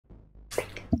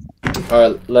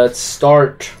Alright, let's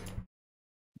start.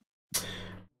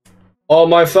 All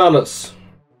my fellas,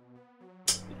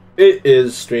 it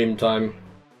is stream time.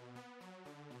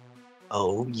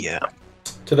 Oh yeah.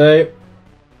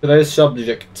 Today's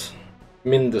subject,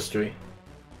 Mindustry.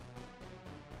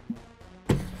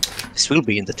 This will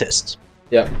be in the test.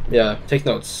 Yeah, take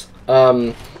notes.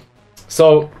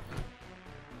 So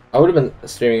I would have been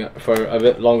streaming for a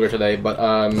bit longer today, but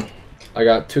I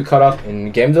got too caught up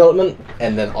in game development,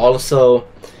 and then also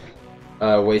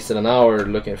wasted an hour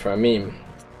looking for a meme.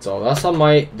 So that's how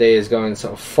my day is going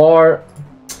so far.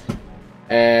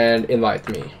 And invite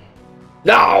me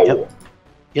now. Yep.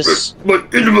 Yes. My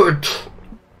invite.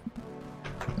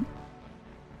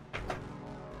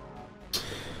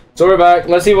 So we're back.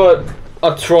 Let's see what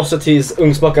atrocities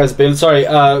Ugnsmackas built. Sorry.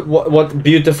 What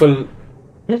beautiful.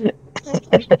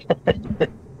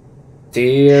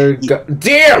 Dear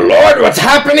Lord, what's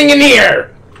happening in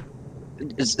here?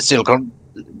 Silicon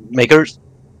makers.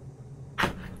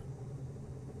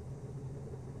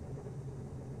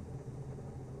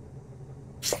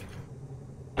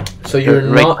 So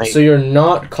you're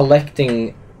not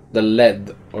collecting the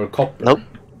lead or copper. Nope,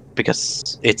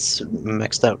 because it's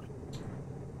maxed out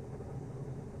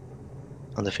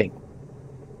on the thing.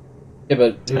 Yeah,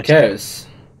 but who cares?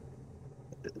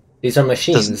 These are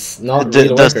machines, not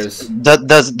real workers.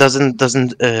 Doesn't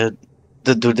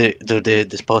do the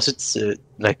deposits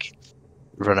like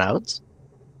run out?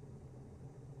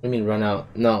 What do you mean run out?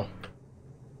 No.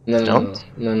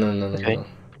 Okay. No.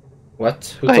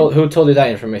 What? Who told you that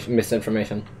information?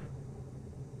 Misinformation.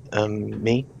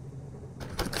 Me.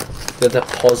 The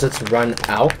deposits run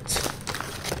out?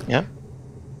 Yeah.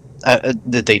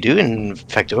 They do in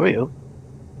Factorio.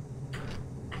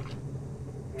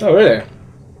 Oh really?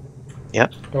 Yeah.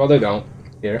 Well, they don't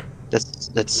here.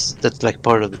 That's like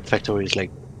part of the Factorio's like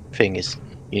thing is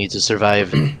you need to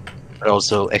survive, but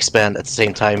also expand at the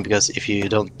same time, because if you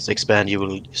don't expand, you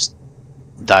will just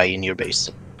die in your base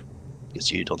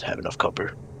because you don't have enough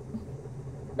copper.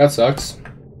 That sucks.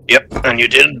 Yep, and you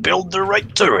didn't build the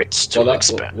right turrets to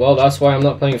expand. Well, that's why I'm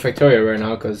not playing Factorio right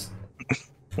now, because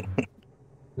who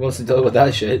wants to deal with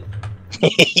that shit?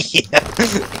 Yeah.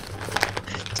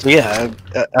 So yeah,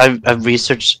 I've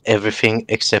researched everything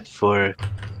except for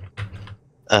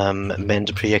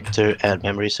Mend projector and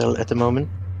memory cell at the moment.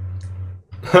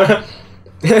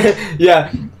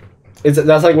 Yeah,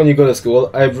 that's like when you go to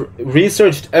school. I've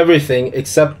researched everything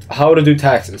except how to do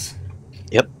taxes.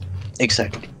 Yep,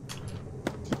 exactly.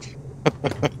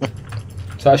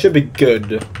 So I should be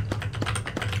good.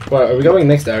 What, are we going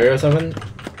next area or something?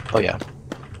 Oh yeah.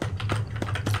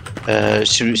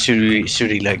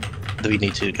 Should we like? Do we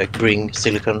need to like bring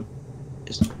silicon?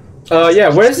 Yeah.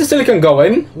 Where's the silicon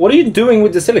going? What are you doing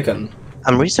with the silicon?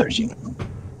 I'm researching.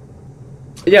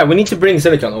 Yeah, we need to bring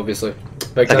silicon, obviously,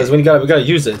 because we gotta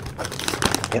use it.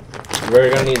 Yep. We're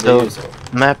gonna need to use it.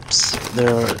 Maps. There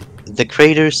are the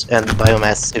craters and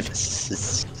biomass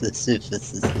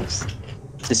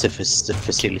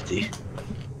facility.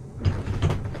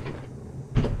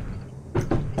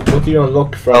 What do you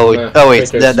unlock from? Oh wait,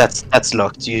 craters? that's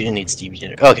locked. You need steam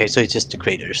generator. Okay, so it's just the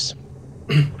craters.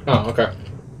 Oh, okay.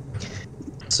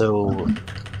 So.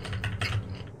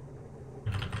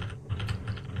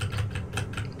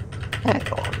 Hang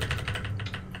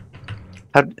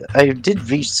on. I did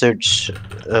research,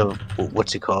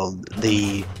 what's it called?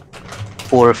 The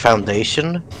ore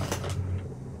foundation.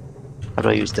 How do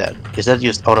I use that? Is that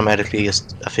just automatically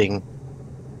just a thing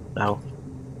now?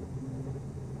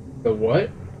 The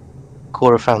what?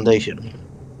 Core foundation.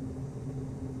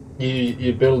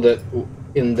 You build it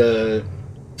in the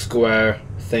square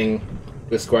thing.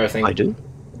 The square thing. I do?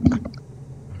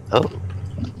 Oh.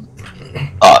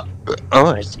 Oh,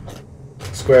 I see.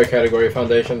 Square category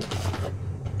foundation.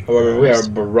 However, we are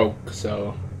broke,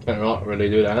 so cannot really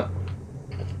do that.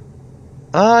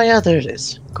 Ah, yeah, there it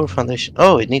is. Core foundation.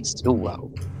 Oh, it needs. Oh, wow.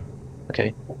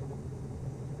 Okay.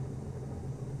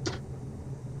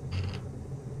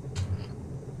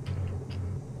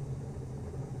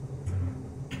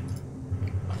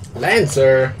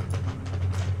 Lancer.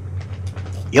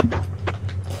 Yep.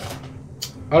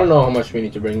 I don't know how much we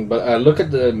need to bring, but look at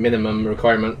the minimum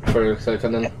requirement for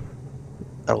silicon. Then.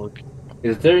 I'll look.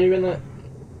 Is there even a?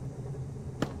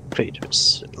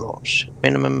 Traders launch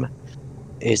minimum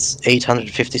is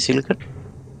 850 silicon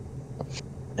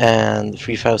and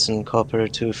 3,000 copper,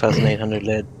 2,800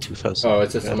 lead, 2,000. Oh,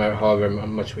 it's just a matter of however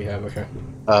much we have. Okay.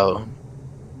 Oh.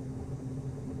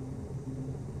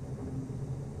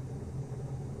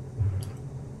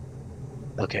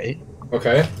 Okay.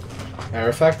 Okay.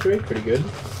 Air factory, pretty good.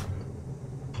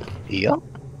 Yeah.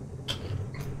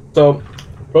 So,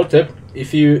 pro tip: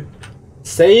 if you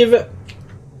save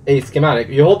a schematic.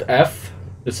 You hold F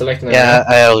to select an area. Yeah,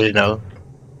 I already know.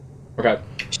 Okay.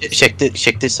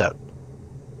 Check this out.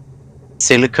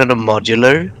 Silicon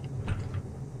modular,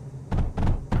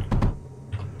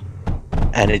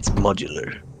 and it's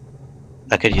modular.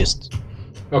 I could just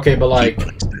Okay, but like. keep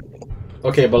on expanding.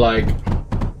 Okay, but like.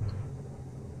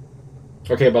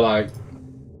 Okay, but like.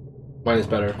 Mine is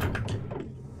better.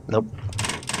 Nope.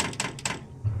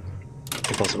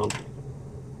 Impossible.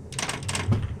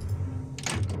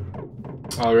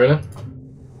 Oh, really?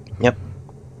 Yep.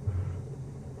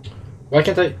 Why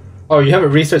can't I? Oh, you have a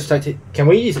research Can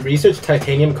we use research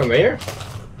titanium conveyor?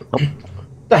 Nope.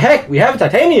 The heck? We have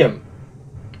titanium!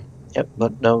 Yep,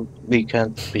 but no, we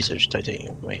can't research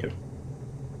titanium right here.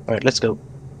 Alright, let's go.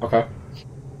 Okay.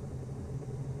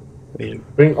 We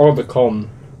Bring all the com.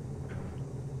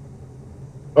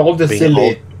 All the Bring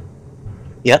silly.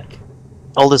 Yep.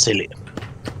 All the silly.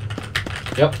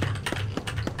 Yep.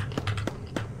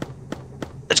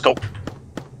 Let's go.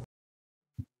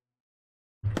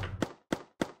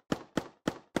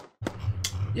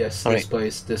 Yes, All this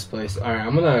right. place. Alright,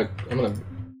 I'm gonna I'm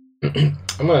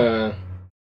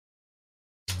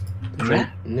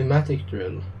gonna pneumatic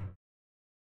drill.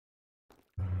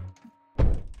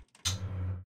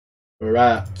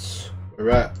 Rats.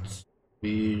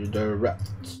 Be the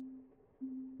rats.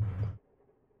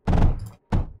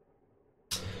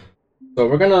 So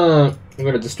we're gonna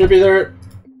distributor.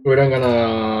 We're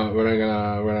gonna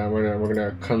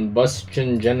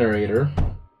combustion generator.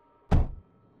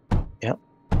 Yep.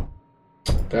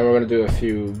 Then we're gonna do a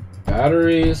few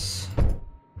batteries.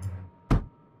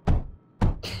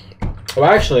 Oh,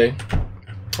 actually,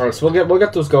 alright. So we'll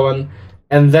get those going,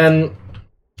 and then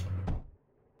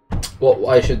what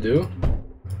I should do.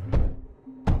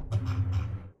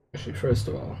 Actually, first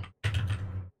of all.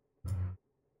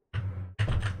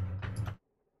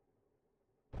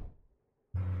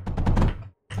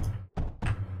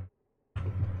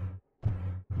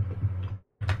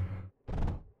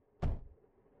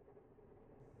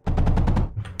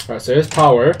 Alright, so here's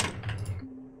power.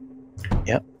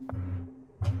 Yep.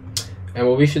 And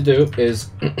what we should do is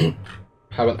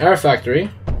have an air factory.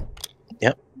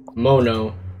 Yep.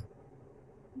 Mono.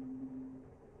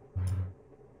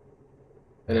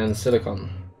 And then silicon.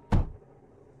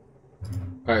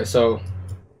 Alright, so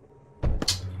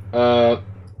put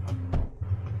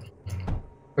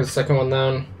the second one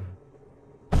down.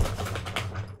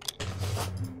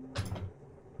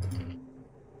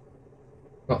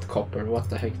 Not copper, what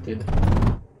the heck, dude?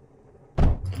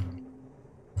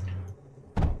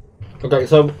 Okay,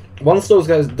 so once those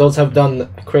have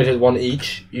created one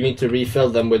each, you need to refill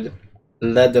them with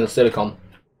lead and silicon.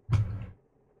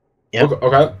 Yep.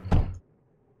 Okay.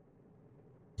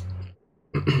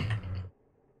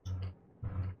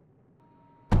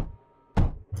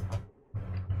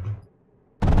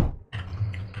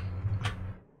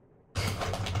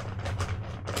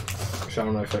 I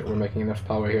don't know if we're making enough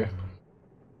power here.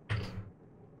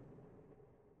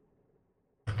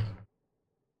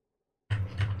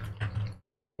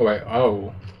 Oh wait,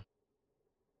 oh.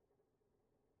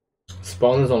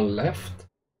 Spawn is on left?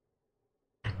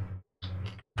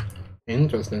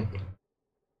 Interesting.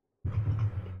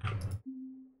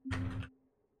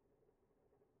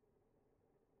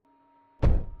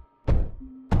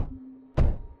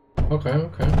 Okay.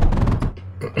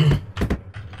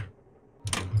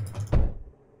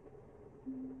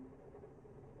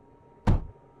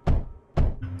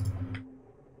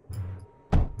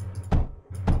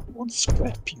 What's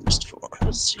scrap used for?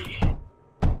 Let's see.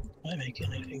 Am I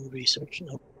making anything research?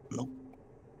 Nope. Nope.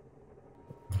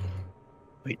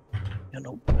 Wait. Yeah,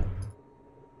 nope.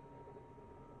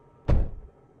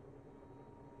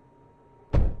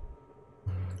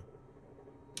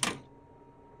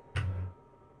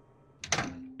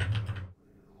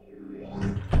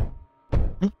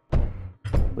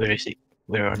 Where is he?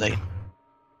 Where are they?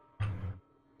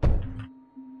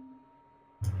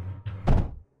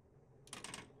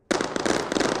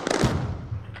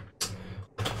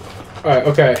 Alright,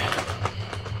 okay.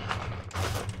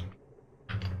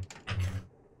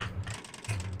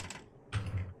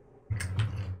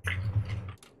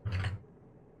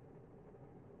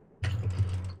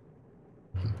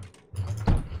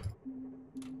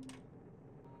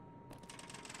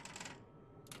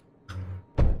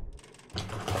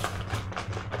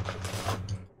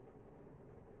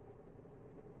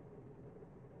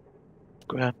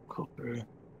 Scrap copper.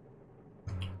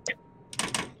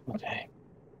 Okay.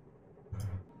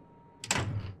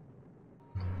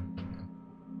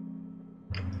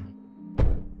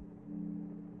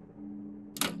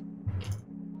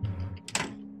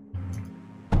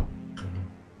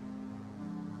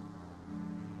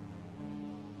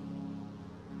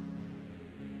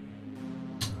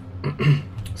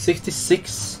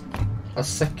 66 a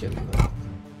second.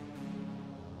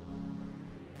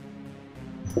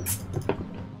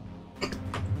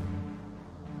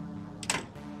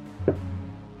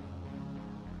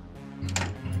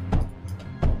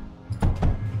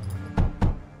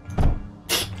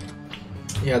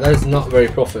 Yeah, that is not very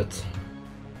profit.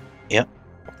 Yep.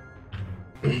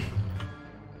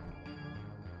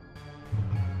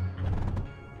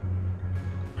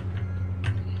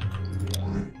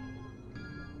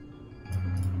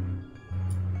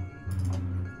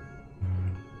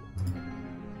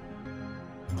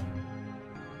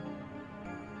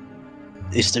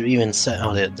 Is there even sand?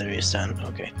 Oh, there is sand.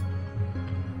 Okay.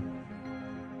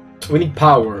 We need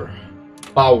power.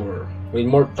 Power. We need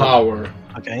more power.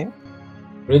 Okay.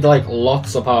 We need like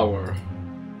lots of power.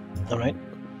 All right.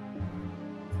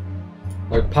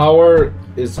 Like power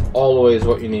is always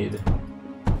what you need. If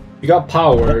you got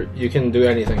power, you can do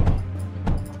anything.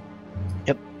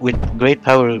 Yep. With great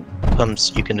power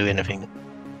comes you can do anything.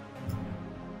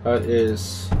 That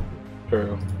is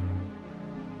true.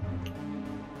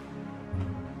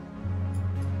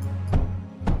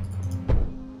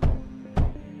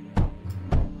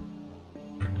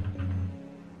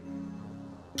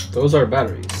 Those are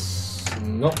batteries,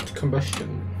 not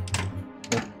combustion.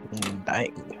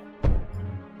 Bang.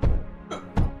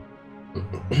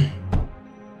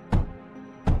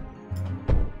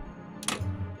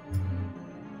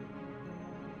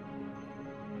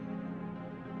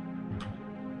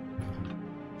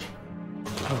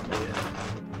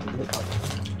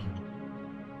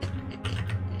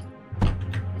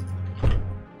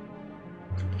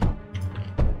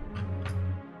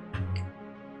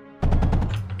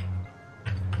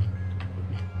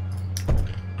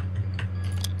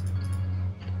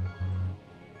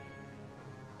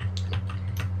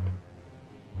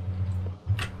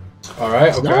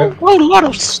 Alright, okay. There's quite a lot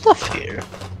of stuff here.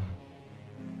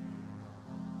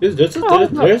 There's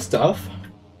stuff.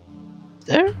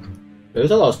 There?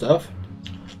 There's a lot of stuff.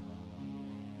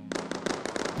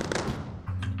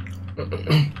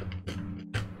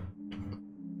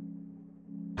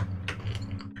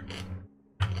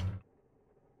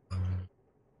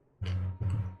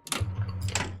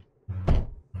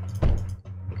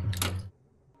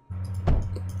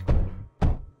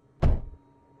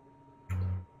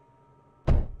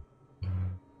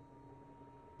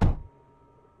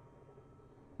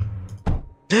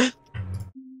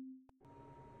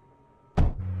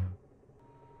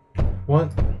 What?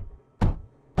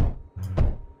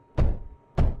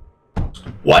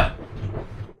 What?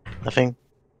 Nothing.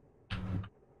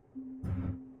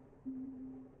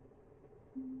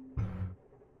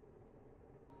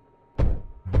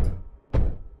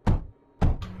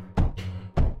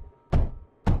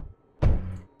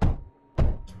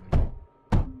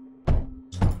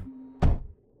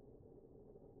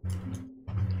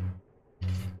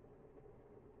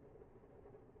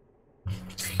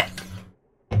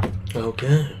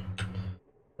 Okay.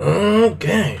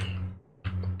 Okay.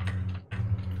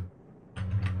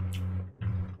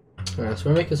 Alright, so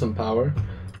we're making some power.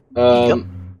 Yep.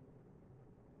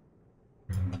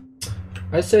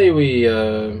 I say we,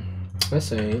 I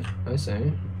say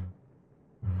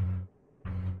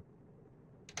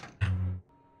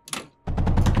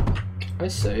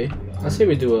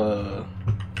we do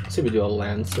a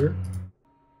Lancer.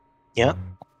 Yeah.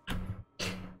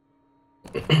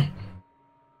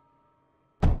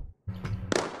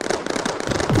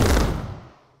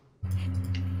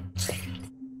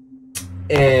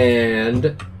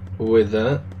 And with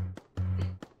that,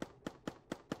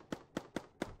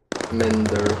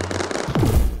 Mender.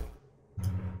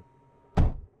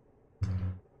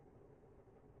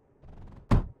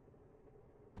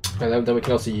 And then we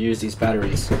can also use these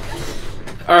batteries.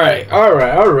 Alright.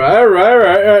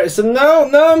 So now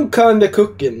I'm kinda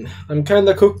cooking. I'm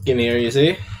kinda cooking here, you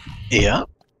see? Yeah.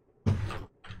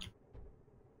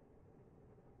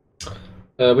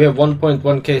 We have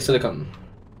 1.1k silicon.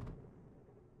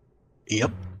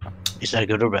 Yep. Is that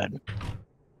good or bad?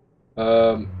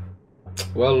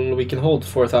 Well, we can hold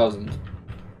 4,000.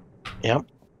 Yep.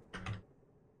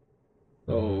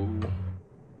 Oh.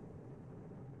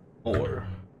 More.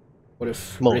 What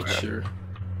if More. richer?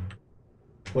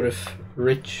 What if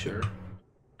richer?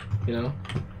 You know?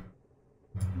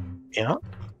 Yeah.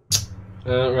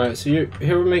 Right, so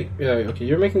you're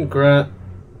making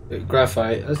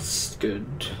graphite. That's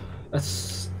good.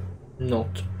 That's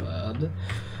not bad.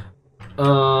 We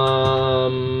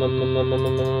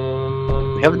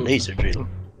have a laser drill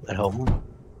at home.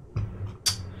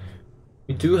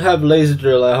 We do have laser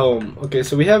drill at home. Okay,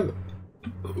 so we have.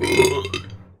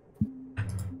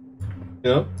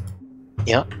 Yeah.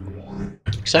 Yeah.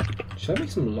 Exactly. Should I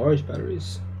make some large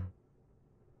batteries?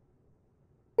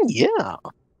 Yeah.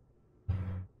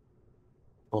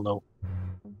 Oh no.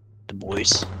 The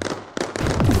boys.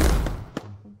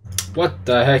 What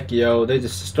the heck, yo? They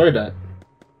just destroyed that.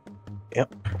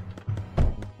 Yep.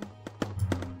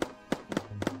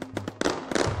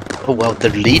 Oh wow,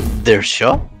 their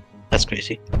shot? That's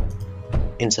crazy.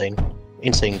 Insane.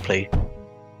 Insane play.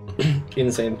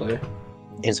 Insane play.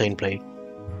 Insane play.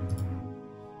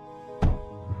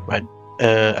 Right.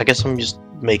 I guess I'm just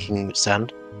making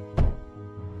sand.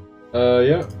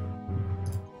 Yeah.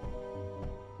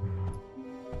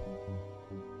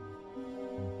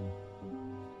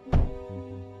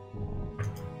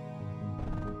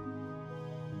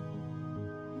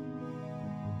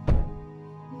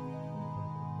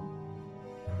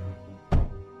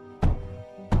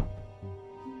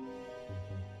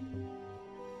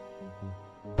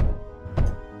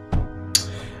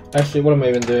 Actually, what am I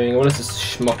even doing? What is this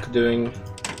schmuck doing?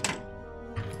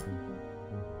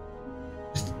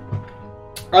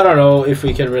 I don't know if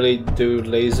we can really do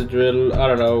laser drill. I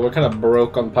don't know. We're kind of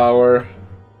broke on power.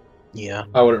 Yeah.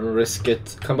 I wouldn't risk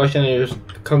it.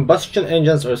 Combustion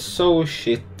engines are so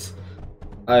shit.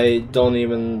 I don't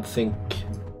even think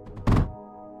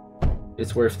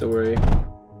it's worth the worry.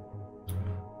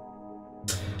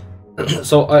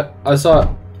 So I saw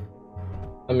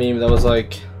a meme that was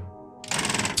like,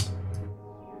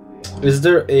 is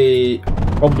there a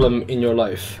problem in your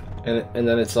life? And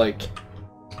then it's like,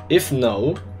 if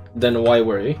no, then why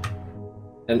worry?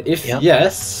 And if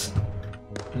yes,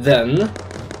 then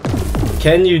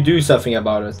can you do something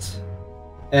about it?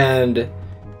 And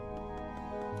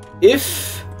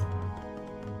if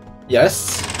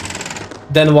yes,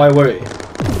 then why worry?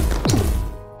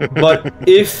 But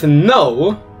if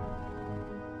no,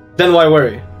 then why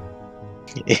worry?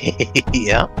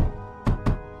 Yeah.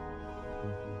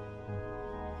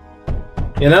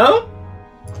 You know?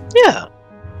 Yeah.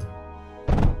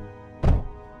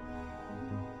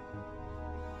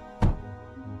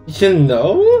 You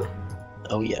know?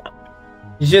 Oh yeah.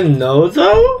 You know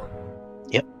though?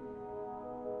 Yep.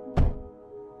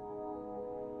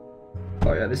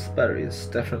 Oh yeah, this battery is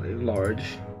definitely large.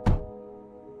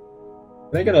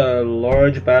 Can I get a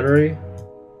large battery?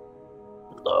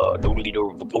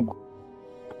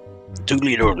 2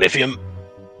 liter lithium.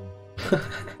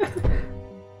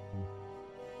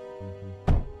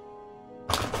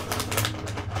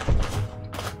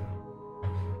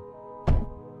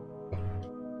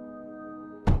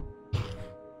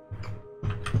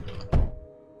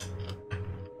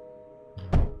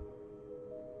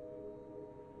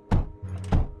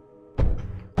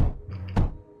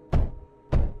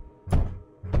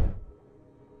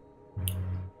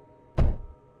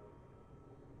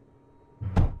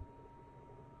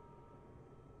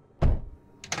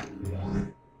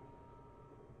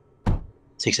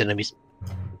 Six enemies.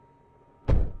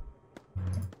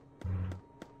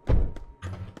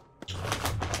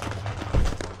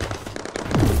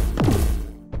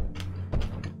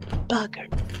 Bugger.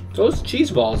 Those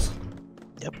cheese balls.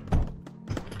 Yep.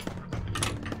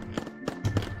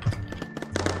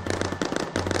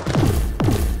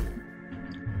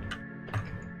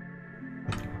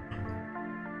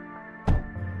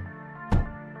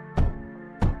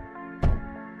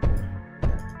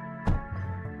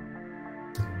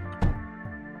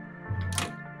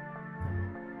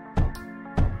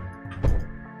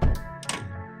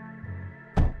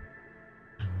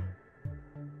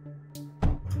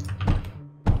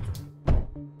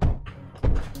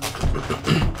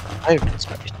 Iron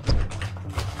spice.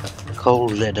 Coal,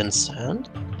 lead, and sand.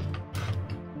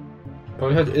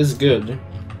 Polyhead is good.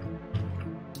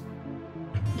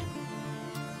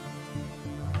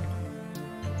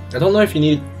 I don't know if you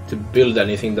need to build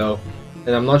anything though,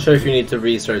 and I'm not sure if you need to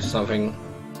research something.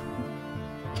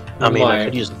 I mean, I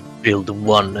could just build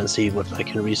one and see what I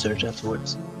can research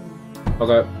afterwards.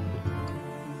 Okay.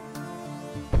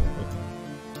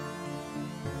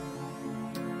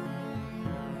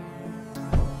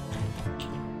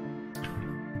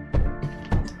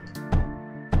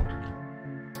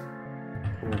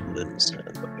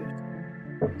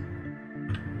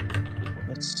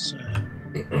 Let's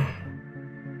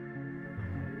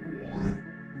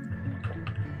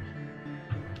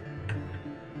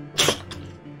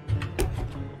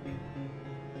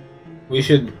We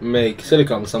should make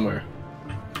silicon somewhere.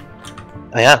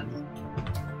 Oh yeah.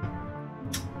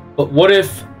 But what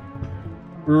if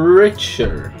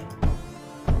richer?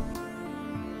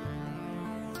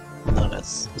 No,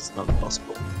 it's not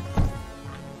possible.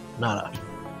 Not.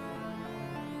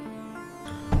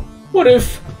 What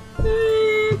if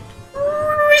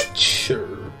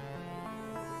richer?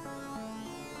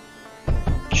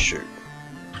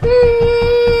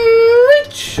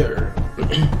 Sure.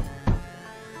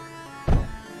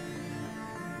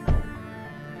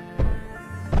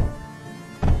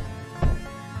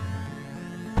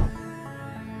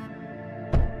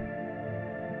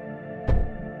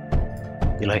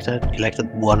 You like that? You like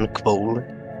that one coal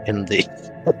in the,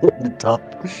 the top?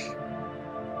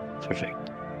 Perfect.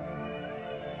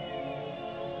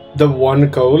 The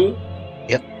one coal?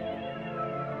 Yep.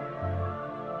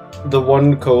 The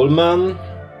one coal man?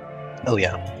 Oh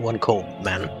yeah, one coal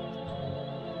man.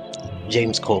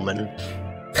 James Coleman.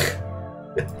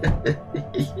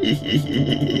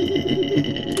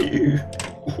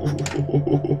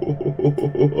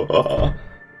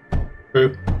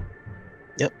 True.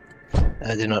 Yep.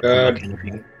 I did not Good. unlock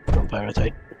anything from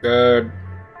Pyrotite. Good.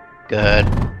 Good.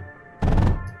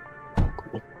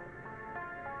 Cool.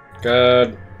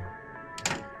 Good.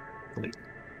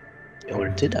 Or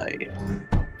did I?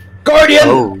 Guardian!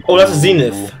 Oh. Oh, that's a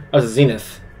zenith. That's a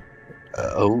zenith.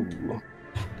 Oh.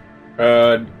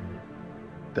 Good.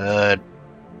 Good.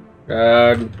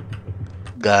 Good.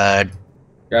 Good.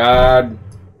 Good.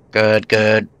 Good.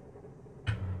 Good.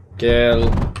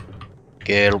 Kill.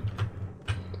 Kill.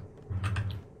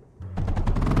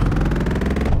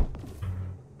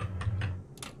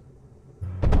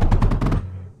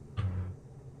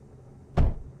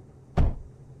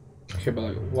 Okay, but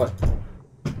like, what?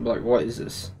 But like, what is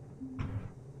this?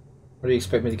 What do you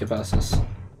expect me to get past this?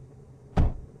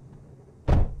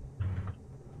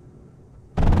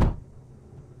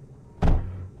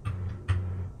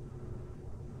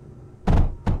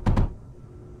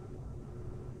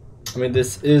 I mean,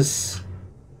 that is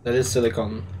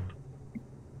silicon.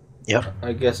 Yep.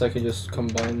 I guess I can just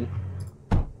combine.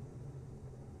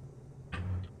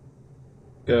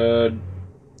 Good.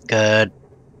 Good.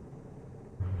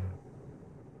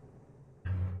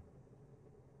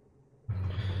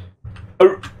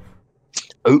 Oh.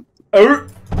 Oh. Oh.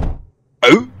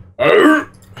 Oh. Oh.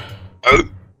 Oh.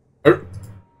 Oh.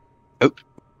 Oh.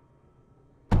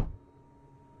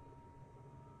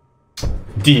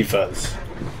 Defense.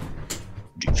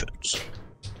 Defense.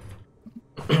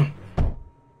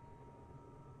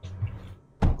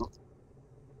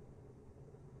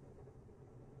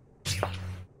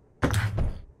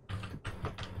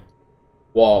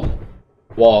 Wall.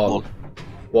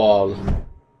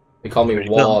 They call me Pretty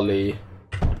well. Wally.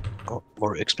 Oh,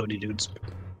 more explodey dudes.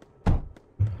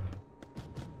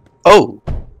 Oh!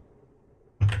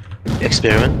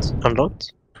 Experiment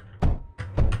unlocked.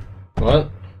 What?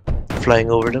 Flying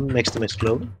over them makes them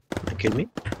explode and kill me.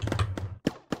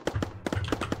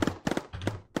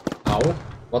 Ow.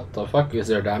 What the fuck? Is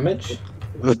there damage?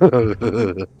 Pew!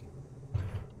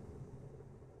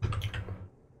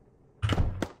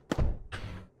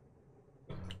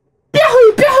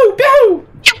 Pew! Pew!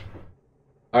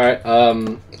 Alright,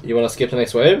 you wanna skip the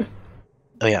next wave?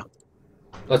 Oh yeah.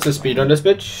 Let's just speedrun this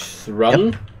bitch.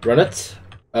 Run. Yep. Run it.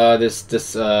 This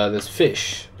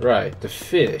fish. Right, the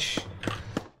fish.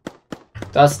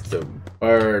 That's the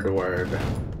bird word.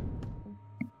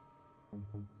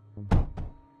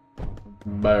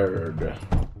 Bird.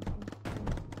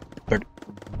 Bird.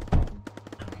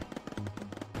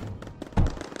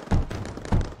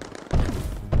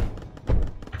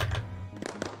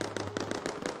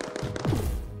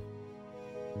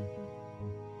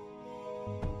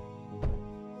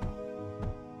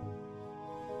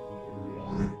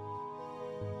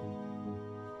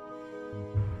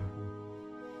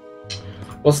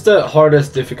 What's the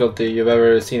hardest difficulty you've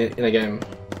ever seen in a game?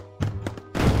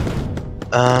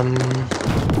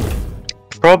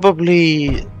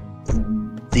 Probably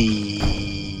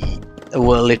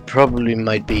well, it probably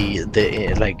might be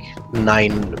the like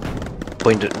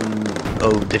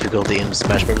 9.0 difficulty in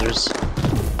Smash Brothers.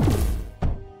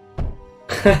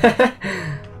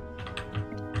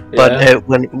 But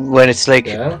when it's like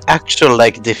actual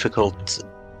like difficult,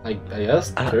 I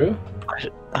guess true.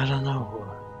 I don't know.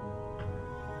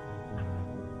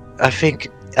 I think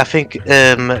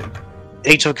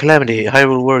Age of Calamity,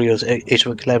 Hyrule Warriors Age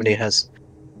of Calamity has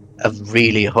a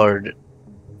really hard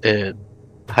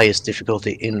highest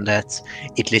difficulty in that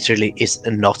it literally is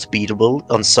not beatable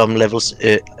on some levels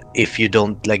if you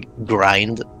don't like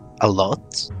grind a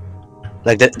lot.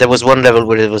 Like there was one level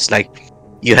where it was like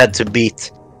you had to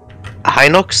beat a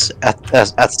Hinox, a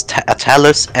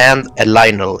Talus, and a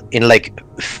Lionel in like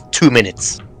 2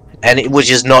 minutes, and it was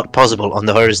just not possible on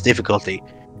the hardest difficulty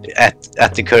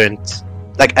at the current.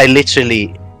 Like I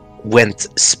literally went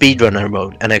speedrunner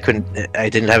mode and I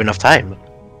didn't have enough time.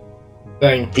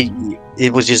 Dang.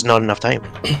 It was just not enough time.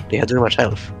 They had too much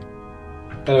health.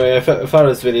 Anyway, I found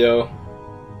this video.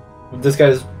 This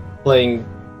guy's playing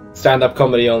stand-up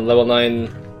comedy on level 9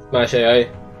 Mash AI.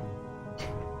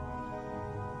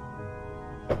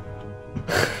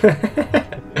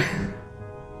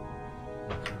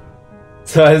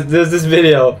 So there's this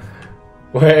video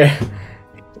where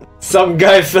some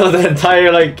guy filled an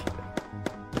entire like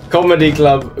comedy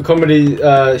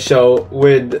show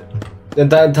with the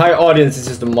entire audience is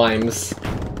just the mimes,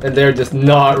 and they're just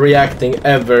not reacting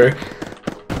ever.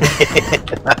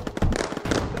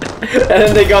 And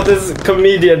then they got this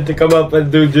comedian to come up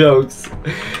and do jokes.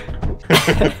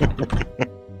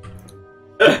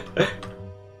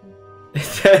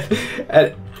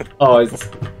 And, oh, it's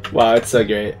wow, it's so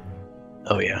great.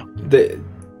 Oh yeah.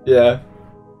 Yeah.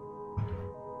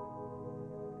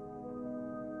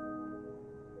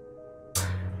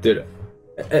 Dude.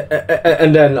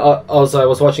 And then also I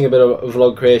was watching a bit of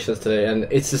vlog creations today, and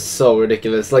it's just so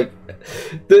ridiculous. Like,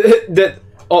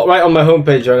 right on my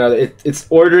homepage right now, it's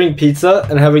ordering pizza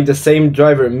and having the same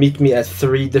driver meet me at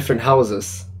 3 different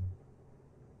houses.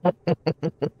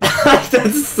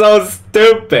 That's so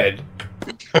stupid.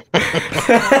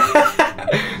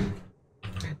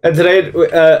 And today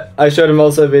I showed him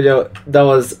also a video that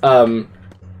was hang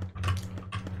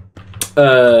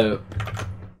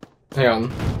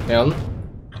on.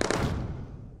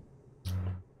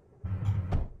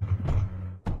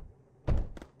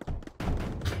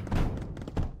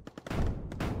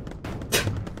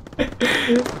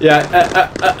 Yeah,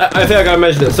 I think I gotta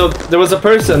mention this. So there was a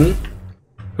person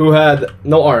who had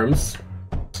no arms,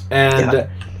 and Yeah.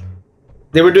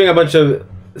 they were doing a bunch of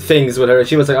things with her.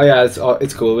 She was like, "Oh yeah,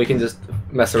 it's cool. We can just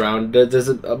mess around. There's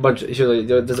a bunch. She was like,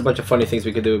 there's a bunch of funny things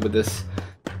we could do with this,"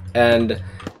 and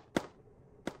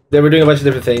they were doing a bunch of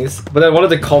different things. But then one of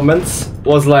the comments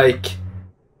was like,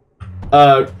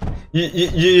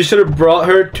 "You should have brought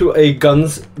her to a gun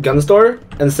store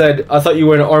and said, I thought you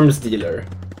were an arms dealer."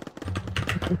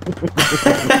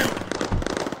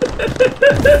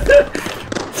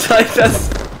 So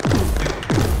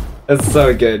that's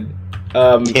so good.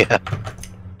 Yeah.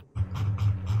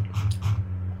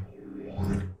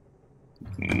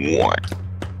 What?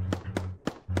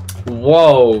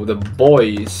 Whoa, the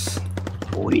boys.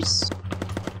 Boys?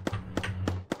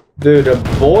 Dude, the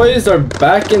boys are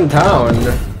back in town.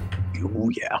 Oh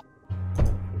yeah.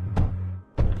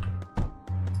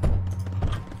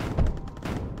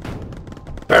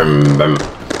 Am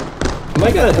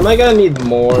I gonna need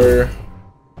more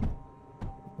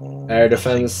air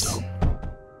defense?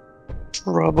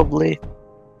 Probably.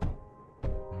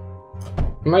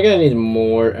 Am I gonna need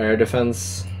more air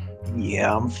defense?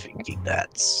 Yeah, I'm thinking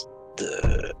that's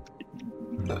the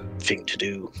thing to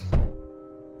do.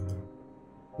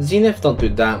 Zenith don't do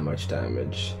that much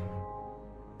damage.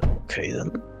 Okay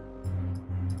then.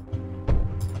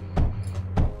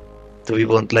 Do we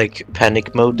want like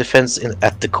panic mode defense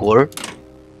at the core?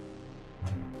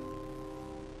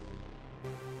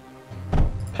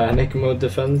 Panic mode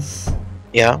defense?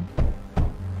 Yeah.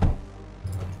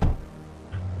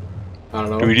 I don't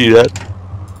know. Do we do that?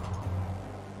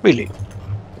 Really?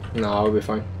 No, I'll be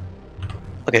fine.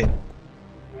 Okay.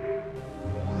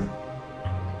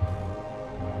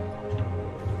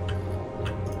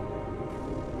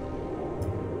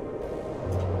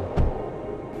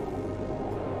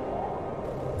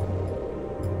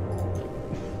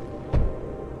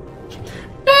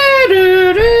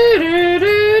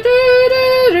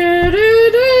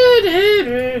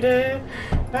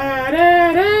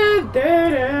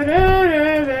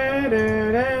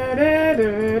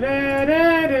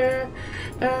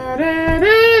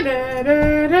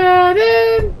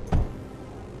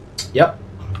 Yep.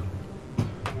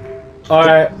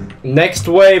 Alright, next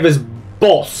wave is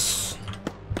boss.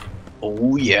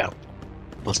 Oh yeah.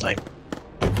 Boss time.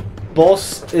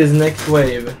 Boss is next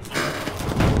wave.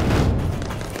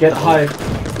 Get hyped.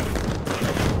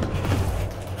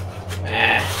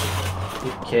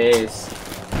 Who cares?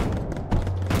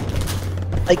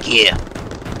 Like yeah.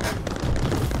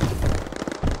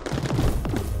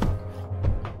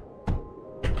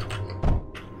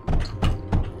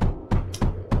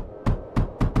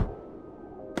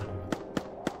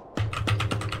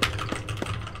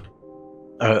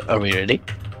 Are we ready?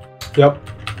 Yep.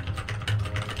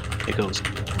 Here goes.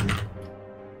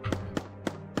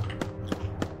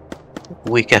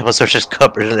 Weak ammo search is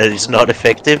covered and that is not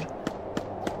effective.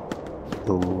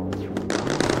 Ooh.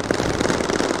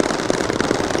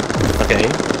 Okay.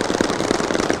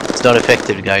 It's not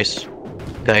effective, guys.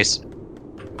 Guys,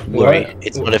 worry. What?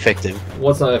 It's not effective.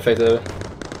 What's not effective?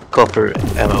 Copper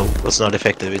ammo was not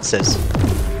effective, it says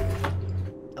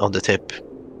on the tip.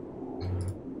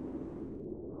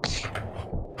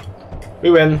 We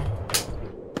win.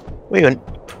 We win.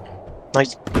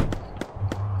 Nice.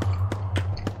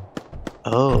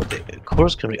 Oh, the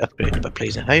cores can be upgraded by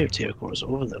placing higher tier cores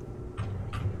over them.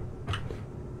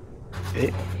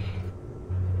 Okay.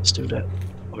 Let's do that.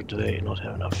 Or do they not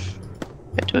have enough?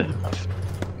 I do have enough.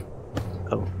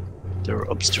 Oh, there are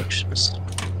obstructions.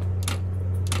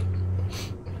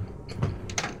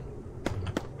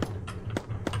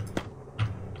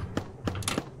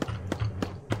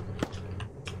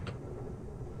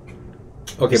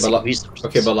 Okay, but like, Resources.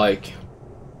 okay, but like,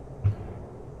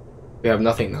 we have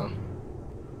nothing now.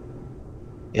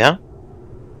 Yeah?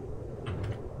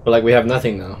 But like, we have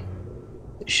nothing now.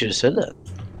 You should have said that.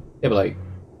 Yeah, but like,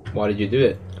 why did you do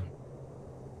it?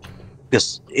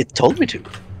 Because it told me to.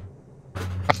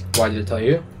 Why did it tell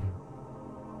you?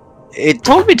 It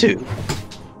told me to.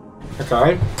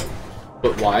 Okay.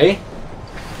 But why?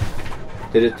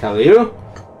 Did it tell you?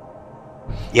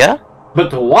 Yeah?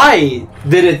 But why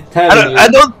did it tell you? I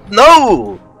don't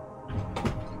know!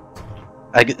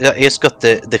 I just got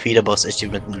the feeder boss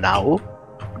achievement now.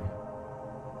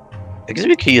 I guess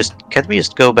we can can't we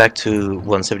just go back to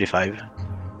 175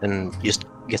 and just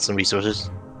get some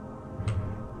resources?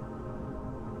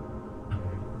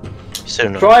 So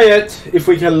no. Try it if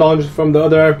we can launch from the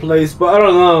other place, but I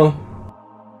don't know.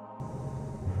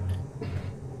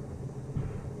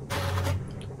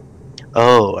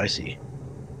 Oh, I see.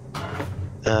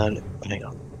 Hang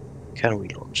on. Can we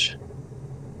launch?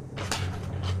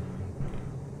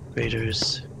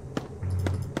 Raiders.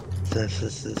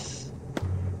 This.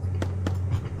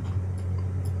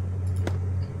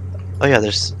 Oh yeah,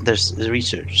 there's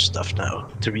research stuff now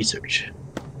to research.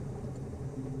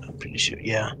 I'm pretty sure.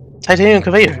 Yeah, titanium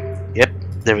conveyor. Yep,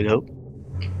 there we go.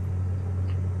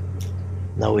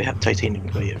 Now we have titanium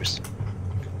conveyors.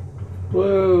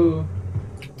 Whoa.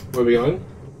 Where are we going?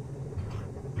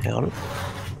 Hang on.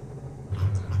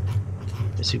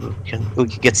 Let's see what we can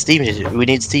get steam generator. We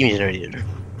need steam generator.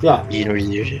 Yeah.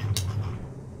 Generator.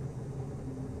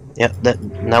 Yeah, that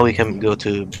now we can go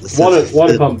to the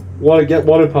water pump. Get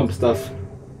water pump stuff.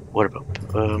 Water pump.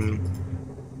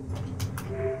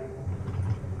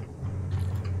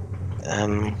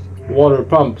 Water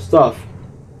pump stuff.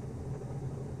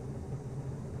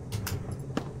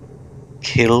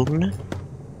 Kiln.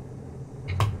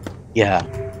 Yeah,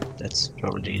 that's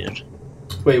probably needed.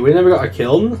 Wait, we never got a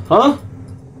kiln, huh?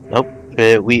 Nope.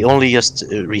 We only just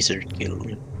researched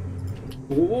kiln.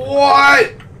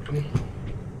 What?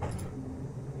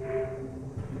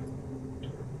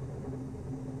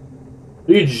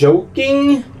 Are you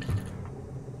joking?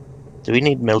 Do we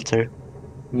need melter?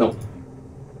 No.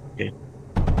 Okay.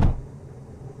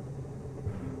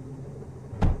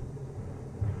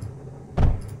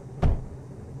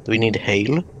 Do we need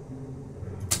hail?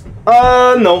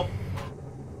 No.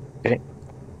 Okay.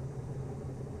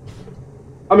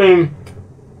 I mean,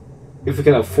 if we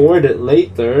can afford it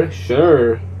later,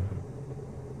 sure.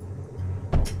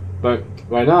 But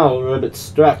right now, we're a bit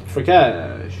strapped for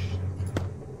cash.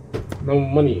 No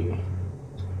money.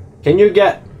 Can you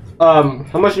get, how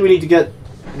much do we need to get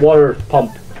water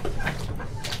pump?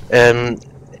 I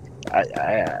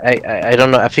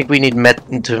don't know. I think we need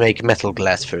to make metal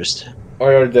glass first.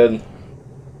 Or you're dead.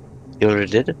 You already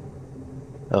did?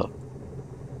 Oh.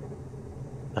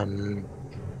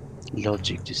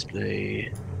 Logic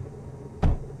display.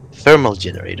 Thermal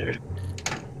generator.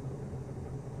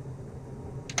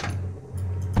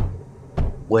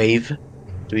 Wave.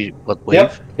 Do we what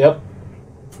wave? Yep.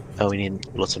 Oh, we need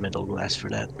lots of metal glass for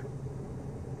that.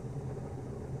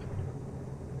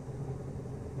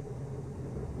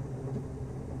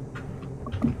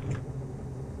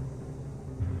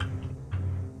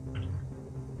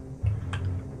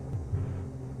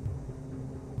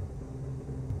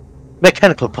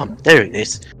 Mechanical pump. There it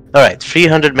is. All right,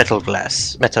 300 metal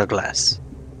glass. Metal glass.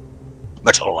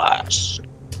 Metal glass.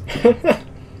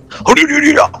 What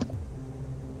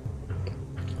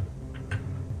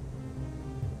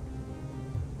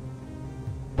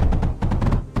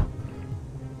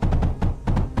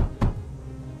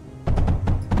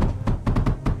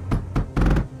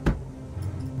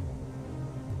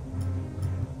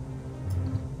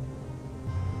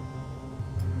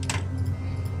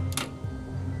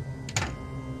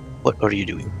are you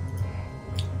doing?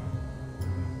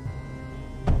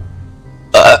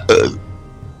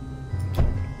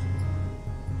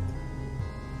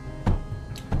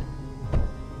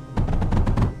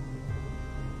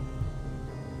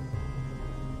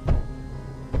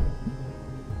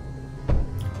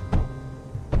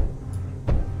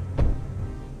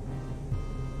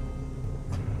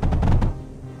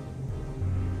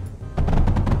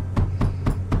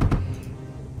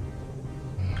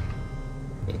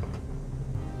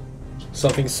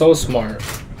 Something so smart.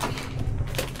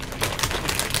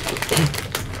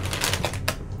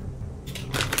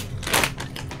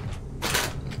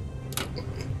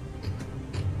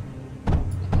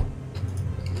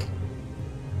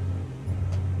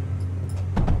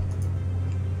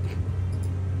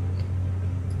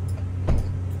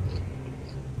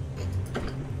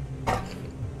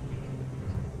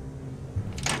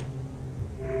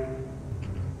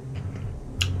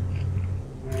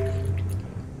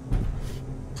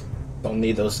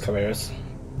 need those conveyors.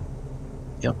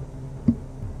 Yep.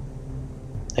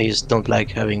 I just don't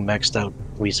like having maxed out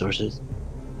resources.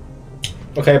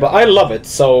 Okay, but I love it,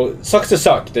 so sucks to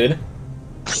suck, dude.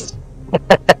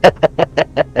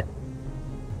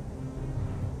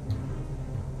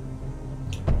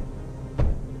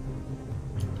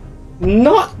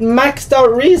 Not maxed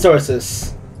out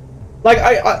resources. Like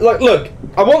look,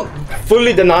 I won't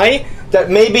fully deny that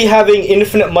maybe having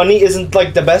infinite money isn't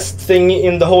like the best thing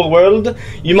in the whole world.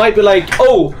 You might be like,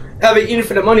 oh, having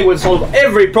infinite money would solve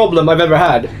every problem I've ever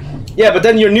had. Yeah, but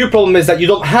then your new problem is that you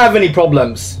don't have any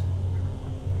problems.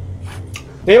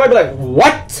 Then you might be like,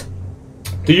 what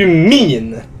do you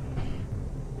mean?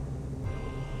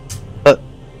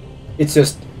 It's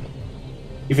just,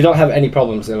 if you don't have any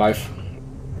problems in life,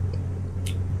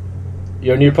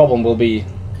 your new problem will be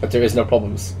that there is no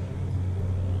problems.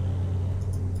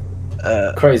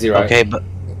 Crazy, right? Okay,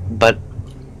 but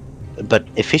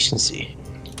efficiency.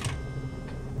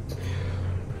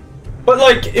 But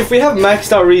like, if we have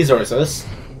maxed out resources,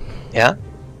 Yeah.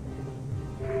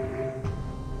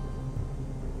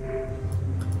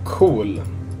 cool.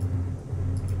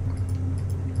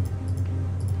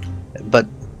 But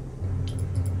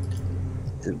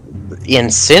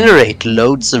incinerate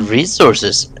loads of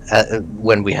resources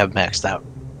when we have maxed out,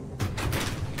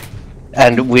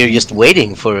 and we're just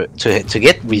waiting to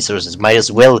get resources. Might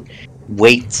as well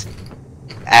wait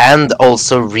and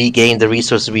also regain the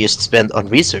resources we just spent on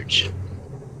research.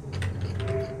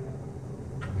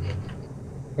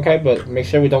 Okay, but make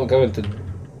sure we don't go into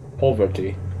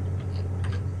poverty.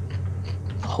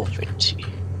 Poverty.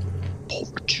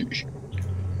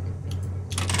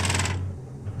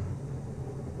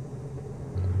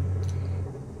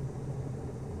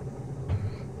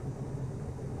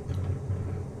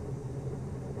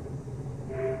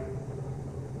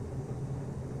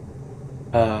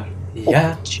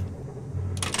 Yeah.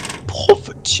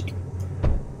 Poverty.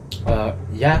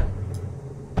 Yeah.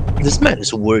 This man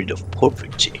is worried of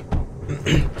poverty.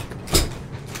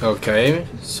 Okay,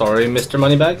 sorry, Mr.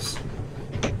 Moneybags.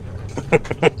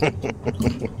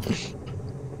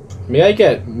 May I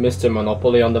get Mr.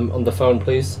 Monopoly on the phone,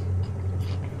 please?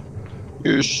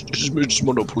 Yes, this is Mr.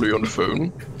 Monopoly on the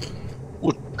phone.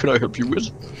 What can I help you with?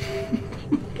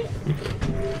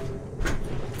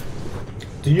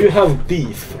 Do you have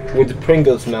beef with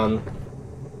Pringles Man?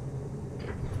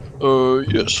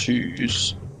 Yes, he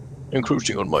is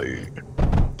encroaching on my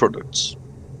products.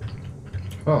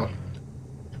 Huh.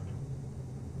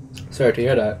 Sorry to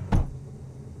hear that.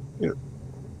 Yeah.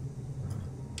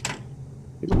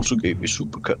 He also gave me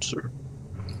super cancer.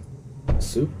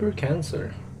 Super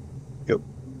cancer? Yep.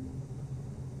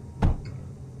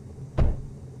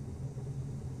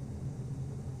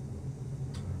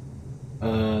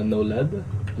 No lead?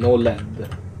 No lead.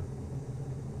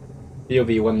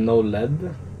 POV1 no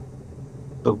lead?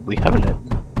 But we have lead.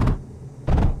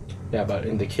 Yeah, but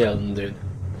in the kiln, dude.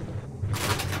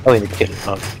 Oh, in the kiln.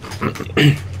 Oh.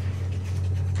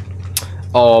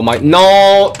 Oh my...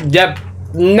 No! Yep!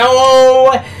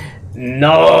 No!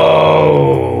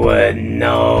 No!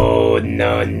 No!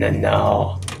 No, no,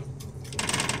 no.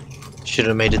 Should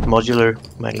have made it modular,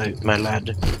 my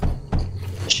lad.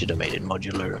 Should have made it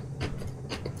modular.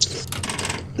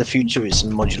 The future is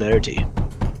in modularity.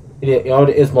 It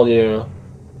already is modular.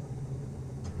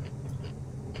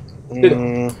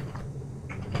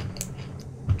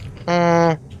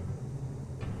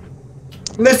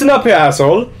 Listen up here,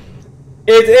 asshole.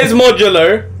 It is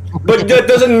modular, but that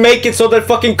doesn't make it so that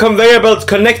fucking conveyor belts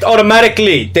connect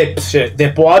automatically.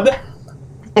 Dipwad.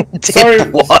 Sorry.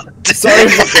 What? Sorry.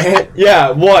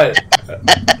 Yeah. What?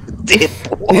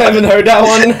 Dipwad. You haven't heard that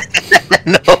one?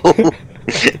 No,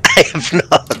 I have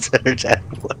not heard that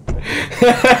one.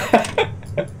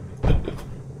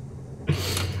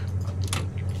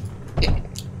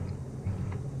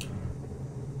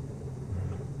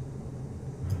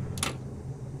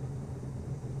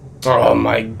 Oh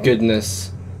my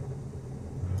goodness.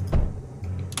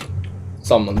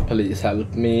 Someone please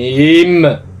help me.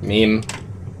 Meme. Meme.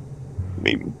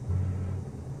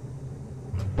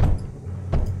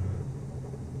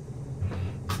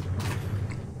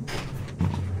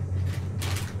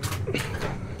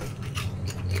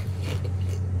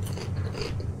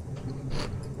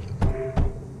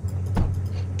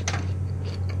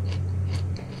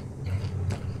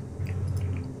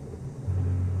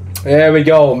 There we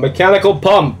go, mechanical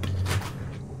pump.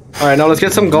 Alright, now let's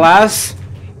get some glass,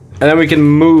 and then we can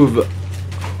move.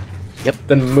 Yep.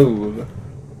 Then move.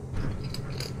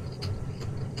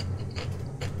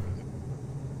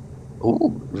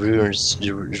 Ooh, ruins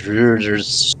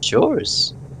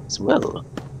shores as well.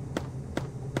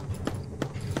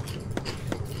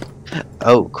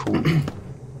 Oh, cool.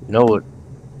 Know what?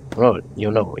 Oh,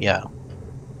 you know, yeah.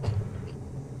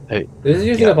 This is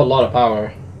using Yeah. up a lot of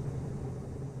power.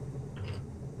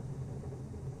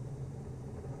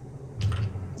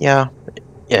 Yeah,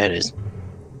 yeah, it is.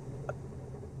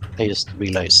 I just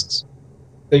realized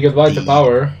Say goodbye to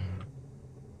power.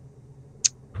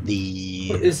 What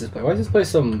the is this place? Why is this place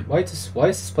so? Why is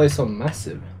this place so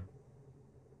massive?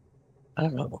 I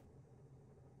don't know.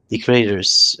 The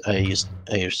creators I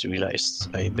just realized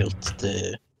I built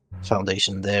the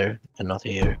foundation there and not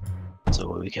here,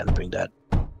 so we can bring that.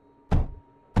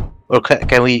 Or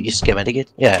can we just schematic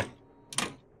it? Yeah.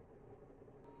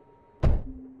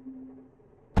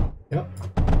 Yep.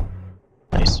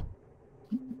 Nice.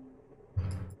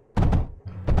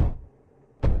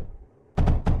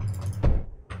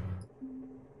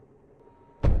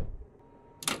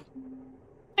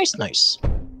 Nice.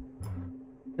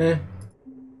 Eh.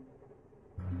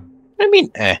 I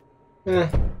mean, eh. Eh.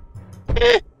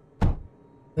 Eh.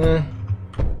 Eh.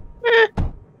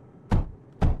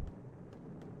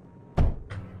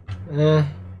 Eh.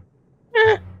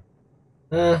 Eh.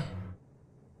 Eh.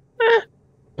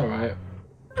 Alright.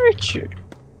 Richard.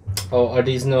 Oh, are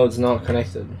these nodes not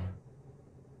connected?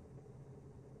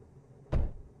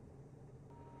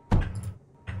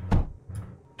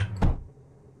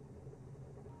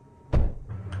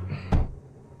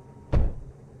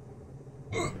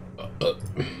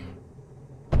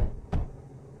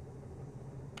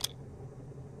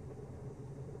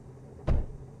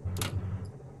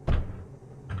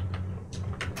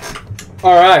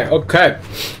 Alright, okay.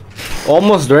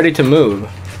 Almost ready to move.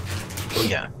 Oh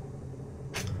yeah.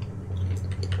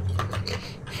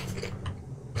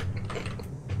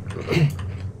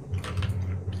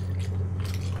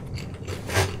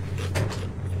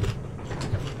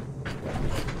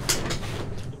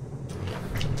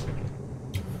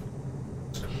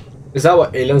 Is that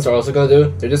what aliens are also gonna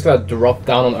do? They're just gonna drop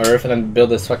down on Earth and then build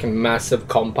this fucking massive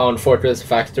compound, fortress,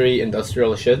 factory,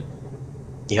 industrial shit?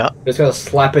 Yeah. They're just gonna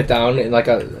slap it down in like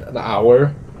an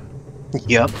hour?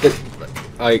 Yeah.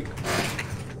 Like...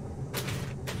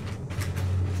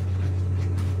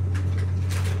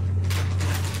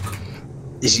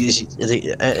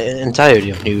 The entirety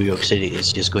of New York City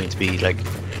is just going to be like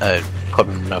a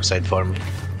carbon monoxide farm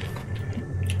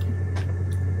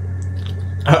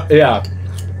yeah.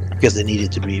 because they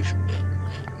needed to breathe.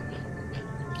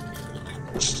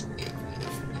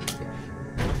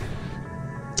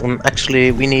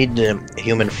 Actually, we need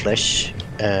human flesh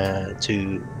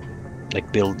to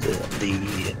like build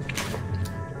the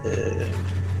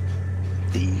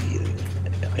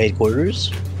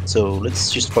headquarters. So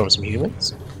let's just farm some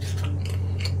humans.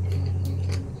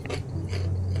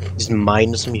 Just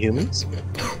mine some humans.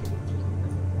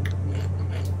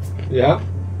 Yeah?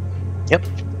 Yep.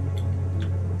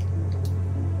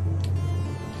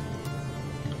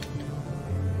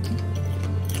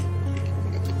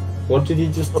 What did you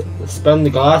just spend the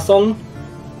glass on?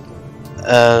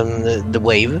 The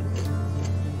wave.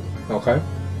 Okay.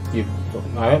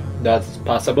 Alright, that's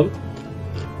possible.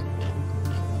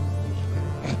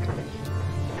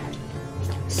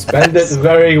 Spend it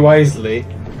very wisely.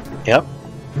 Yep.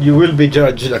 You will be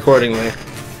judged accordingly.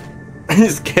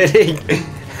 Just kidding.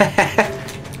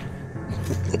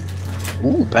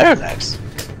 Ooh, parallax.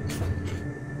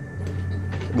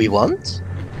 We want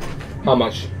How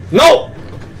much? No!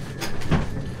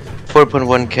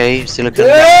 4.1k silicon,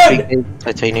 Good! 3k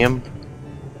titanium,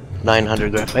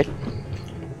 900 graphite.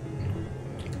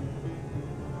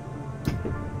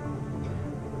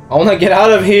 I wanna get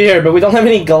out of here, but we don't have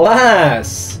any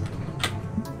glass.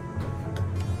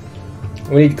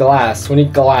 We need glass. We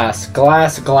need glass.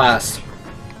 Glass.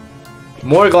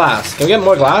 More glass. Can we get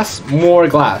more glass? More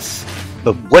glass.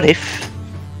 But what if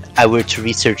I were to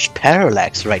research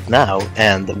parallax right now,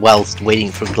 and whilst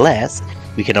waiting for glass,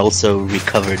 we can also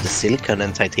recover the silicon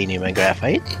and titanium and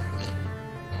graphite?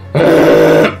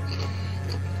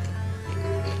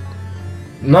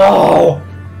 No!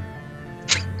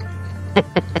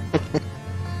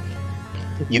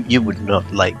 You would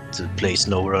not like to play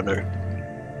SnowRunner.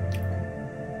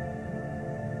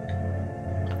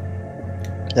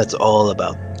 That's all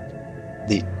about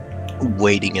the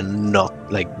waiting and not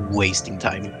like wasting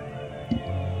time.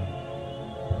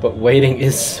 But waiting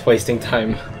is wasting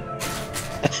time.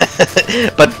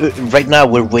 But right now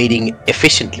we're waiting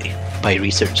efficiently by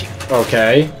researching.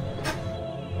 Okay.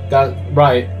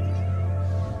 Right.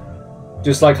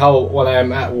 Just like how when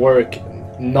I'm at work,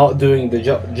 not doing the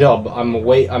job,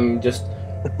 I'm just,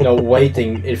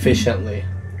 waiting efficiently.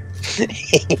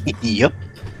 Yep.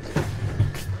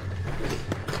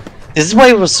 This is why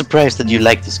I was surprised that you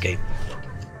liked this game.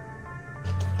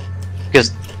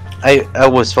 Because I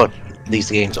always thought these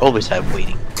games always have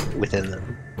waiting within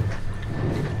them.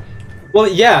 Well,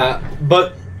 yeah,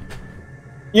 but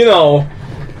you know,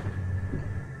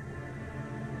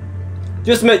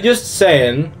 just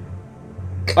saying,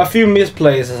 a few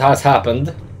misplays has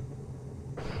happened.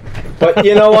 But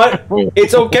you know what?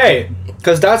 It's okay,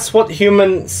 because that's what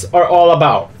humans are all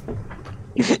about.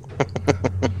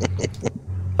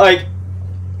 Like,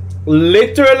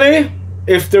 literally,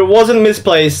 if there wasn't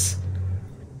misplays,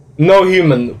 no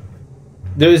human.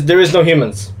 There is no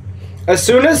humans. As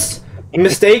soon as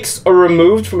mistakes are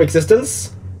removed from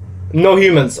existence, no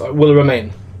humans will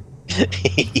remain.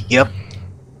 Yep.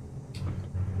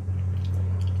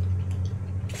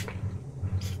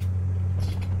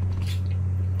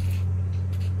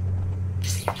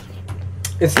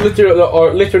 It's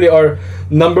literally our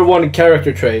number one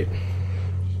character trait.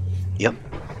 Yep.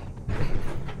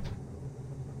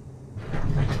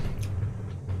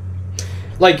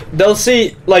 Like, they'll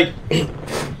see, like, you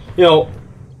know,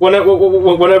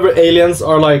 whenever aliens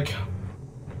are like,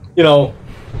 you know,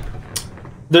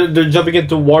 they're jumping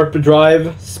into warp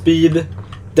drive speed,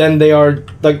 then they are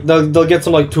like they'll get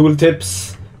some like tool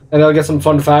tips and they'll get some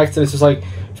fun facts, and it's just like,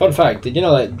 fun fact, did you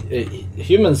know that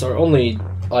humans are only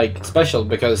like special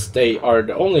because they are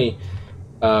the only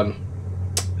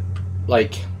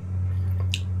like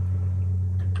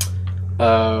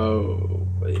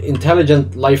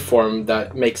intelligent life form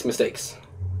that makes mistakes.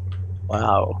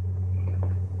 Wow.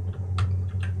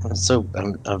 So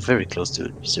I'm very close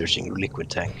to researching liquid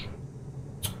tank.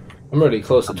 I'm really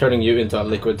close to turning you into a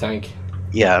liquid tank.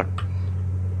 Yeah.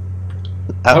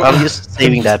 I'm just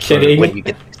saving that for kidding. when you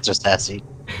get extra sassy.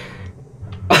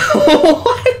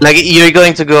 Like, you're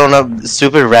going to go on a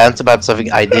super rant about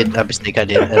something I did, a mistake I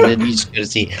did, and then you're just gonna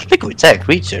see liquid tank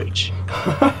research.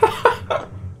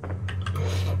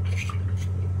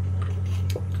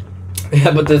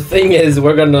 Yeah, but the thing is,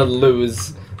 we're gonna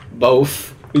lose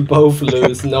both. We both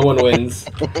lose. No one wins.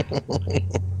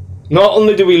 Not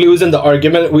only do we lose in the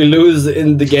argument, we lose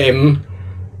in the game.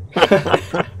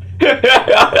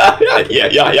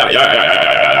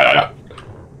 Yeah.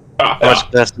 How much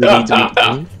glass do we need to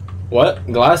be? What?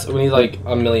 Glass? We need like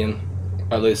 1 million,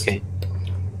 at least. Okay.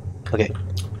 Okay.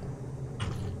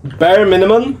 Bare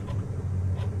minimum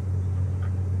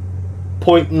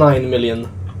 0.9 million.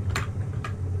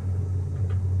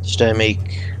 Should I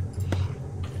make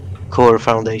core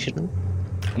foundation?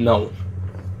 No.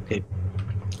 We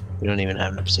don't even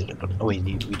have an episode. Oh wait,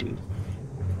 we do.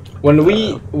 When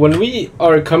we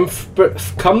are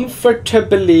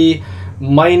comfortably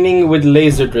mining with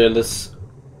laser drills,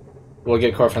 we'll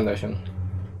get core foundation.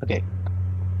 Okay.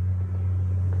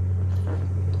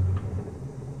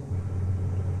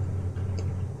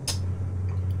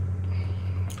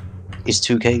 Is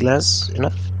 2K glass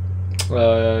enough?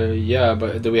 Yeah,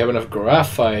 but do we have enough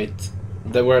graphite?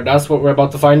 That's what we're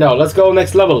about to find out. Let's go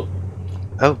next level.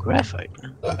 Oh, graphite.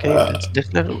 Okay, that's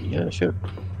this level. Yeah, sure.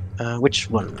 Which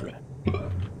one?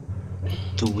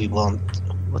 Do we want?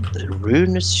 What, the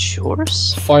Ruinous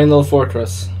Shores? Final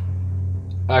Fortress.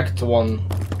 Act 1.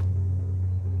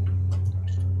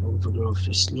 Overgrowth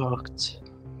is locked.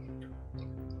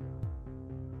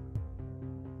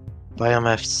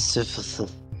 Biomass.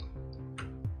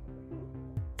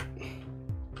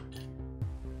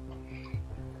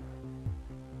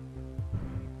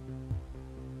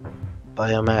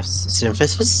 Biomass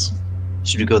synthesis?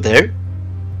 Should we go there?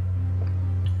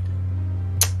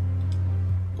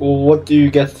 What do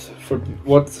you get for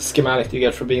what schematic do you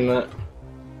get for being that?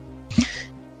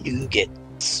 You get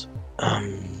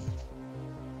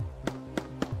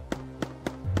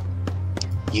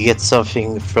you get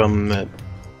something from the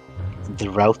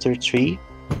router tree.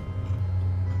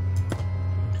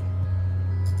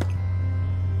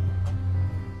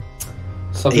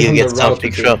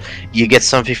 You get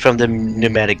something from the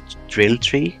pneumatic drill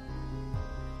tree.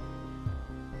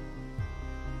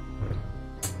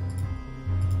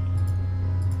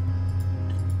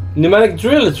 Pneumatic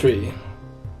drill tree?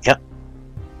 Yeah.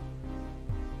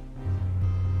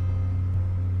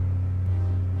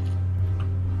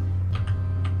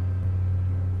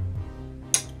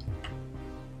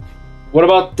 What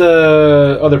about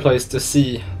the other place, the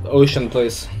sea, the ocean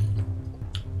place?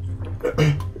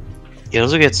 You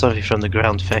also get something from the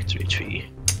ground factory tree.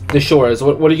 The shores.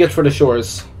 What do you get for the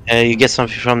shores? You get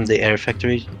something from the air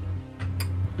factory.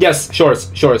 Yes, shores.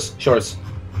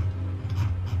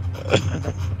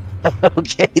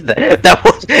 Okay, that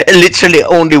was literally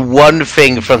only one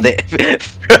thing from the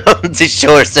from the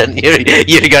shores, and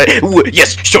you got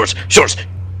yes, shores.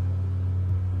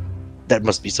 That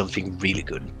must be something really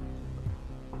good.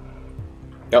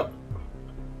 Yep.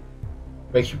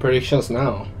 Make your predictions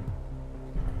now.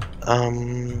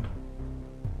 I'm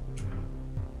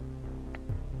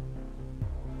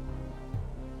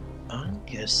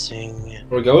guessing.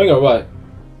 We're going or what?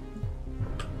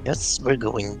 Yes, we're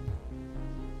going.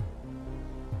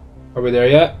 Are we there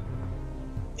yet?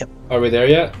 Yep. Are we there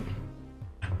yet?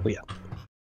 We are.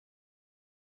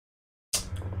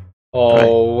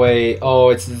 Oh wait. Oh,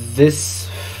 it's this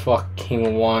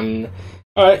fucking one.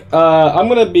 All right. I'm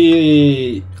gonna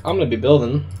be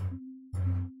building.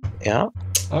 Yeah.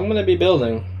 I'm gonna be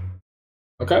building.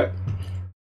 Okay.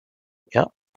 Yeah.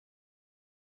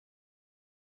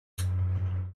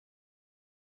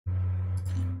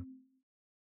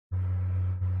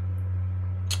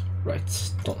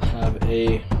 Right. Don't have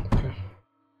a. Okay.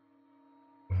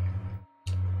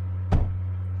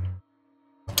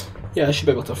 Yeah, I should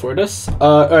be able to afford this.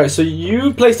 All right. So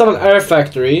you placed on an air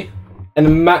factory,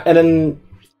 and then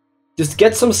just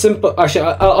get some simple. Actually,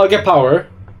 I'll get power.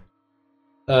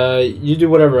 You do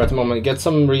whatever at the moment. Get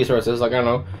some resources, like I don't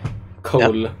know,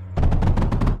 coal. Yep.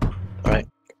 All right.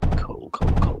 Coal.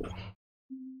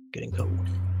 Getting coal.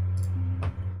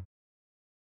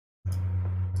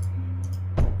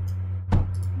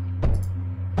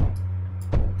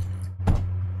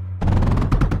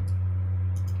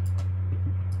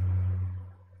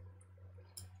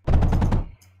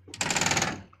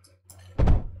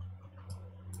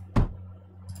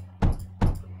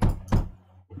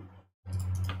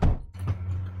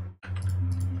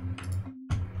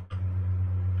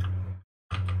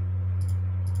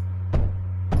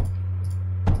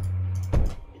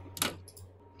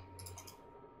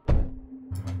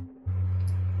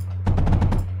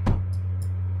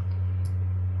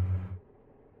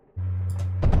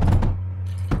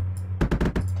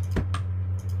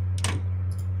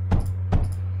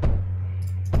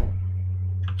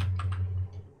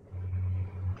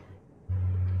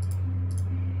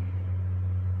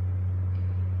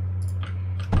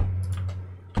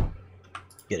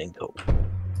 Getting coal.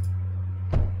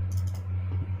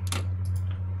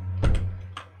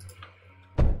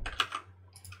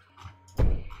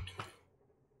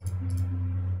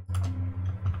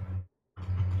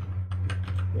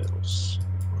 Metals.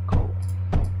 Coal.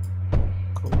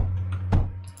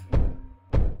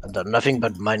 I've done nothing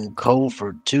but mine coal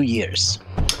for 2 years.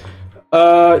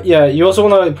 Yeah. You also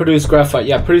want to produce graphite.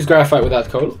 Yeah, produce graphite with that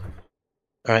coal.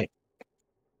 All right.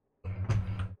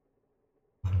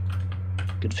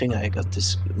 Good thing I got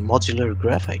this modular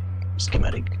graphite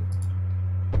schematic.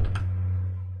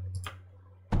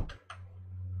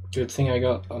 Good thing I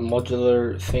got a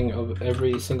modular thing of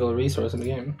every single resource in the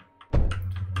game.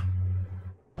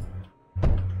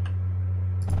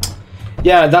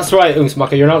 Yeah, that's right,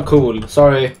 Ugnsmackas. You're not cool.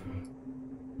 Sorry.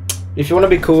 If you want to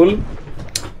be cool,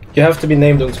 you have to be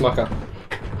named Ugnsmackas.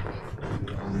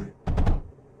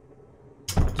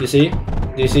 Do you see?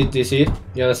 Do you see? Do you see?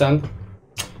 You understand?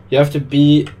 You have to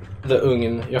be the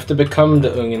Ugn. You have to become the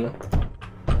Ugn.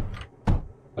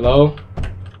 Hello?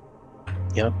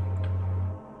 Yep.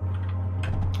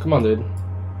 Come on, dude.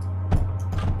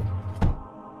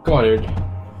 Come on, dude.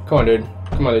 Come on, dude.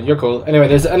 Come on, dude. You're cool. Anyway,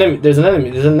 there's an enemy. There's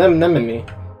an enemy.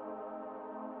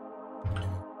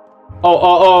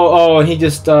 Oh, he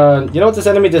just, you know what this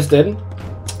enemy just did?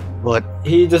 What?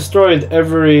 He destroyed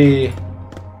every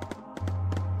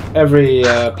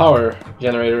power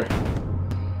generator.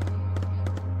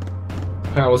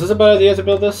 Hang on, was this a bad idea to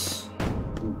build this?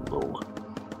 Whoa.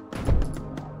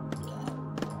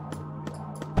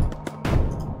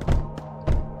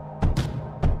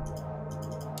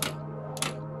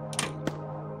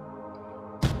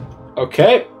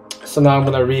 Okay, so now I'm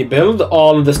gonna rebuild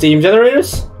all of the steam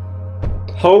generators.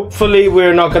 Hopefully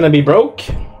we're not gonna be broke.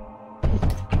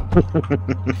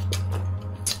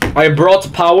 I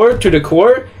brought power to the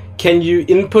core. Can you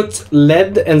input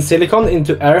lead and silicon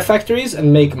into air factories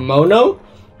and make mono?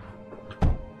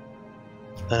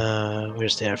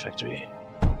 Where's the air factory?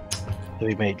 Have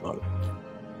we made one?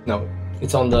 No,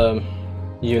 it's on the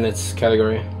units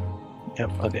category.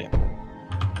 Yep, okay.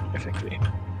 Air factory.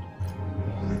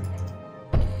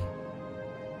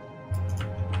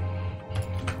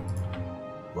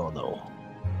 Mono.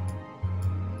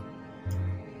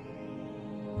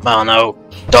 Mono.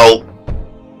 Dope.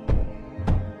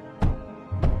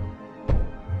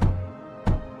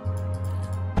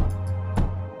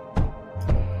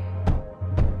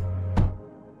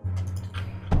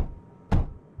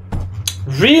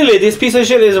 Really? This piece of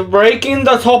shit is breaking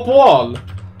the top wall?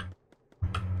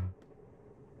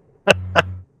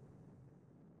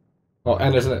 Oh,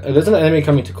 and there's an enemy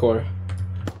coming to core.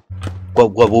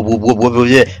 What?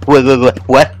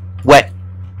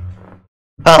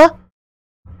 Huh?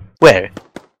 Where?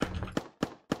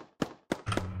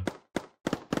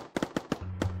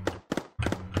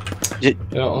 You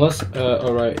know, unless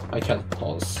alright, I can't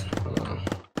pause.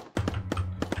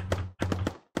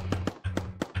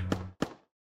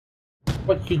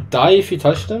 What, you die if you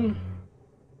touch them?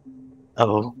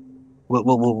 Oh, what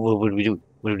would we do?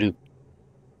 What do we do?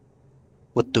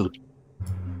 What do?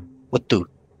 What do?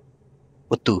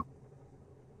 What do?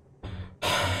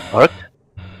 Arc?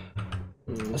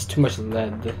 That's too much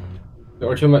lead.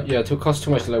 Or too much, yeah, costs too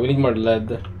much lead. We need more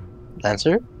lead.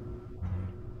 Lancer?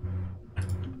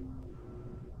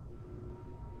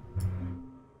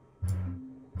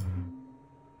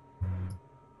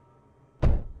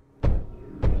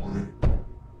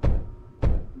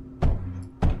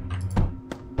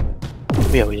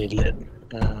 Yeah, we need lead.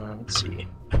 Let's see.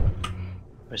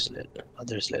 Where's lead? Oh,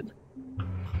 there's lead.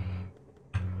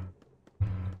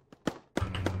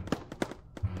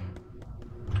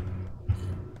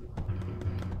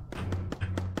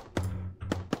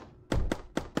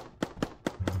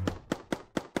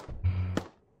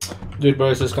 Dude,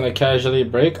 bro, is just gonna casually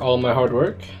break all my hard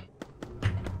work?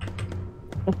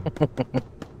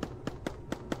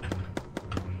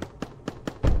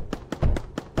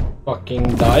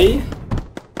 Fucking die?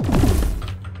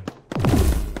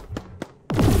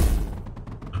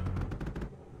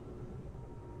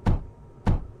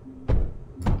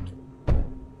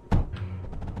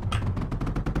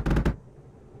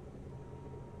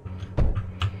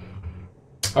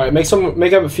 Alright,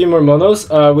 make up a few more monos.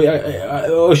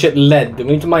 Oh shit, lead. We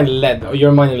need to mine lead. Oh,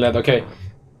 you're mining lead, okay.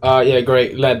 Yeah,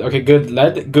 great. Lead. Okay, good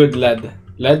lead. Good lead.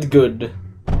 Lead, good.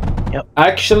 Yep.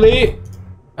 Actually,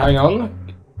 hang on.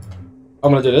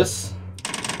 I'm gonna do this.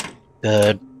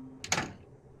 Good.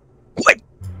 What?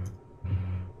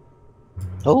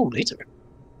 Oh, laser.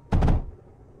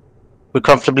 We're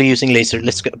comfortably using laser.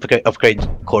 Let's go upgrade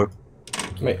core.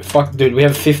 Wait, fuck, dude, we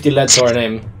have 50 lead to our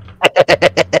name.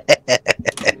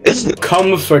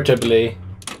 Comfortably.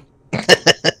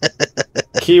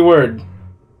 Keyword.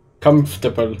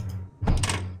 Comfortable.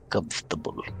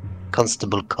 Comfortable.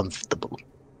 Constable comfortable.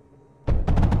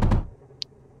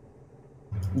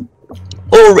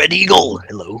 Oh, Red Eagle!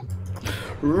 Hello.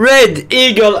 Red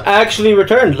Eagle actually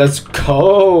returned. Let's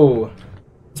go.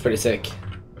 It's pretty sick.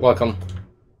 Welcome.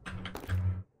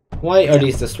 Why are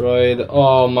these destroyed?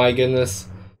 Oh my goodness.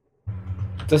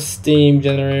 The steam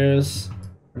generators.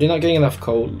 Are they not getting enough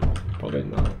coal? Probably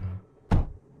not.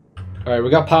 Alright, we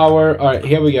got power. Alright,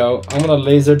 here we go. I'm gonna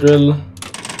laser drill.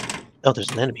 Oh, there's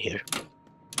an enemy here.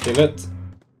 Kill it.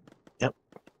 Yep.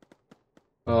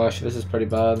 Oh shit, this is pretty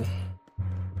bad.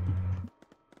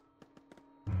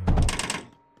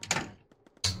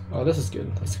 Oh, this is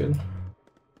good. That's good.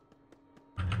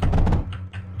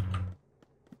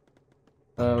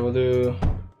 We'll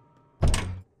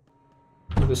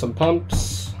do some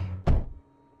pumps.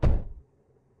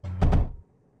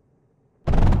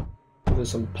 We'll do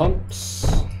some pumps.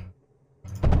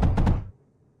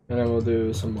 And then we'll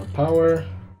do some more power.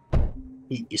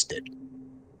 He is dead.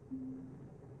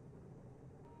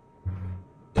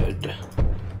 Dead.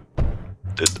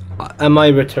 Am I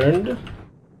returned?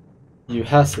 You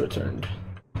has returned.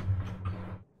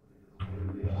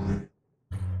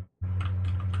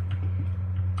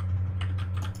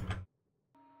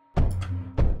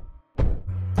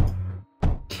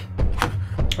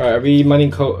 Alright, are we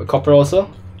mining copper also?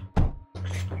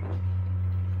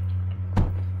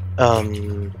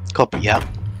 Copper, yeah.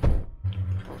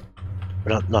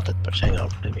 But not that much. Hang on,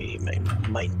 let me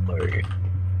mine more.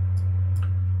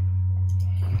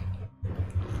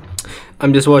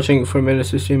 I'm just watching for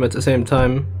Mindustry stream at the same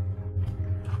time.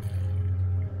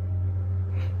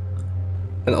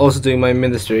 And also doing my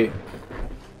Mindustry.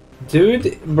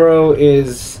 Dude, bro,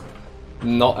 is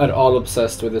not at all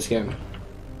obsessed with this game.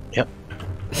 Yep.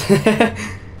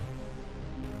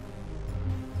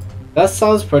 That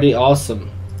sounds pretty awesome.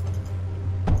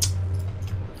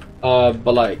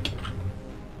 But like,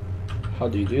 how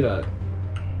do you do that?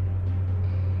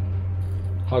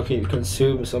 How can you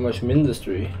consume so much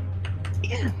Mindustry?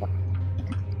 Yeah.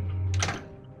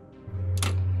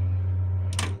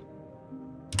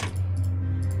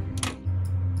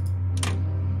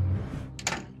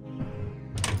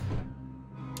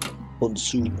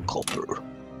 Consume copper.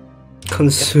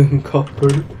 Consume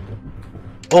copper.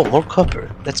 Oh, more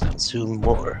copper. Let's consume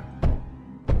more.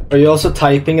 Are you also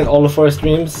typing in all of our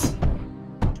streams?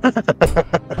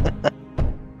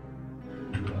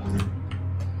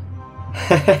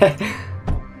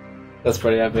 That's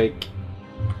pretty epic.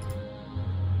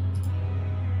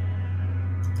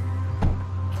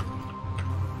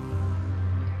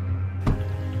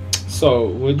 So,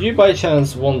 would you by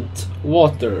chance want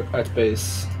water at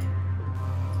base?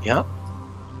 Yeah.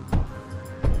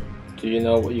 Do you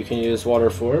know what you can use water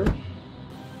for?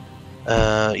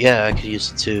 Yeah, I could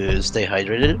use it to stay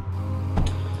hydrated.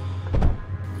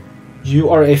 You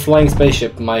are a flying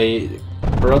spaceship, my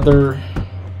brother.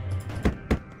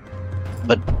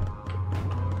 But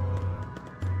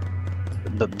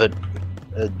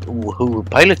who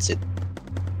pilots it?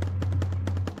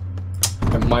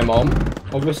 My mom,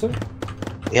 obviously.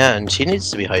 Yeah, and she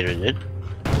needs to be hydrated.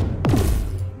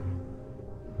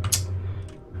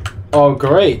 Oh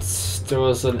great, there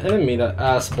was an enemy that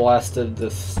ass blasted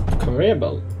this conveyor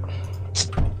belt.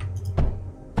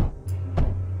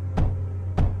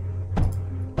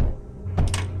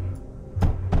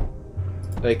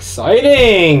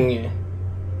 Exciting!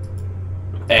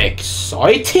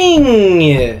 Exciting!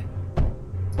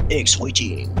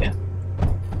 Exciting.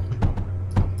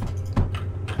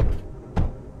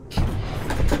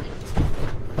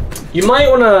 You might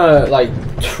wanna like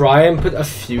try and put a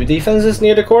few defenses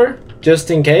near the core,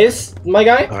 just in case, my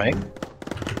guy. Alright.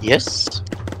 Yes.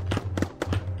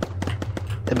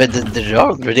 But there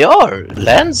already are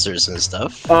Lancers and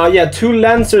stuff. Yeah, 2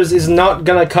 Lancers is not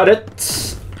gonna cut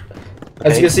it.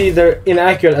 As you can see, they're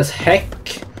inaccurate as heck.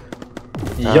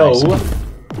 Yo.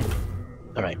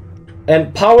 Alright.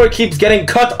 And power keeps getting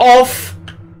cut off.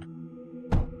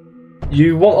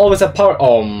 You won't always have power.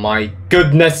 Oh my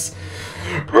goodness.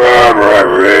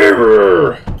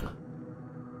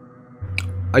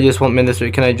 I just want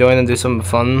Mindustry. Can I join and do some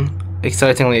fun?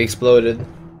 Excitingly exploded.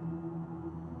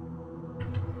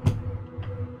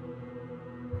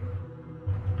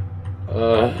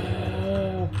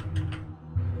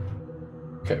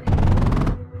 Okay.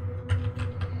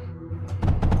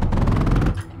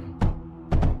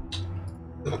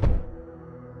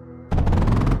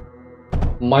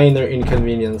 Minor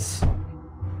inconvenience.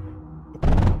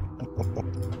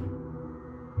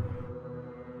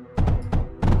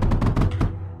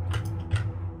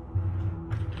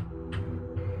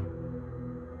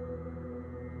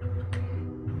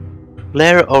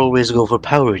 Blair always go for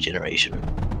power generation.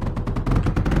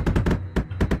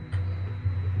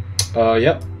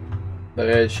 Yep.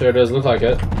 It sure does look like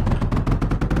it.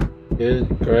 Good,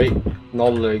 great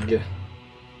knowledge.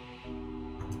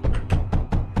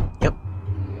 Yep.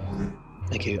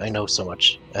 Thank you, I know so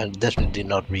much. And definitely did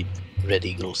not read Red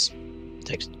Eagle's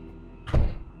text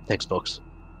box.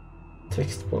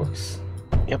 Text box.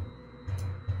 Yep.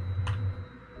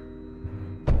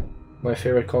 My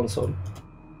favorite console.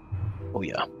 Oh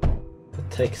yeah. The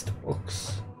text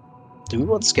box. Do we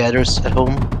want scatters at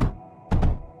home?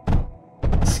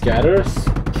 Scatters?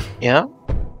 Yeah?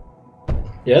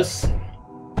 Yes.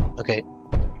 Okay.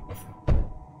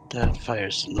 That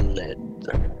fires lead.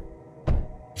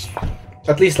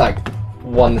 At least like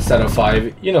 1 set of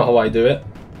 5. You know how I do it.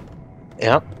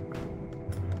 Yeah.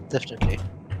 Definitely.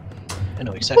 I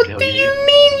know exactly how What do you you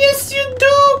mean? Yes, you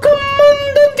do! Come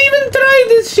on, don't even try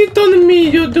this shit on me,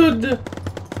 you dude!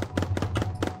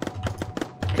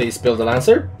 Please build the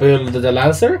Lancer. Build the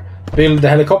Lancer. Build the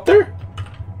helicopter.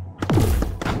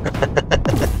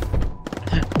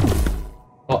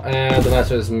 Oh, and the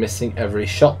Lancer is missing every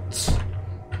shot.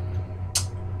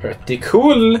 Pretty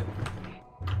cool.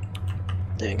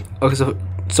 Dang. Okay,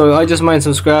 so I just mine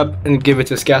some scrap and give it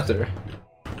to Scatter.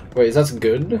 Wait, is that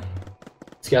good?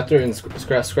 Scatter and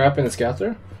scrap and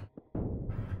scatter?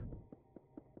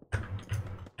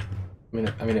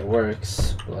 I mean it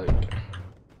works, but like.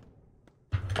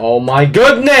 Oh my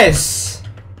goodness!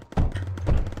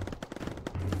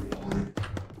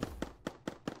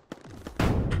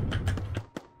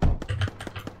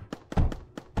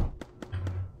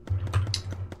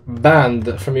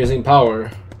 Banned from using power.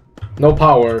 No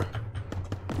power.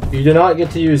 You do not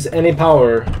get to use any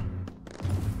power.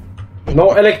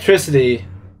 No electricity.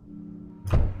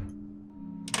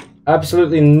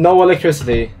 Absolutely no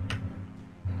electricity.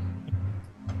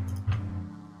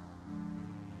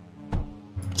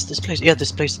 Is this place? Yeah,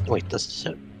 this place. Wait, does this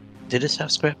have, did this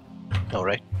have scrap? No,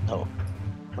 right? No.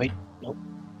 Wait, no.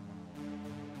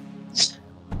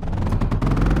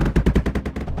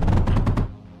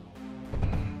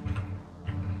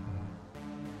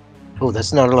 Oh,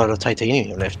 that's not a lot of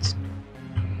titanium left.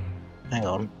 Hang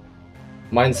on.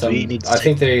 Mine some. I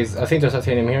think there's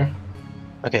titanium here.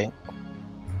 Okay.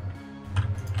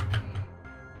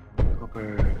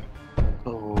 Copper.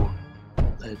 Oh.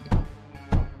 Lead.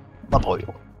 Not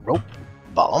oil. Rope.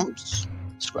 Bombs.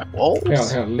 Scrap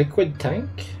walls. Hang on. Liquid tank?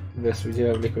 Yes, we do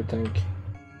have liquid tank.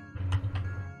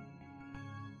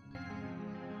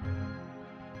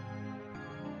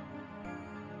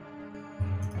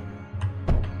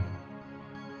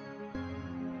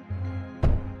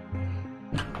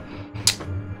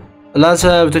 Lads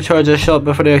have to charge a shot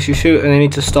before they actually shoot, and they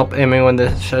need to stop aiming when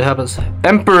the shot happens.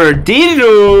 Emperor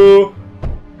Dido!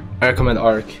 I recommend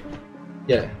Arc.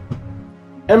 Yeah.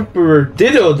 Emperor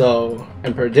Ditto though.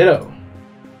 Emperor Ditto.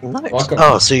 Nice. Welcome.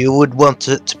 Oh, so you would want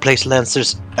to place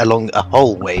lancers along a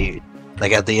hallway,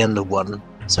 like at the end of one,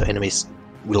 so enemies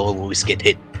will always get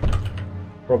hit.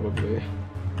 Probably.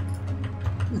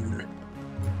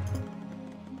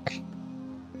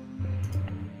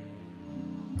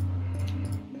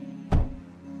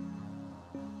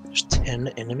 There's 10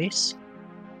 enemies?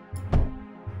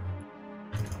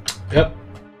 Yep.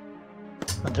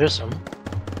 And there's some.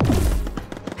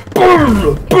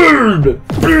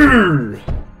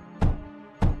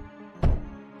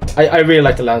 I really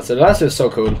like the Lancer. The Lancer is so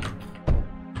cool.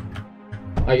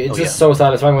 Like, it's just so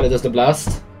satisfying when it does the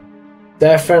blast.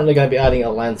 Definitely gonna be adding a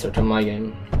Lancer to my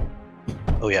game.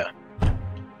 Oh yeah.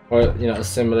 Or, you know, a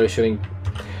similar shooting.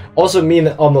 Also, me and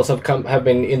Almost have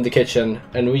been in the kitchen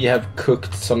and we have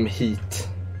cooked some heat.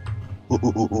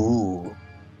 Ooh.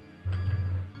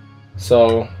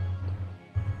 So,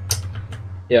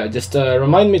 yeah, just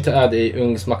remind me to add a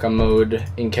Ugnsmackas mode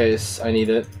in case I need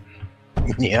it.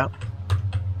 Yeah.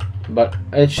 But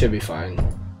it should be fine.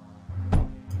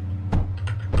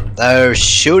 They're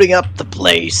shooting up the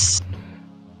place.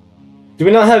 Do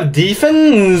we not have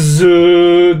defense?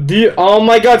 Oh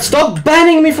my god, stop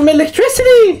banning me from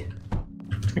electricity!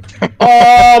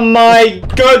 Oh my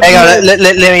god! Hang on,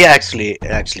 let me actually.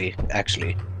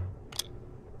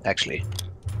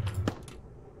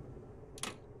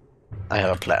 I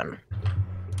have a plan.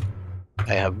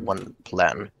 I have one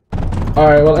plan.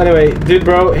 Alright, well anyway, dude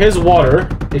bro, here's water,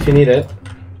 if you need it.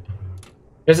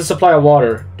 Here's a supply of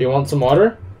water. Do you want some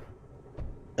water?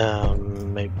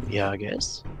 Maybe, yeah, I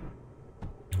guess.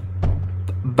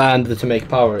 Banned to make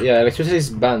power. Yeah, electricity is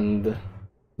banned.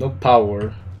 No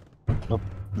power. No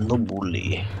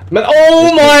bully. Man,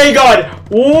 oh my god!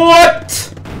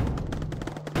 What?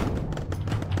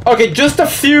 Okay, just a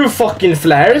few fucking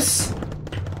flares.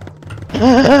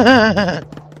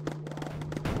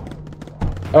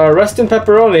 Rest in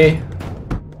pepperoni.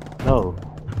 No.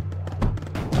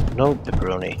 No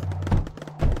pepperoni.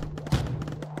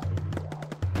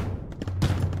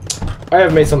 I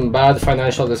have made some bad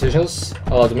financial decisions,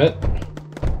 I'll admit.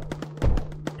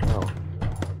 No.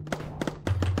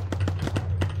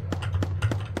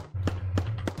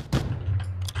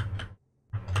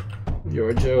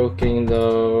 You're joking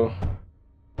though.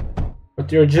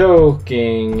 But you're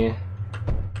joking.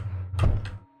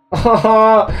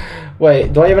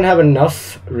 Wait, do I even have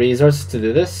enough resources to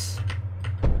do this?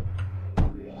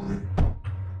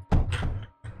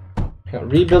 Hang on,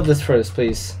 rebuild this first,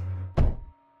 please.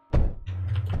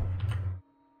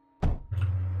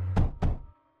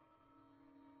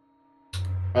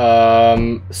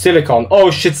 Silicon.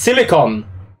 Oh shit, silicon!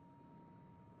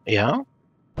 Yeah?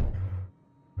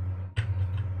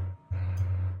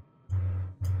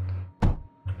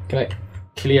 Can I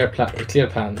clear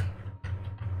pan?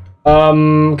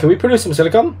 Can we produce some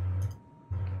silicon?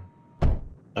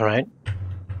 Alright.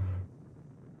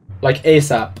 Like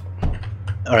ASAP.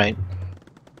 Alright.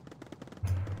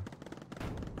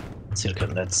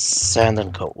 Silicon, that's sand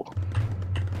and coal.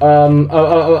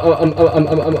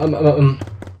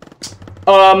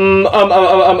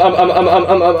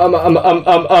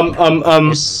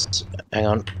 Just hang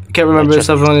on. I can't remember if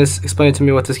someone is explaining to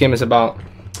me what this game is about.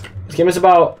 This game is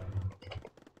about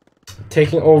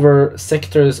taking over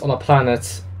sectors on a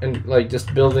planet and like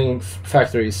just building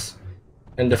factories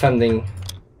and defending.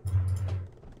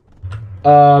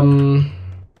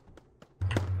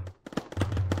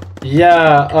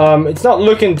 Yeah, it's not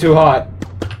looking too hot.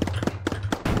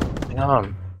 Hang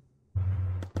on.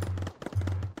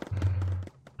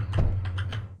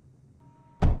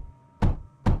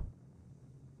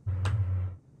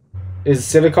 Is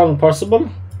silicon possible?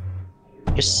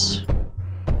 Yes.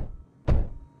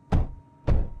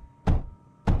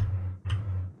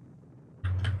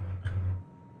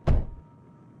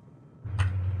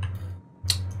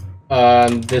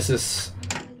 This is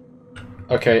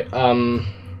okay.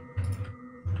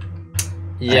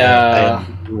 Yeah.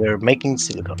 We're making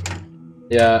silicon.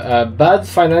 Yeah. Bad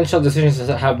financial decisions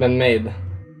have been made.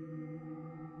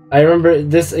 I remember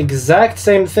this exact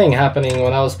same thing happening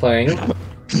when I was playing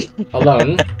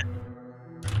alone.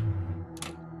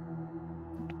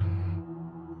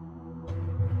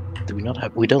 Do we not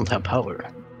have? We don't have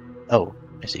power. Oh,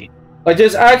 I see. Like,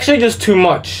 there's actually just too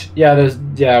much. Yeah,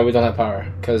 we don't have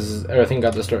power because everything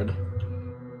got destroyed.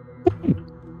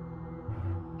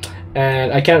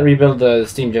 And I can't rebuild the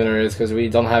steam generators because we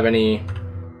don't have any.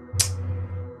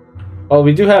 Well,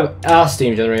 we do have a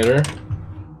steam generator.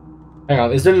 Hang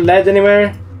on, is there lead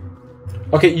anywhere?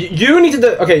 Okay, you need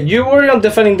to. Okay, you worry on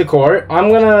defending the core. I'm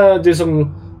gonna do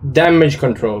some damage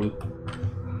control.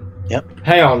 Yep.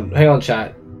 Hang on,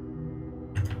 chat.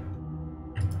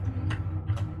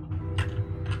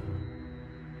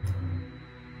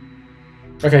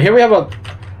 Okay, here we have a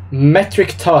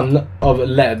metric ton of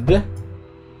lead.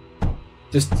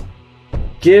 Just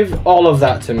give all of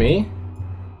that to me.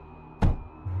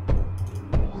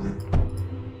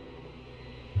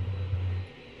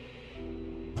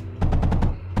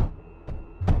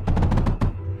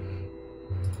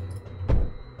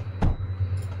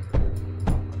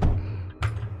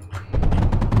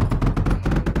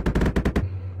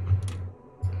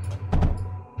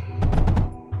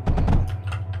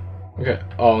 Okay.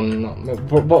 Oh no.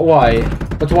 But why?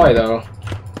 But why though?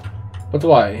 But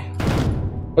why?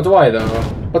 But why though?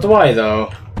 But why though?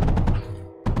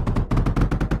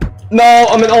 No,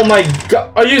 I mean, oh my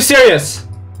god. Are you serious?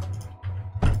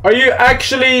 Are you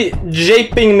actually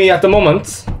japing me at the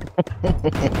moment?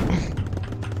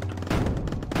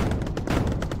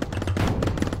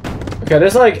 Okay,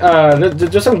 there's like,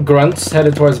 there's some grunts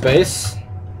headed towards base.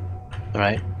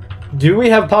 Alright. Do we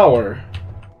have power?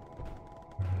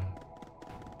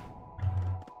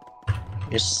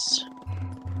 Yes.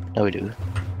 No, we do.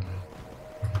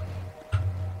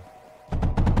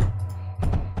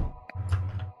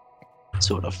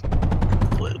 Sort of.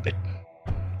 A little bit.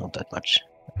 Not that much.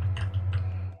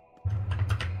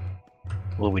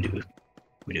 Well, we do.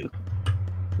 We do.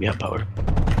 We have power.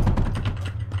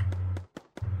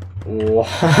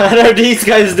 What are these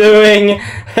guys doing?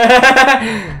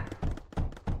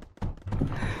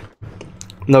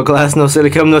 No glass, no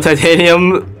silicon, no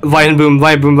titanium. Vine boom,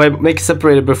 vine boom, vine. Make a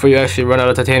separator before you actually run out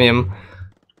of titanium.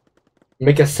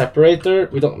 Make a separator?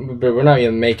 We're not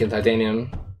even making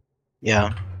titanium.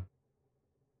 Yeah.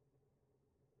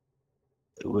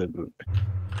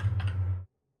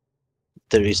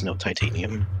 There is no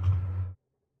titanium.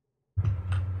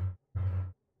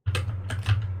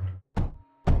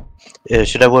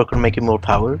 Should I work on making more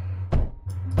power?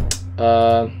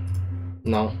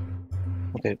 No.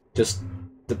 Okay. Just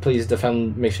please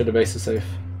defend. Make sure the base is safe.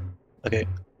 Okay.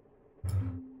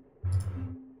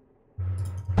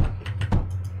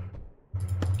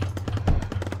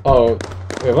 Oh,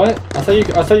 wait, what? I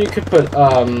thought you could put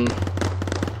I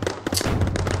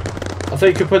thought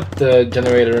you could put the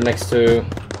generator next to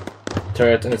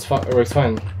turret and it works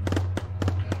fine.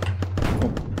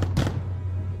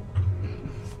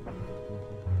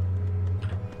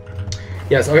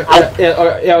 Yes. Okay.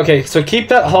 Yeah. Okay. So keep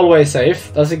that hallway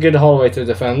safe. That's a good hallway to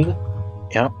defend.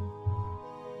 Yeah.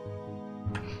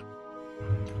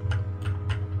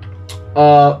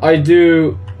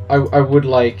 I would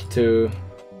like to.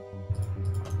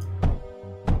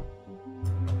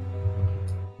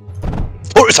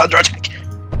 Force under attack!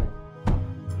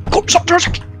 Corpse under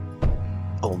attack!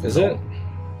 Oh, Is no.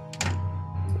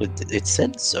 it? It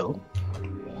said so.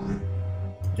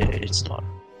 It's not.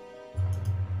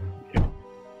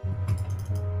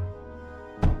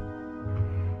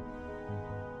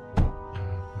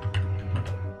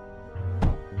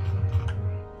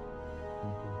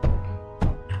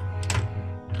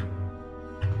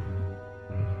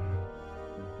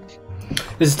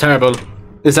 This is terrible.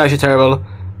 This is actually terrible.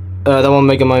 That won't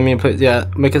make my immune plate. Yeah,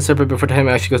 make it separate before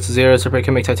titanium actually goes to 0. Separate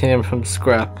can make titanium from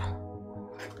scrap.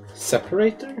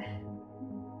 Separator?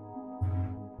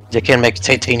 They can make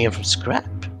titanium from scrap.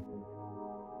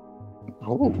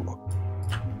 Oh.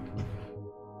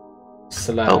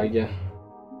 Slag.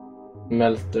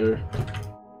 Melter.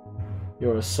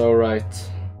 You are so right.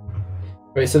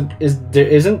 Wait, so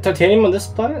isn't titanium on this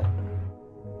planet?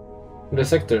 The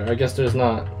sector? I guess there's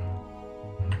not.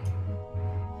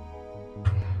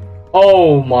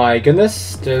 Oh my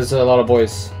goodness, there's a lot of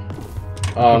boys.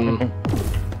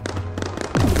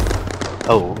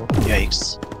 Oh,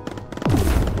 yikes.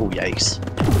 Oh, yikes.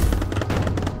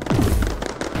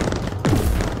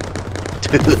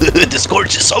 The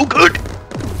Scorch is so good!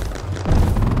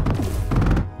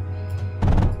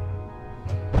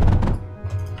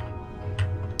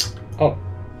 Oh,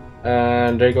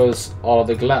 and there goes all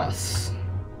the glass.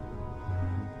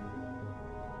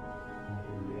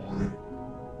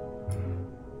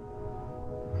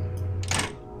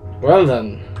 Well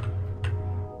then.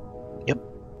 Yep.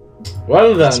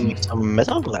 Well Let's then. make some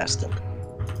metal glass then.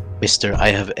 Mister, I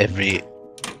have every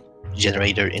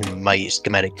generator in my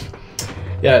schematic.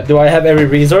 Yeah, do I have every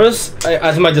resource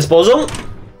at my disposal?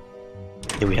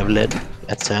 Here we have lead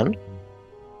at sand.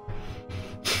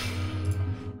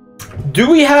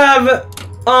 Do we have,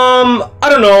 I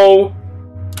don't know.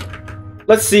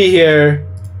 Let's see here.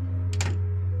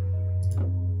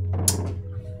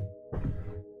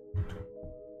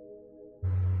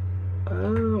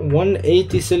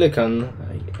 180 silicon.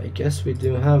 I guess we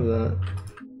do have that.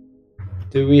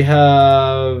 Do we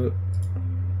have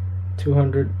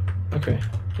 200? Okay,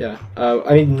 yeah.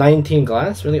 I need 19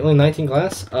 glass. Really, only 19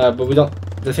 glass. But we don't.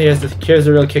 The thing is, here's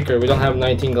the real kicker. We don't have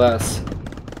 19 glass.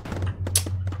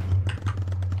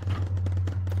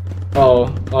 Oh,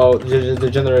 the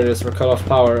generators were cut off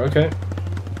power. Okay.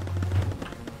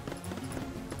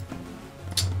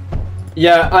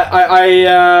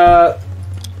 Yeah,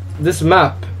 this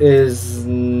map is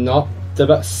not the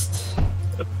best.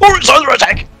 Or it's under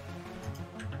attack!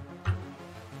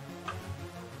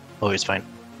 Oh, it's fine.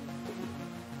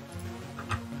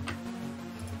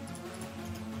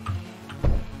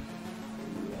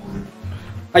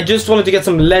 I just wanted to get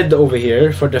some lead over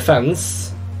here for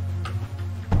defense.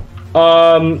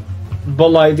 But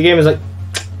like the game is like,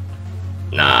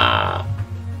 nah,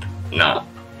 no,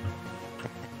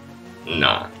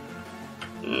 no,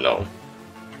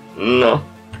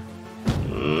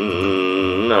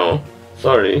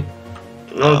 sorry,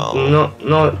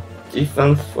 no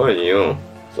defense for you,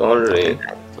 sorry.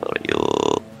 For you.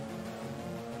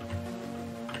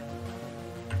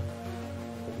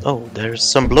 Oh, there's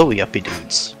some blowy uppy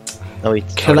dudes. No,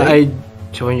 it's Can I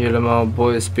join you, Lamar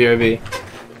boys, BRB?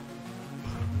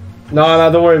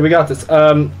 No, don't worry, we got this.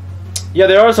 Yeah,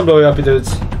 there are some blowy uppy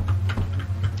dudes.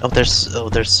 Oh,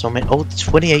 there's so many. Oh,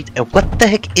 28. And what the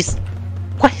heck is?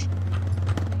 What?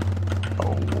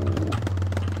 Oh.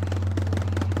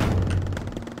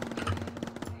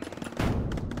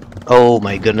 Oh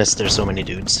my goodness, there's so many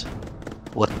dudes.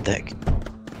 What the heck?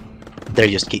 They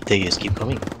just keep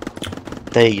coming.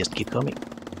 They just keep coming.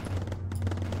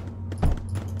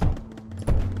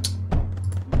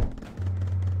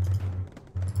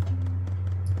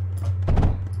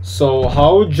 So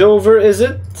how Jover is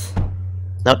it?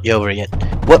 Not over yet.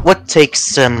 What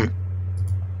takes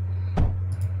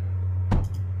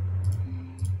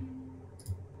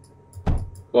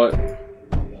What?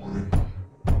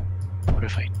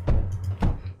 graphite?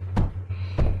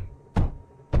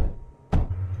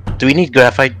 Do we need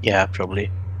graphite? Yeah, probably.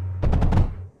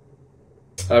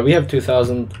 We have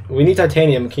 2,000. We need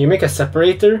titanium. Can you make a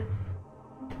separator?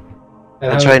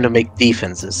 And I'm trying to make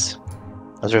defenses.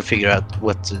 I'm trying to figure out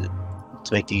what to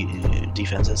make the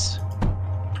defenses.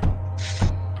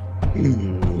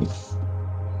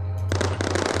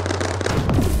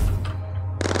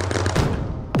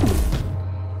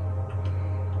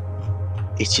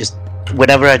 It's just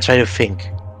whenever I try to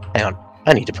think. Hang on,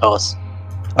 I need to pause.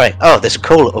 Alright, oh, there's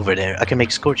coal over there. I can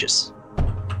make scorches.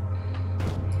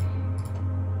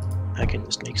 I can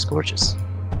just make scorches.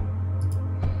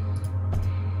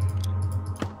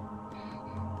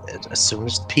 And as soon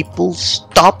as people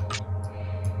stop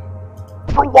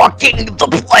blocking the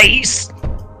place,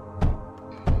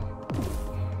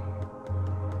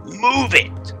 move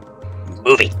it!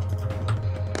 Move it!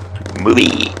 Move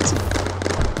it!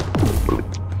 Move it.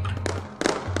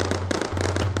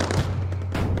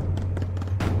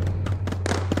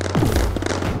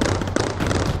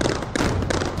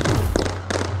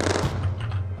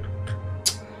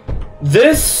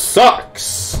 This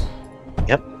sucks.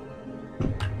 Yep.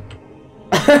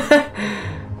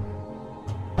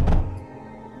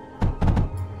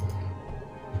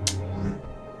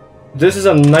 This is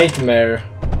a nightmare.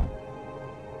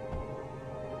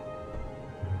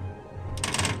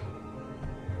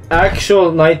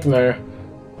 Actual nightmare.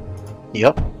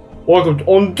 Yep. Welcome to,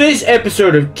 on this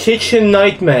episode of Kitchen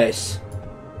Nightmares.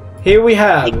 Here we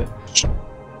have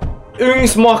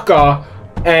Ugnsmackas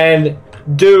and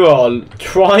Dual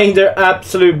trying their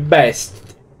absolute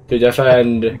best to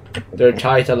defend their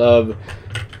title of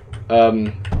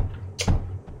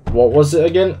what was it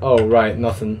again? Oh right,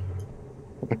 nothing.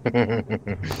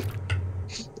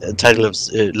 Title of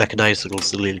Lackadaisical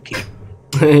Soliloquy.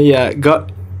 Yeah,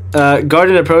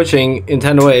 Guardian approaching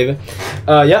Nintendo Wave.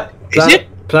 Yeah. Is it?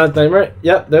 Planet Nightmare.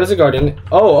 Yeah, there's a Guardian.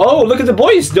 Oh, look at the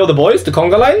boys. Yo, the boys, the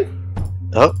conga line.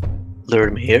 Oh, lure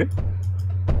him here.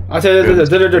 I tell you.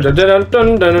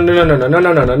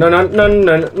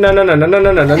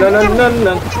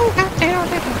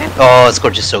 Oh,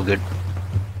 Scorch is so good.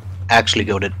 Actually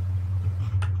goated.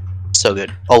 So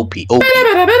good. OP.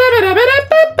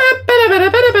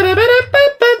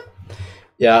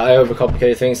 Yeah, I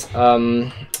overcomplicate things.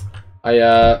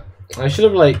 I should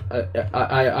have like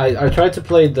I tried to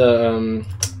play the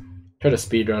try to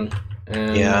speedrun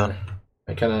and yeah.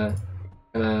 I kinda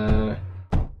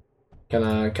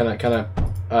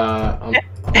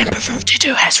Emperor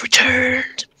Ditto has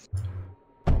returned.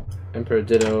 Emperor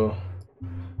Ditto.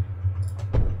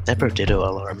 Emperor Ditto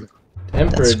alarm.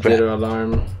 Emperor That's scrap. Ditto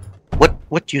alarm.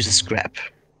 What uses scrap?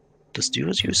 Does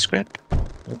Duos use scrap?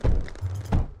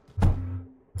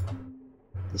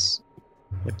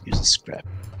 What uses scrap?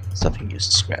 Something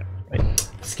used to scrap, right?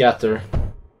 Scatter.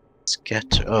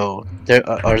 Scatter. Oh, there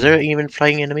are there even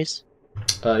flying enemies?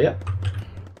 Yeah.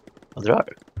 Oh, there are.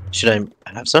 Should I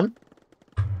have some?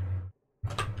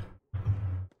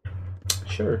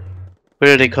 Sure.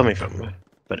 Where are they coming from?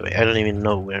 By the way, I don't even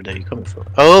know where they're coming from.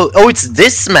 Oh, it's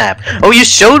this map! Oh, you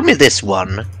showed me this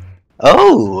one!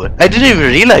 Oh, I didn't even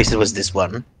realize it was this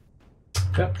one.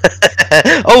 Yeah.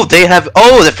 Oh, they have...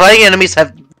 Oh, the flying enemies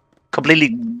have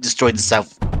completely destroyed the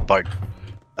south part.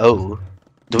 Oh.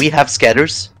 Do we have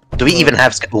scatters? Do we even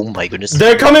have Oh my goodness.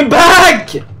 They're coming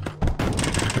back!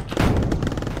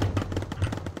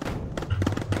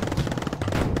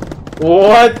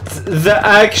 What the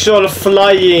actual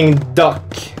flying duck?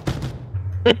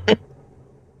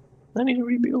 I need to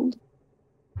rebuild.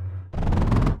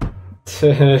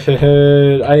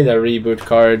 I need a reboot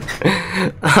card.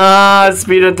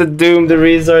 Speed up to doom the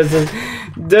resources.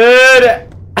 Dude!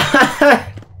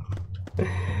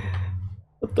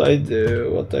 What do I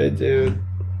do? What do I do?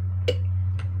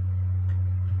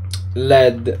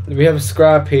 Lead. We have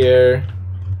scrap here.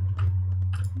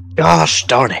 Gosh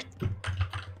darn it.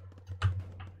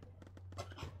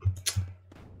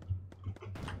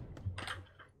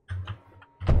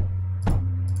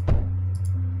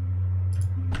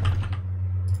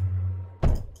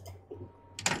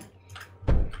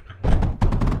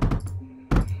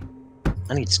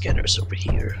 I need scanners over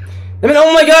here. I mean,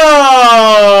 oh my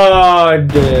god!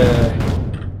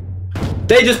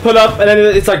 They just pull up and then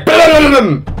it's like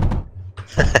BAM!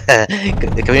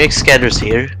 Can we make scanners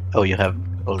here? Oh, you have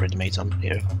already made some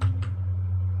here.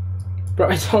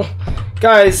 Bro, I don't...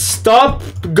 Guys, stop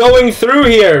going through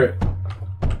here!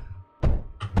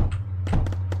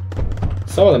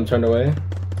 Some of them turned away.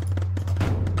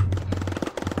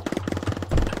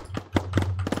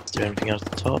 Is there anything out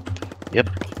at the top? Yep.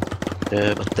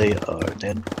 But they are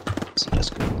dead. So that's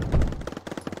good.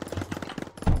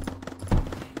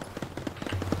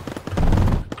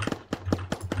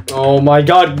 Oh my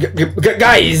god,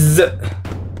 guys! I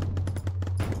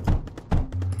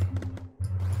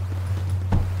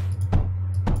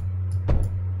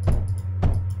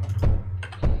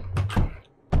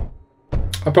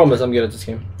promise I'm good at this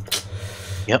game.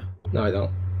 Yep. No, I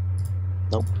don't.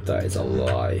 Nope. That is a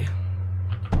lie.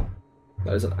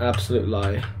 That is an absolute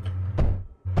lie.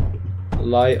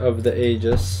 Lie of the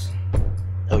ages.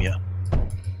 Oh yeah.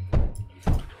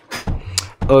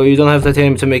 Oh, you don't have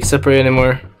titanium to make separator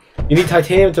anymore. You need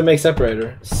titanium to make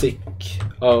separator. Sick.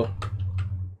 Oh.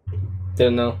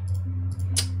 Didn't know.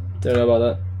 Didn't know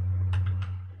about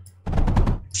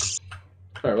that.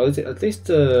 Alright, well at least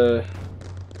the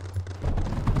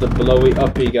blowy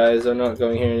uppy guys are not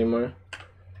going here anymore.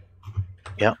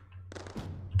 Yeah.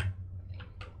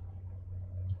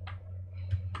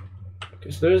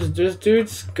 Because there's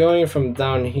dudes going from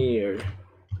down here.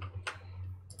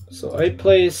 So I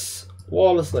place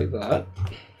walls like that.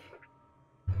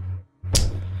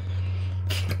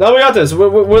 Now we got this. We're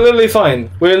literally fine.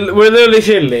 We're literally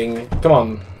chilling. Come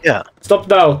on. Yeah. Stop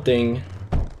doubting.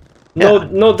 No, Yeah.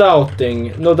 no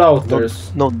doubting. No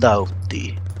doubters. No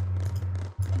doubty.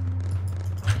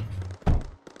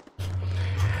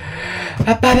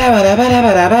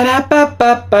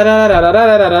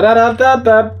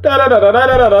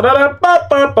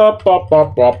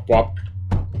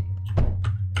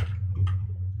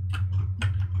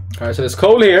 Alright, so there's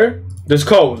coal here. There's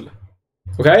coal.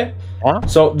 Okay? Yeah.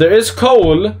 So there is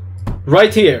coal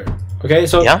right here. Okay,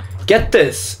 so Yeah. get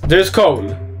this. There's coal.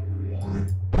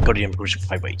 Got the immersion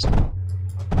 5 ways.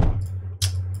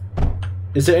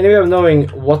 Is there any way of knowing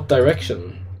what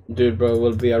direction Dude Bro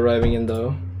will be arriving in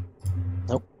though?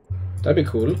 Nope. That'd be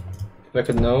cool. If I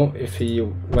could know if he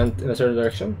went in a certain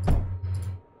direction.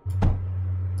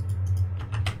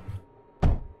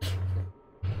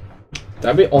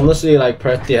 That'd be honestly like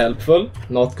pretty helpful,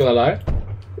 not gonna lie.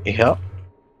 Yeah.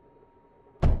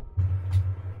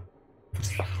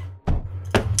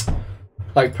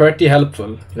 Like pretty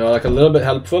helpful, you know, like a little bit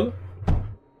helpful.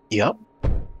 Yep.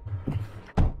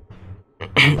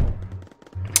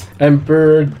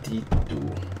 Emperor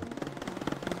D2.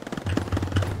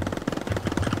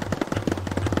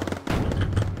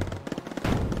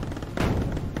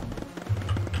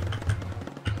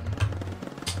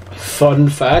 Fun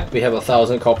fact, we have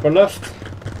 1,000 copper left.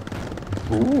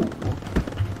 Ooh.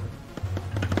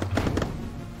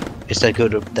 Is that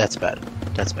good or that's bad?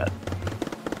 That's bad.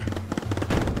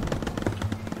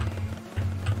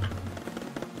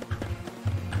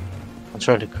 I'm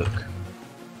trying to cook.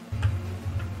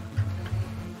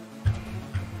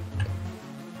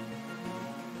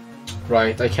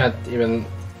 Right, I can't even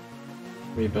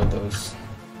rebuild those.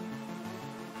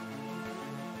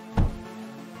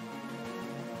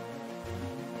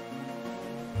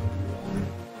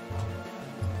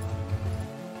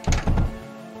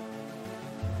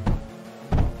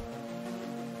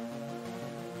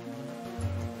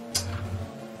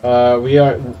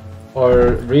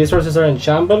 Our resources are in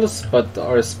shambles, but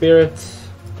our spirit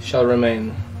shall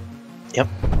remain. Yep.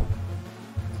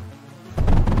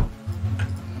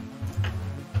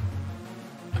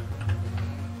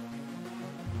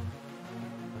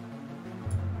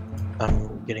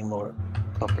 I'm getting more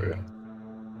copper.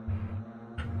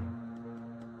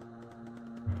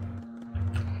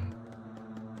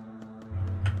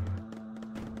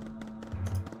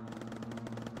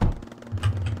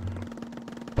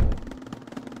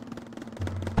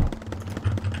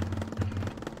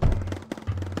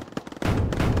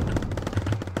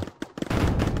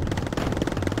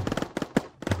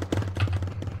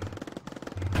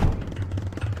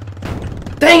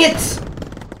 Dang it!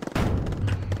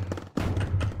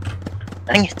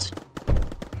 Dang it!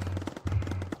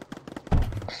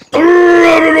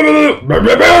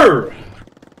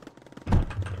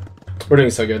 We're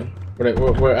doing so good.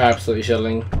 We're absolutely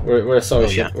chilling. We're so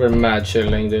yeah. We're mad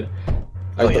chilling, dude.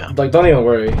 Yeah. Like, don't even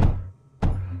worry.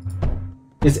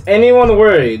 Is anyone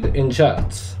worried in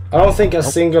chat? I don't think a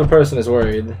single person is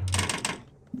worried.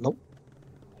 Nope.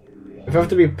 If I have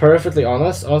to be perfectly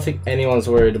honest, I don't think anyone's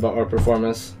worried about our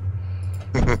performance.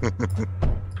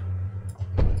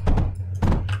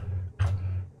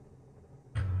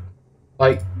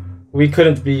 Like, we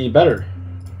couldn't be better.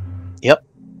 Yep.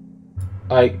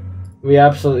 Like, we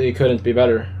absolutely couldn't be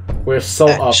better. We're so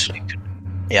Actually, up.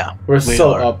 Yeah. We're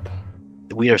so up.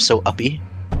 We are so uppy.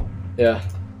 Yeah.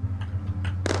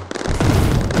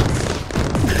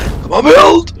 Come on,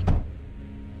 build!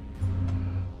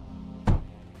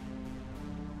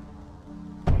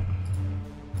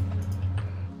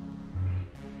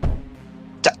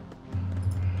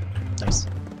 Nice.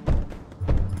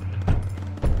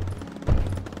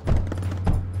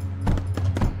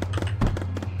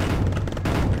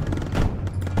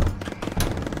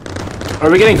 Are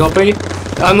we getting copper?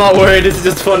 I'm not worried, this is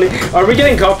just funny. Are we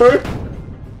getting copper?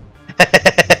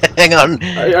 Hang on.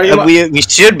 We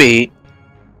should be.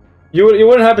 You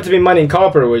wouldn't happen to be mining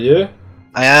copper, would you?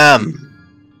 I am.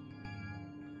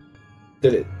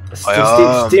 Did it?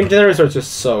 Steam generators are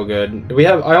just so good.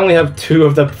 I only have 2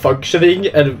 of them functioning,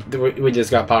 and we just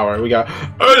got power. We got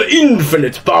an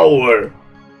infinite power.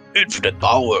 Infinite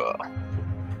power.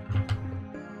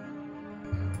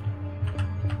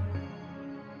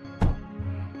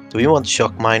 Do we want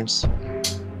shock mines?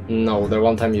 No, they're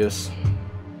one-time use.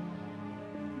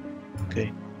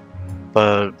 Okay.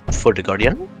 But for the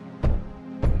Guardian?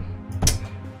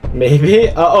 Maybe?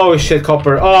 Oh shit,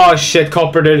 copper. Oh shit,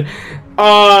 copper, dude.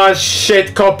 Oh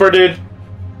shit, copper, dude.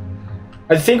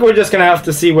 I think we're just gonna have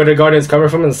to see where the Guardian's coming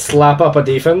from and slap up a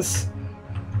defense.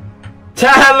 Look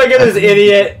at this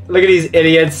idiot. Look at these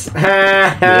idiots.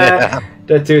 Yeah.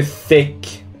 They're too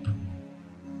thick.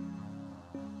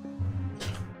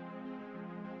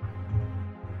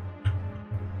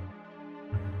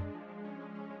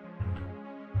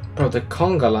 Bro, the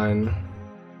conga line.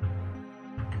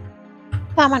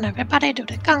 Come on, everybody, do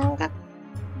the conga.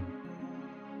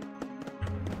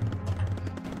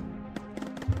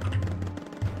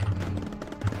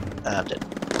 I'm dead.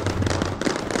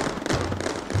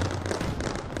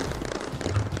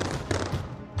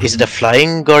 Is it a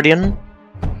flying Guardian?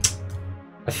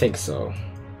 I think so.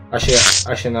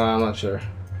 Actually, no, I'm not sure.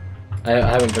 I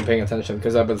haven't been paying attention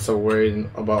because I've been so worried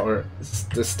about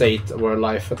the state of our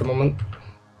life at the moment.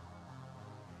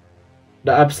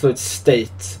 The absolute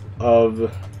state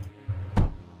of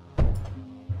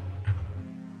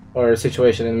our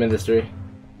situation in Mindustry.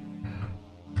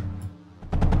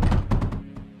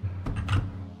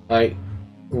 Like,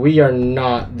 we are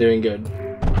not doing good.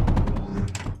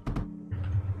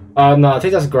 No, I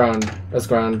think that's ground. That's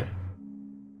ground.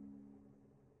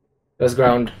 That's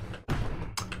ground.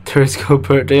 Turrets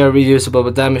they are reusable,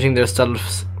 but damaging their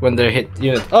stealth when they're hit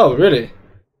unit. Oh, really?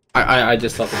 I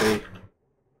just thought that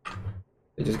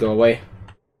they just go away.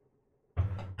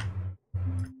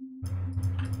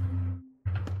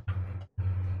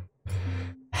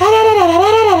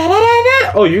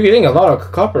 Oh, you're getting a lot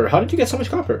of copper. How did you get so much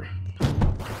copper?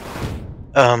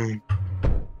 I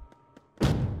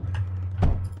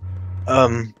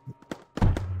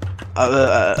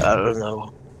don't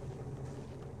know.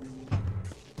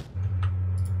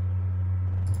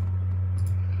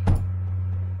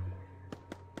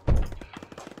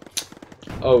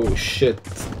 Oh shit.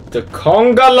 The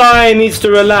conga line needs to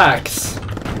relax.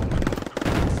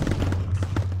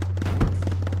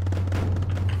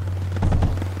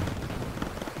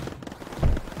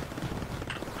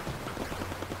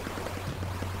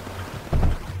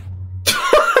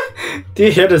 Do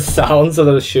you hear the sounds of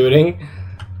the shooting?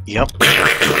 Yep.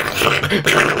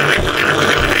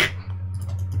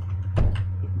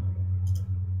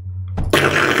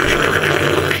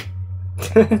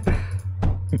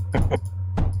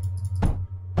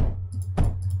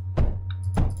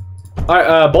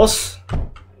 Alright, boss.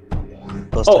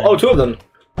 Last Oh, time. oh, two of them.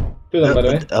 Two of them, by the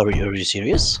way. Are you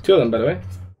serious? Two of them, by the way.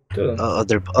 Two of them.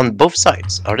 They're on both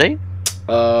sides, are they?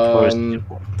 Or is it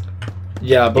one?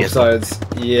 Yeah, both Yes. sides.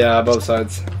 Yeah, both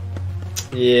sides.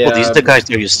 Yeah. Oh, these are the guys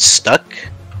that are just stuck?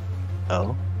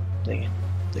 Oh, they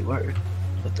were,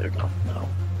 but they're not now.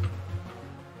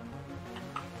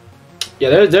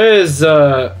 Yeah, there is.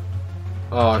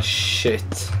 Oh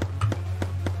shit.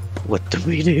 What do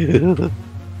we do?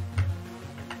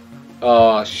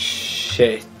 Oh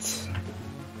shit.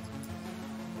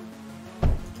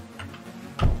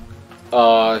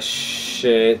 Oh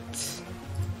shit.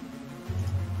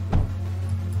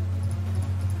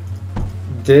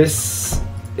 This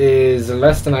is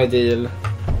less than ideal.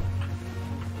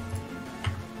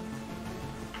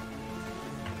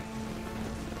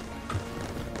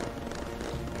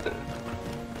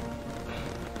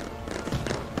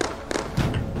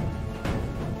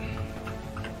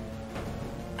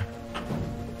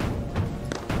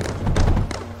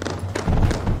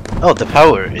 Oh, the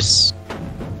power is...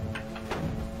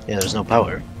 Yeah, there's no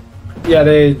power. Yeah,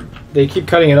 they keep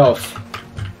cutting it off.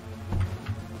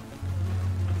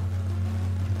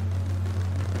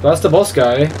 That's the boss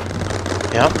guy.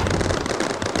 Yeah.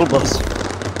 Full boss.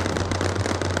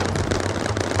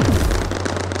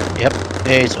 Yep,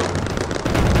 it's over.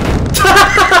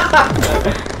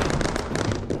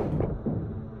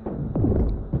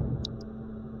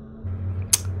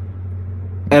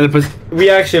 We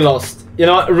actually lost. You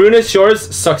know, Ruinous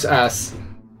Shores sucks ass.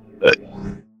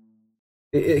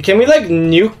 Can we like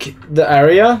nuke the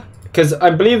area? Because I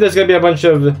believe there's gonna be a bunch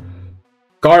of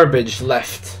garbage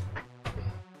left.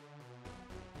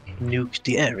 Nuke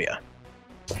the area.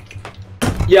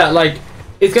 Yeah, like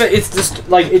it's just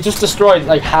like it just destroyed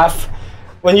like half.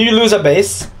 When you lose a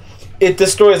base, it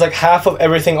destroys like half of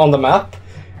everything on the map,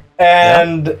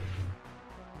 and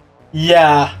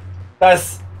yeah,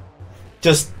 that's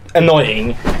just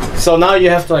annoying. So now you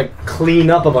have to like clean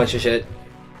up a bunch of shit.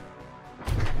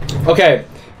 Okay,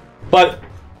 but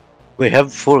We have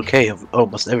 4K of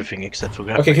almost everything except for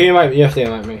graphics. okay, can you invite me? You have to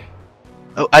invite me.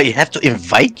 Oh, I have to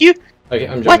invite you? Okay,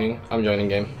 I'm What? joining. I'm joining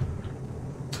game.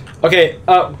 Okay,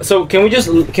 so can we just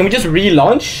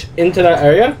relaunch into that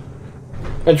area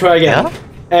and try again? Yeah.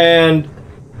 And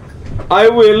I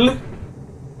will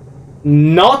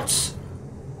not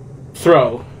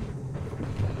throw.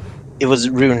 It was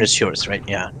Ruinous Shores, right?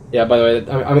 Yeah. Yeah. By the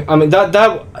way, I mean that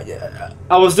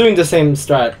I was doing the same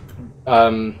strat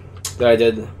that I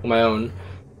did on my own.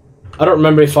 I don't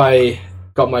remember if I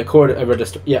got my cord ever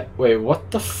destroyed. Yeah. Wait. What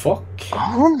the fuck?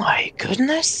 Oh my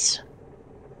goodness.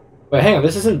 Wait. Hang on.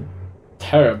 This isn't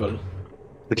terrible.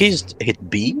 We can just hit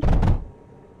B?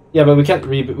 Yeah, but we can't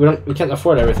we can't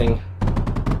afford everything.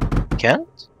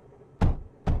 Can't?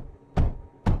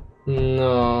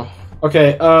 No.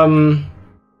 Okay,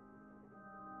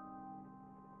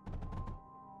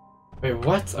 wait,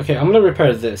 what? Okay, I'm gonna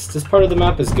repair this. This part of the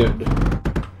map is good.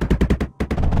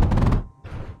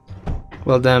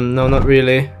 Well, damn, no, not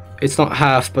really. It's not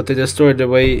half, but they destroyed the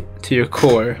way to your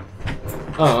core.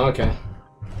 Oh, okay.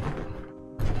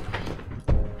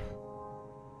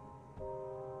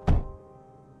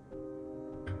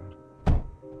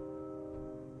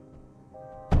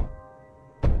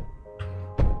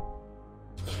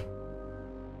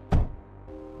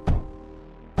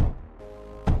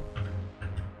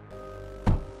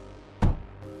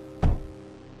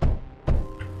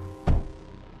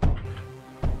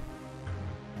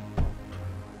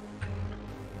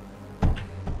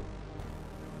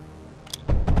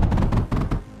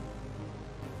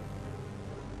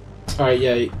 Alright,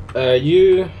 yeah,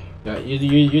 you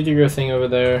do your thing over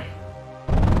there.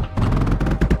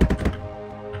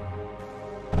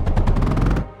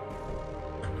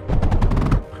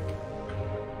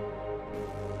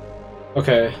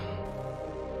 Okay.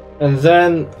 And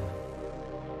then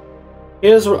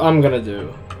here's what I'm gonna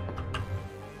do.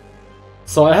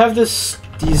 So I have this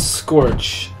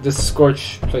scorch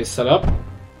place set up.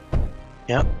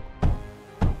 Yeah.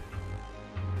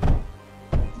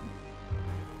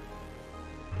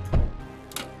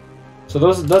 So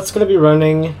that's gonna be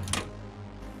running.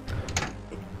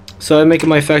 So I'm making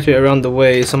my factory around the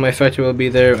way, so my factory will be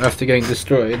there after getting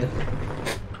destroyed.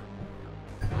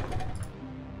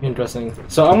 Interesting.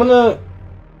 So I'm gonna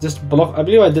just block. I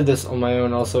believe I did this on my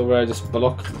own also, where I just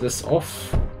blocked this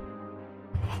off.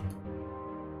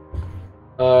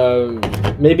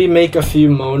 Maybe make a few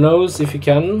monos if you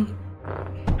can.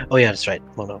 Oh yeah, that's right.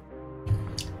 Mono.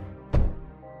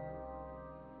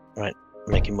 Right,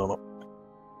 making mono.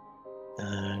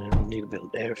 need to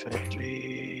build air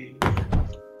factory.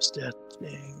 Is that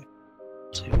thing?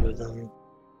 2 of them.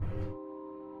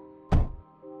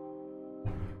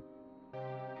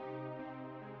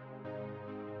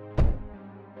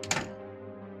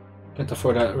 Can't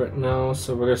afford that right now,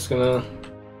 so we're just gonna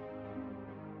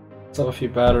sell a few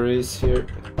batteries here.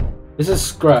 This is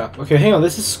scrap. Okay, hang on,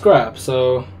 this is scrap,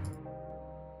 so...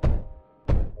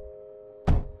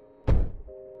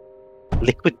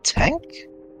 Liquid tank?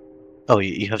 Oh,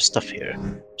 you have stuff here.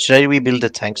 Should I rebuild the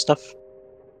tank stuff?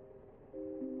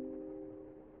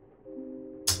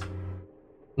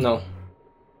 No.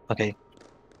 Okay.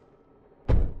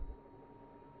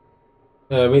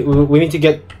 We need to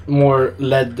get more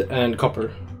lead and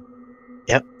copper.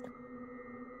 Yep.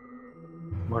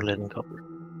 More lead and copper.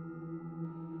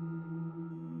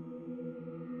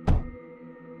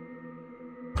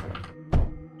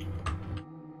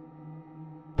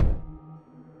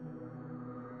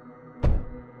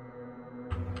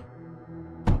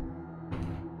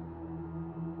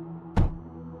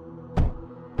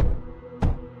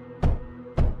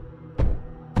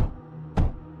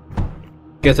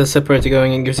 Get a separator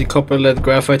going and gives you copper, lead,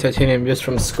 graphite, titanium just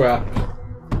from scrap.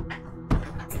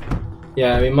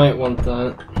 Yeah, we might want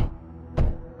that.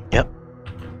 Yep.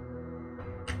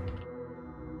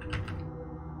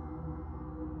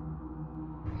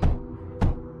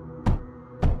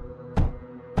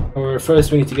 However,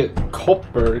 first we need to get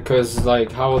copper, because,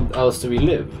 like, how else do we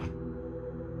live?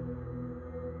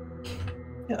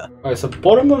 Yeah. Alright, so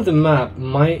bottom of the map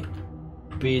might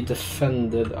be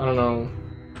defended. I don't know.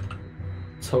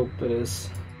 Let's hope it is.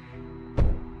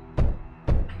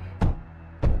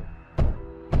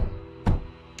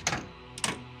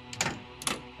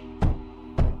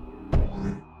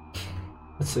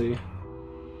 Let's see.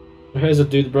 Here's a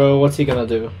dude, bro. What's he gonna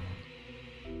do?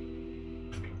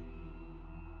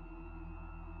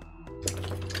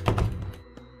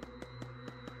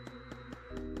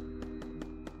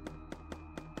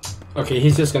 Okay,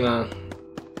 he's just gonna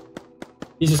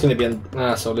be an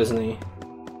asshole, isn't he?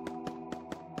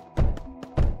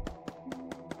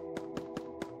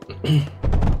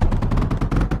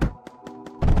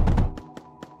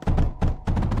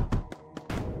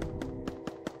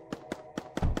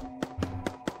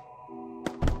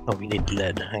 Oh, we need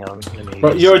lead. Hang on. Let me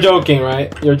Bro, you're joking,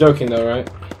 right? You're joking though, right?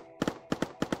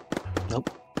 Nope.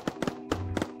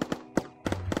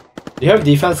 Do you have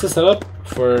defenses set up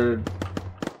for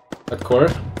that core?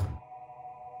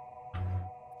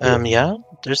 Yeah.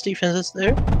 There's defenses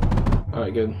there.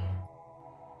 Alright, good.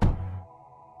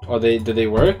 Oh, did they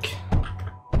work?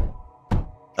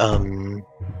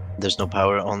 There's no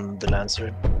power on the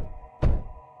Lancer.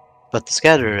 But the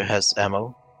Scatterer has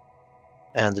ammo.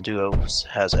 And the Duos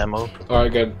has ammo.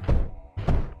 Alright, good.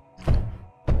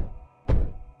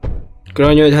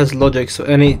 Ground unit has logic, so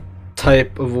any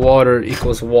type of water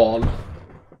equals wall.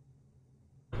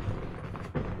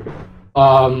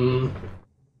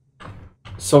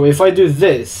 So if I do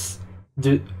this,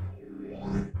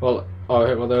 well,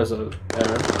 okay, well there's a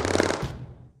error.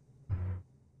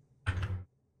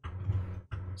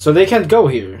 So they can't go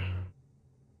here.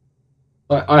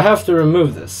 I have to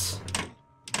remove this.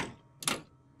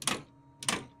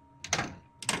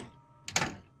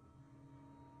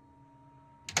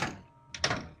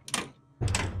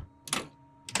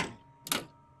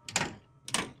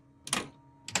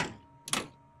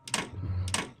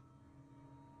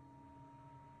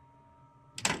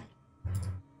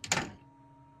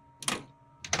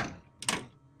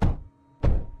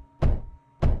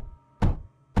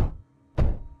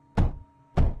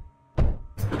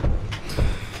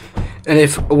 And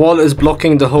if a wall is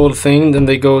blocking the whole thing, then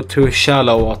they go to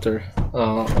shallow water.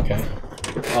 Oh, okay.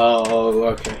 Oh,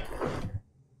 okay.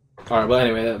 Alright, well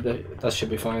anyway, that should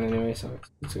be fine anyway, so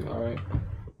it's alright.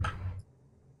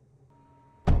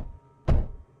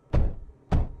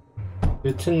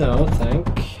 Good to know, thank.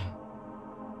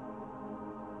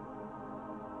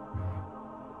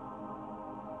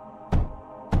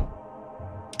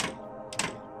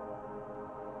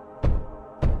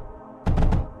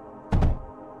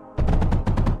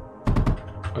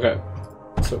 Okay,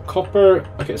 so copper.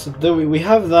 Okay, so we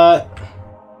have that.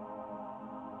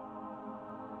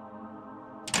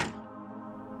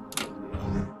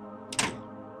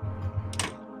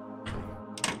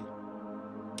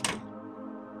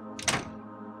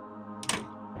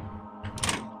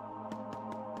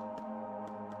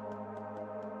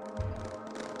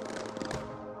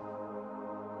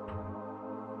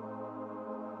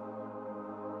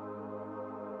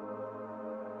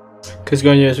 Because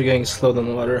ground units are getting slowed on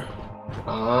the water.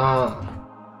 Ah.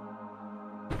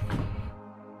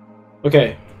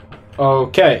 Okay.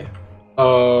 Okay.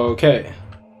 Okay.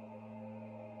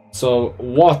 So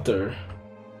water.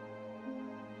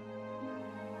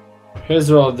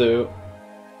 Here's what I'll do.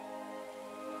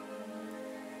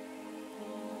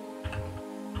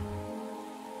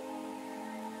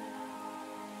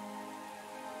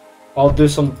 I'll do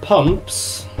some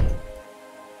pumps.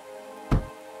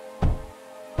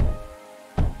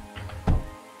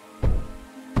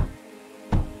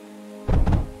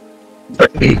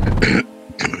 There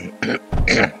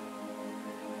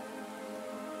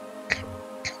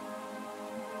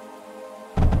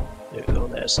you go,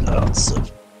 there's lots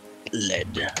of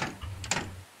lead.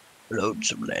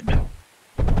 Loads of lead.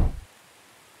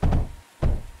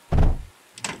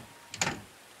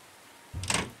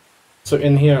 So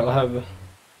in here I'll have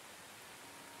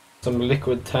some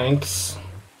liquid tanks.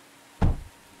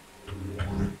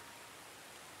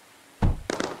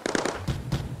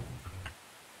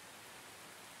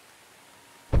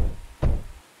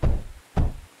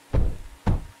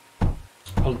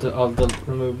 I'll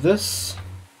remove this.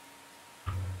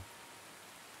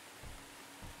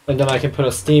 And then I can put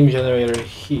a steam generator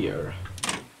here.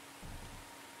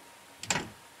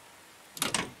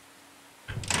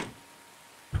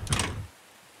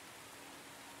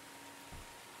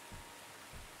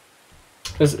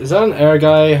 Is that an air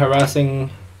guy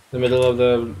harassing the middle of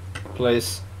the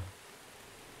place?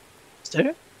 Is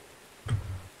there?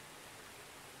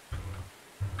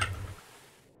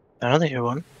 I don't hear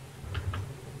one.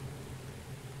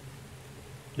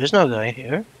 There's no guy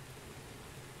here.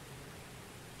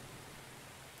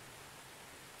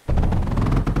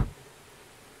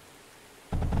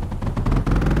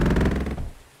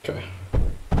 Okay.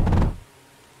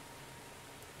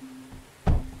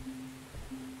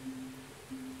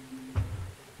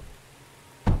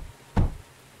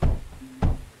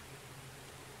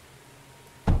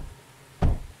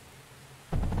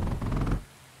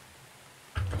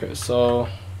 Okay, so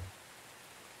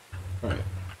alright.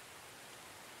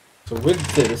 So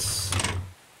with this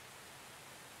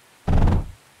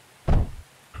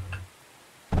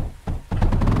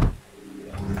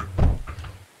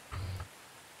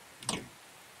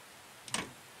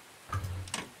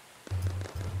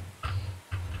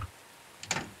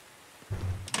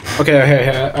okay,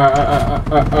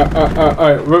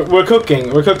 alright, we're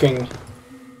cooking.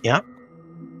 Yeah.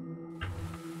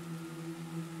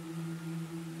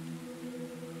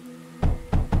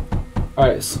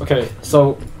 Alright, okay,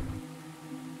 so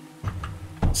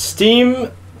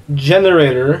steam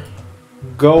generator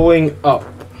going up.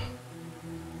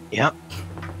 Yeah.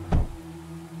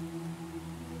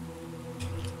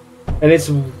 And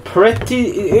it's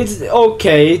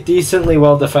okay, decently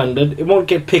well defended. It won't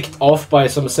get picked off by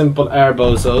some simple air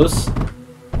bozos.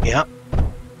 Yeah.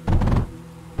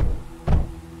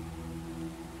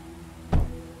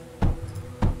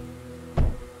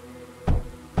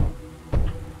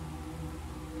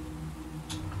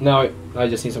 Now I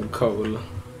just need some coal.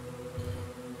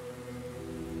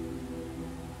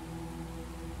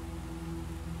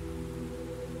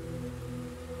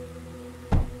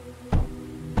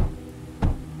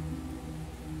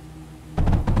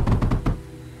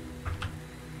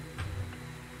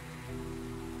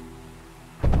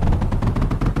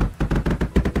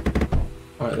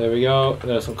 Alright, there we go.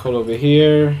 There's some coal over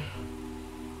here.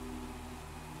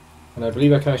 And I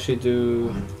believe I can actually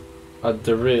do a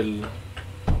drill.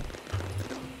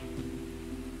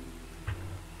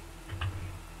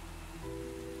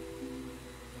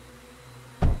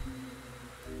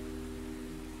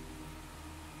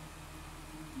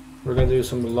 We're gonna do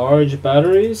some large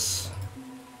batteries.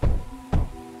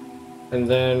 And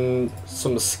then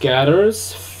some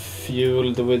scatters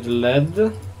fueled with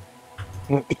lead.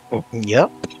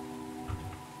 Yep.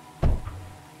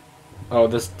 Oh,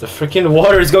 the freaking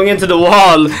water is going into the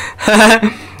wall!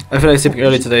 I feel like sleeping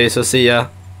early today, so see ya.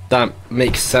 That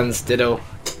makes sense, ditto.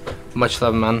 Much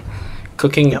love, man.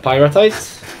 Cooking pyrite?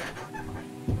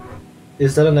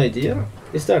 Is that an idea?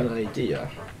 Is that an idea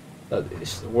that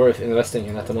is worth investing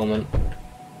in at the moment?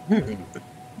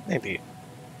 Maybe.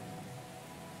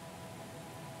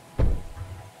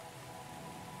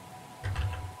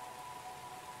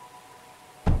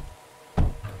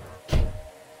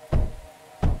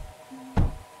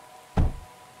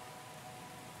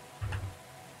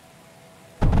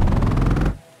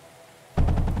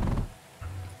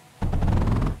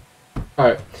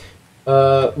 Alright.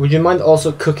 Would you mind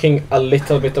also cooking a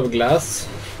little bit of glass?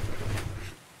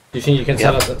 Do you think you can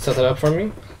set it up for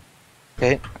me?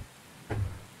 Okay.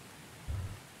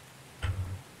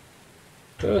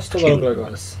 Just a little bit of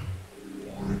glass.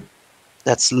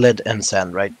 That's lead and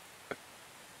sand, right?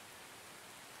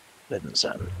 Lead and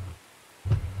sand.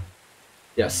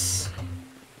 Yes.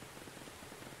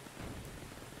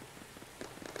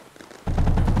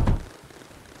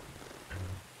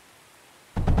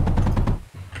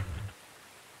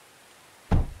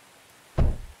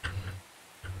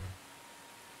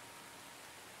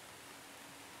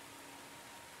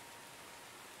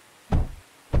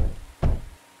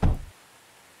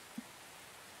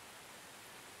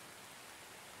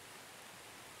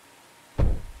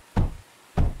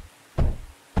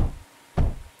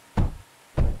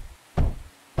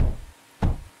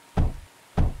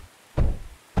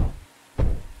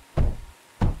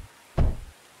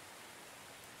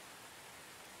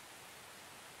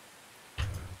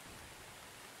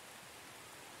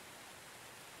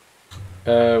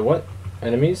 What?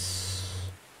 Enemies?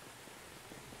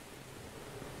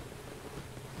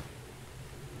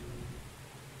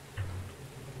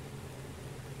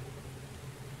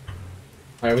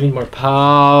 Alright, we need more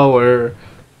power.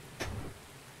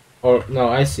 Or, no,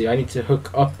 I see. I need to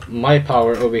hook up my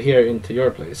power over here into your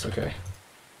place. Okay.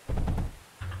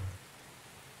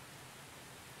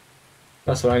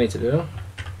 That's what I need to do.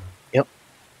 Yep.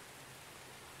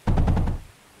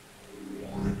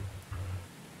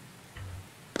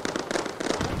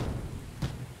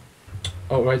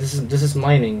 Oh, right, this is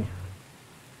mining.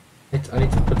 I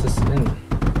need to put this in.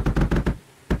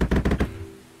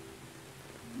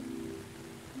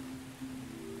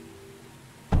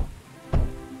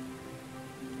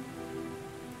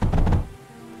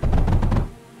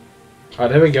 Oh,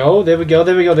 there we go, there we go,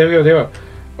 there we go, there we go, there we go.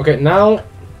 Okay, now...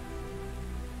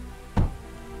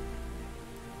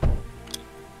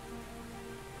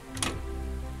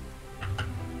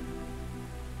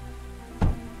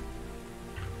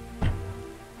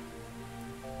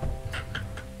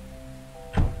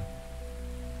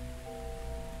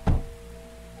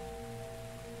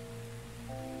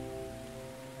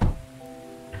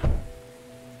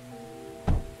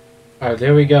 Alright,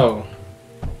 there we go.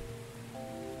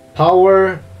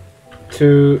 Power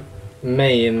to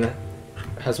main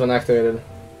has been activated.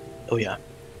 Oh yeah.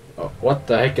 Oh, what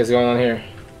the heck is going on here?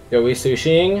 Yo, we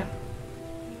sushiing?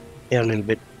 Yeah, a little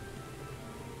bit.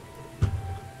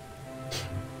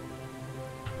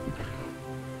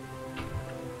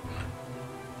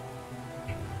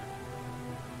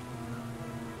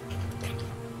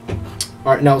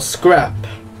 Alright, now scrap.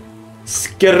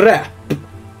 Scrap!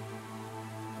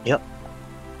 Yep.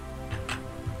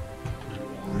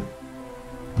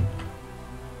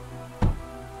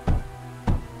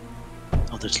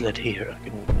 Oh, there's lead here. I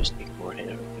can just make more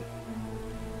here.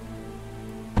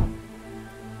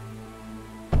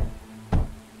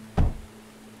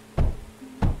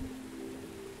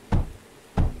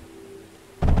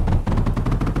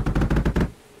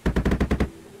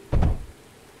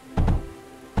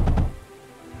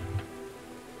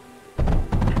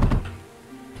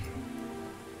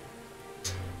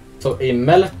 So a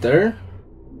melter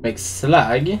makes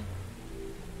slag.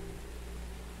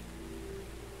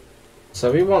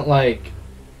 So we want like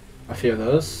a few of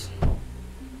those.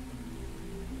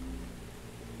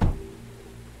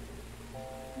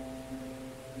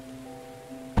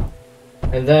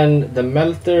 And then the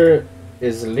melter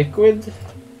is liquid,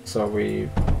 so we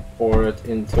pour it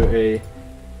into a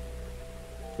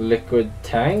liquid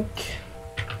tank,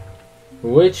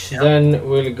 which then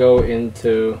will go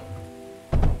into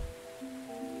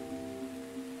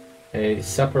a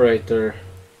separator.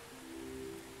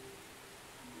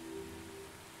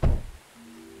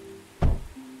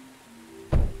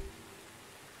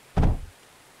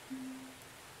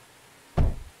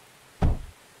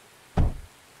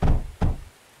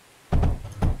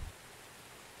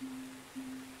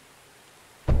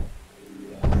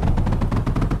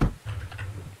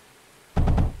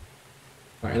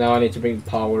 Alright, now I need to bring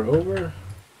power over.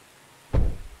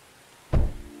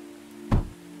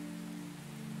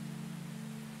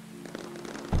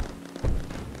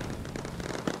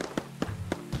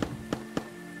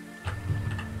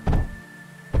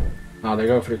 Oh, they're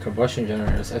going for the combustion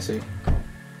generators, I see.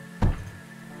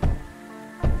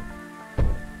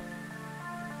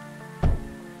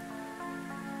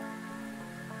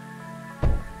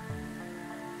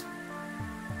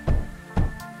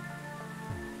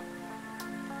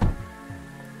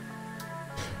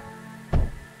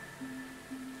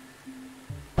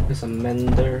 There's a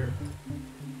mender.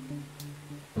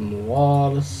 Some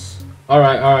walls.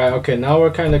 Alright, okay, now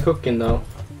we're kinda cooking though.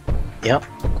 Yep.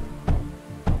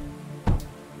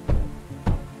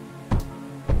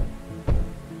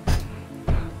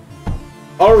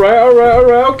 Alright,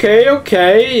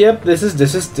 okay, yep, this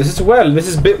is well,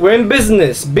 we're in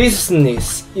business,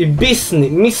 Mr.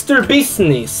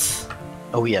 Business.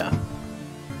 Oh yeah.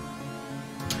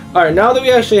 Alright, now that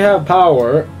we actually have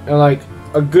power, and like,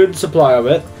 a good supply of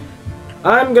it,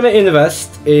 I'm gonna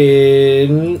invest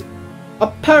in a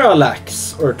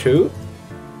parallax or two.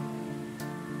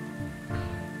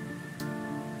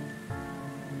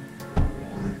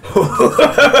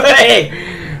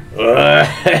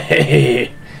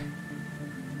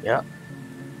 Yeah.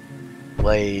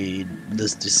 Why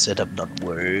does this setup not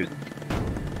work?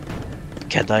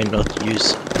 Can I not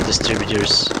use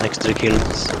distributors next to the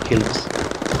kilns?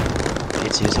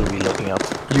 It seems to be looking up.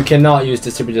 You cannot use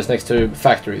distributors next to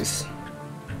factories,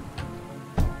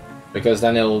 because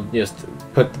then it'll just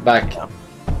put back.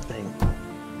 Thing.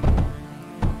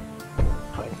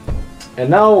 Fine. And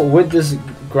now with this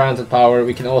granted power,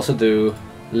 we can also do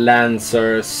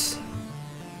lancers.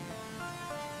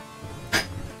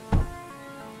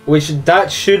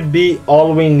 That should be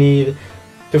all we need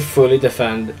to fully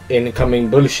defend incoming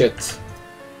bullshit.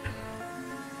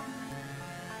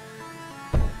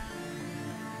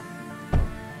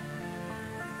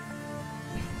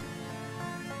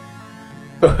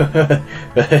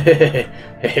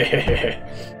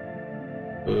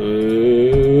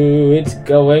 Ooh, it's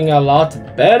going a lot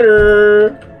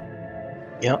better.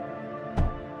 Yep.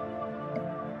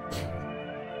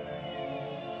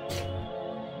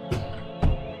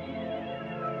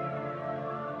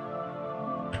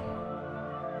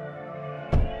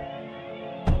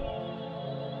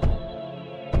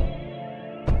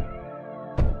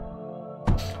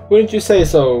 Wouldn't you say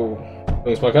so,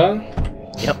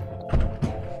 Ugnsmackas? Yep.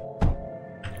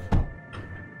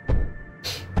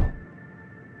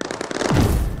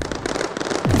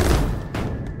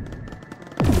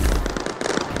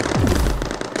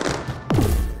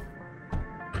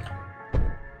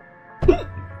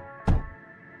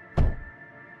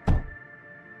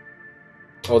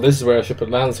 Oh, this is where I should put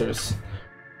lancers.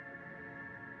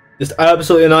 Just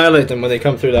absolutely annihilate them when they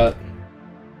come through that.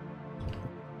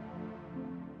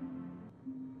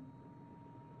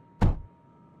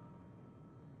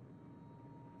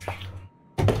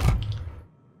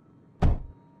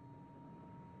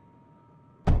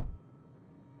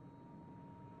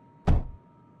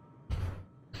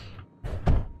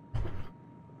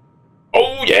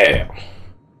 Oh yeah!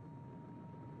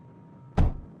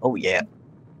 Oh yeah.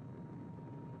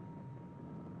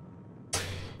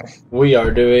 We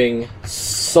are doing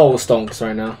so stonks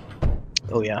right now.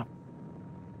 Oh yeah.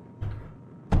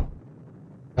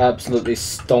 Absolutely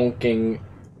stonking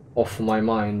off my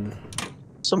mind.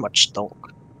 So much stonk.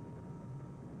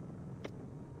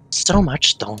 So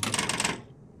much stonk.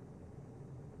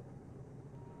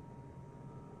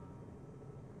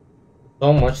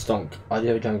 So much stonk.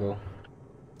 Audio jungle.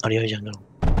 Audio jungle.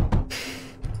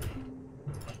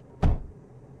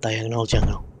 Diagonal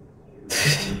jungle.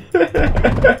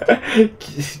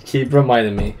 Keep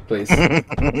reminding me, please.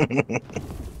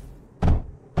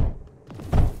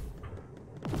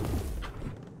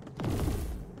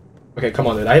 Okay, come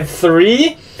on, dude. I have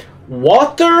 3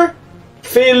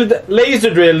 water-filled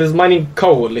laser drills mining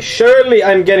coal. Surely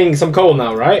I'm getting some coal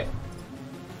now, right?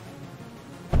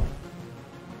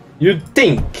 You'd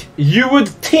think. You would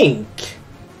think.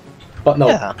 But no.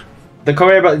 Yeah. The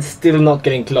conveyor belt is still not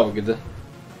getting clogged.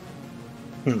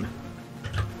 Hmm.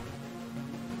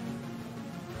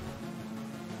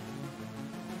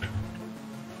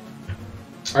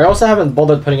 I also haven't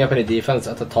bothered putting up any defense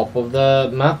at the top of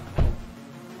the map.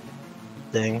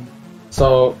 Dang.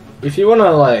 So, if you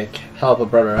wanna, like, help a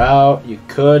brother out, you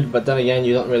could, but then again,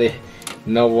 you don't really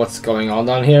know what's going on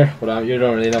down here. You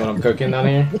don't really know what I'm cooking down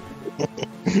here.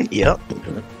 Yep.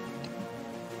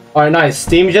 Alright, nice.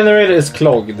 Steam generator is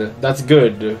clogged. That's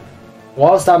good.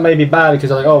 Whilst that may be bad, because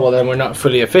like, oh, well, then we're not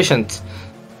fully efficient.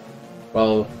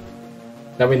 Well,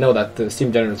 now we know that the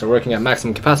steam generators are working at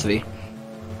maximum capacity.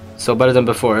 So better than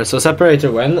before. So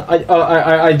separator when?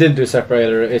 I did do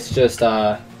separator. It's just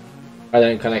I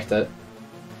didn't connect it.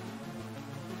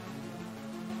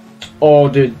 Oh,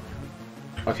 dude.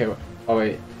 Okay. Oh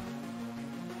wait.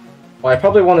 Well, I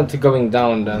probably wanted to going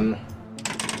down then.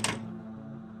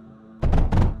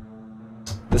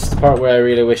 This is the part where I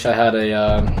really wish I had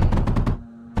a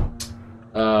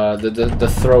the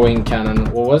throwing cannon.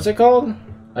 What was it called?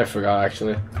 I forgot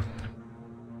actually.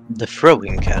 The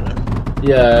throwing cannon.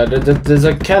 Yeah, there's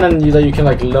a cannon that you can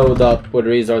like load up with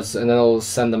resources and then it'll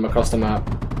send them across the map.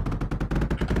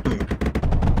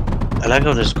 I like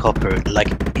how there's copper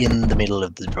like in the middle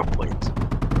of the drop point.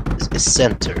 It's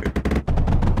center.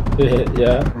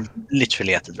 Yeah.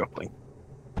 Literally at the drop point.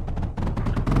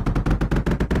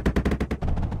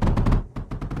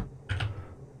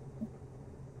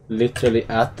 Literally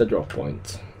at the drop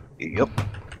point. Yup.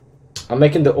 I'm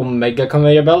making the Omega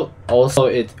conveyor belt. Also,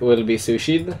 it will be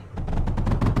sushi'd.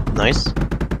 Nice.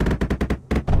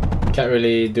 Can't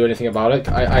really do anything about it.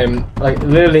 I'm like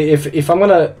literally if I'm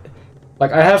gonna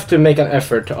like I have to make an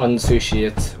effort to unsushi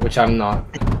it, which I'm not.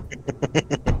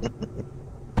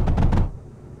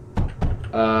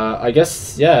 I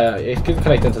guess yeah, it could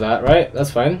connect into that, right?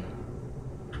 That's fine.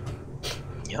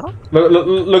 Yeah.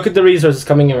 Look at the resources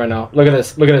coming in right now. Look at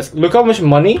this. Look at this. Look how much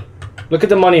money. Look at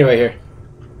the money right here.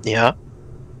 Yeah.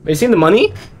 Have you seen the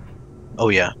money? Oh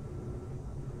yeah.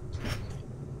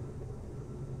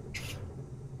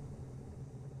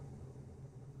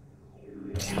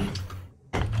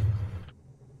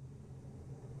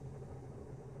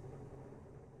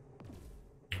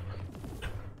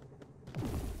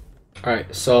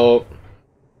 Alright, so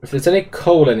If there's any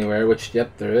coal anywhere, which,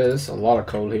 yep, there is a lot of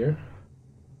coal here.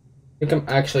 I think I'm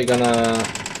actually gonna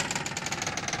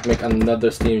make another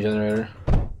steam generator.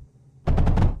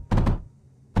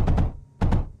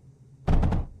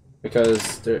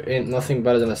 Because there ain't nothing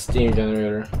better than a steam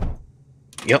generator.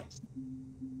 Yep.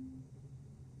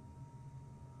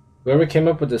 Whoever came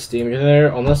up with the steam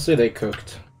generator, honestly, they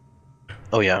cooked.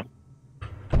 Oh yeah.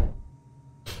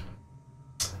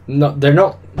 No, they're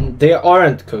not. They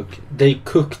aren't cooked. They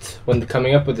cooked when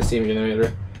coming up with the steam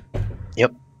generator.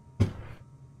 Yep.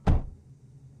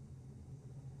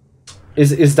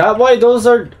 Is that why those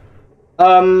are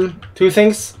two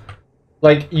things?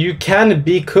 Like, you can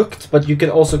be cooked, but you can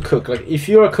also cook. Like, if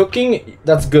you are cooking,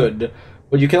 that's good,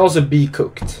 but you can also be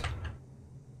cooked.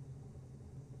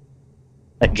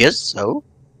 I guess so.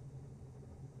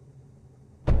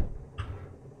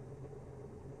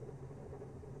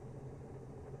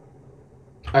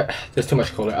 There's too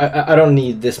much coal. I don't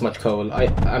need this much coal.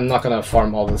 I'm not gonna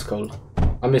farm all this coal.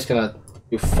 I'm just gonna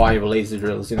do 5 laser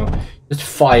drills, you know. Just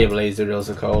 5 laser drills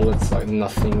of coal. It's like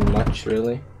nothing much,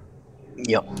 really.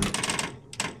 Yep.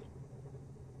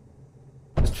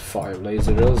 Just 5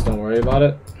 laser drills, don't worry about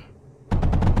it.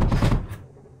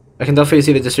 I can definitely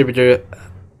see the distributor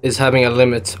is having a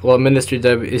limit, while Mindustry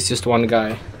dev is just one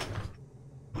guy.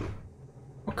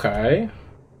 Okay.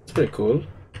 It's pretty cool.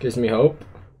 Gives me hope.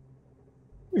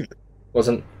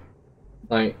 Wasn't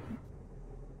like,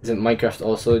 isn't Minecraft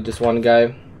also just one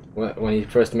guy when he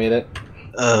first made it?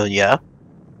 Yeah.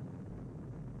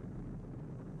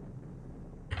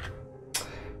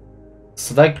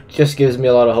 So that just gives me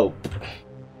a lot of hope.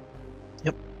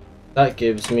 Yep. That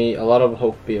gives me a lot of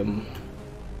hopium.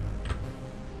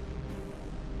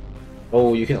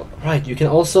 Oh, you can, right, you can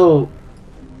also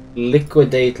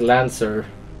liquidate Lancer.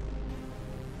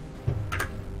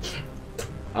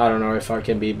 I don't know if I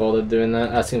can be bothered doing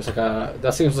that. That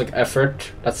seems like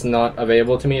effort that's not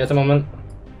available to me at the moment.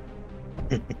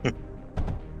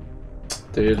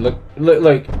 Dude, look,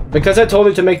 because I told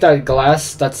you to make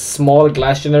that small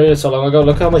glass generator so long ago,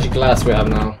 look how much glass we have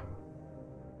now.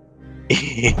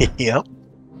 Yep.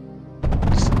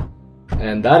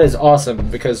 And that is awesome,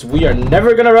 because we are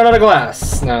never gonna run out of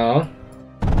glass now.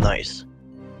 Nice.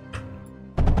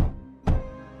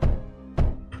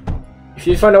 If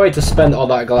you find a way to spend all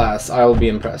that glass, I will be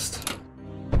impressed.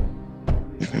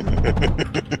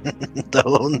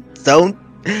 Don't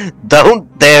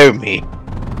dare me.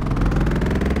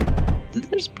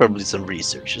 There's probably some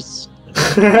researches.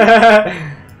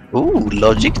 Ooh,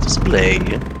 logic display.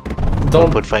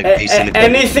 Don't put 5 silicon.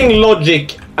 Anything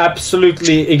logic,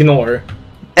 absolutely ignore.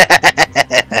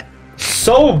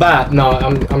 So bad. No,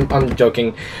 I'm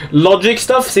joking. Logic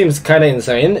stuff seems kind of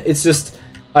insane. It's just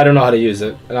I don't know how to use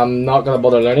it, and I'm not gonna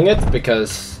bother learning it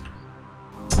because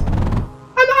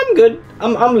I'm good.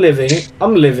 I'm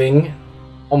living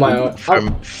on my own.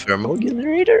 Thermal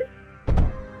generator.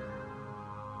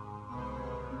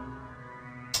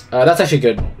 That's actually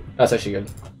good. That's actually good.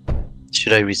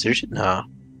 Should I research it? Nah.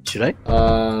 Should I?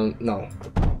 No.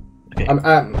 Okay.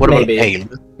 What about ale?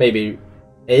 Maybe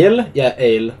ale? Yeah,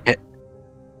 ale.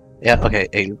 Yeah. Okay,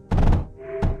 ale.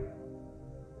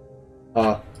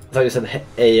 Oh, I thought you said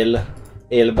ale.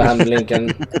 Alebam Lincoln.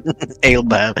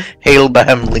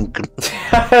 Halebam Lincoln.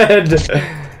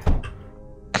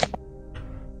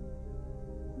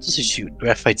 Just a shoot.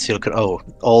 Graphite, silicon. Oh,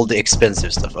 all the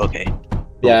expensive stuff. Okay.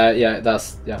 Yeah, yeah.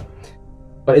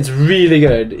 But it's really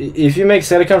good. If you make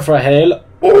silicon for a hail,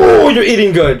 oh, you're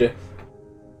eating good.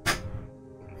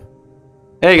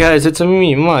 Hey guys, it's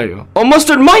me, Mario. Oh,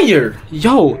 Mustard Meyer!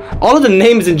 Yo, all of the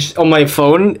names on my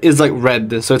phone is like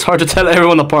red, so it's hard to tell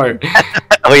everyone apart.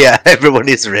 Oh yeah, everyone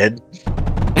is red.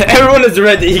 Everyone is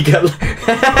Red Eagle.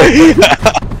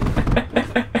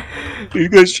 You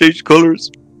guys change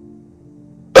colors.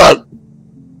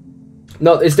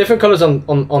 No, it's different colors on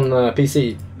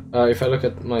PC. If I look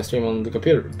at my stream on the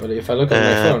computer, but if I look at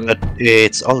my phone, but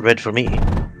it's all red for me.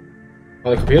 On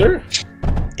the computer?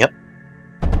 Yep.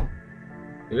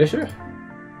 You sure?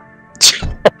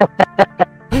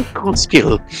 Cool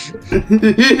skill.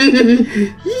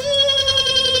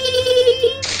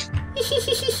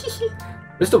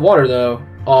 Where's the water though?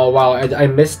 Oh wow, I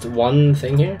missed one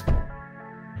thing here.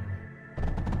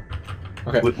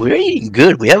 Okay. We're eating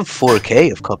good. We have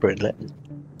 4K of copper and lead.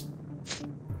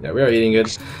 Yeah, we are eating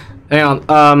good. Hang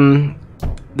on.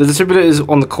 The distributor is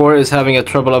on the core is having a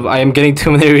trouble of I am getting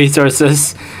too many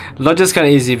resources. Logic's kind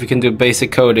of easy if you can do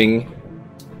basic coding.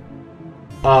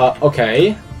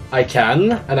 Okay, I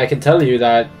can, and I can tell you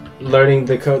that learning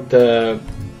the code, the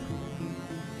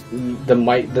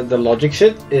logic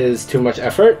shit is too much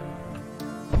effort.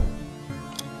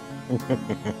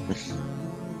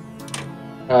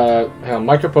 hang on,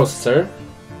 microprocessor.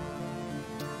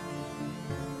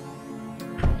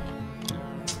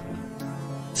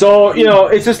 So, you know,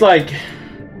 it's just like,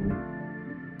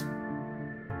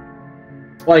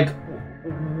 what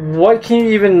can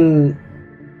you even,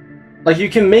 like, you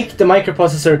can make the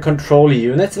microprocessor control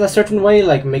units in a certain way,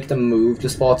 like make them move to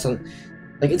spots, and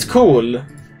like it's cool,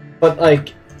 but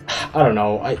like, I don't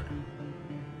know, I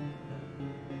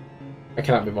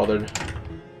cannot be bothered.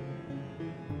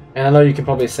 And I know you can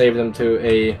probably save them to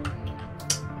a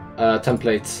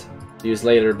template to use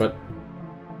later, but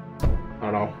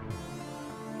I don't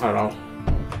know.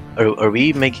 Are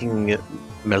we making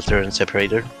melter and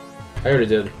separator? I already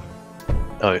did.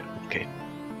 Oh, okay.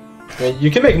 I mean, you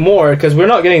can make more because we're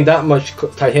not getting that much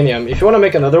titanium. If you want to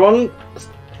make another one,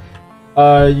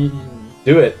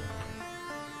 do it.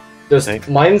 Just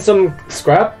mine some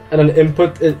scrap and then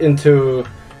input it into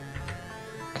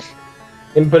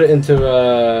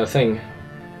a thing.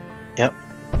 Yep.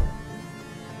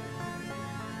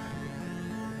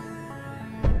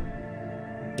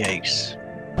 Yikes.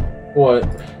 What?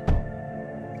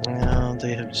 No,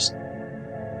 they have just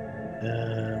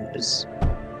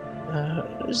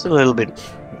just a little bit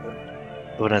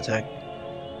of an attack.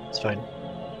 It's fine.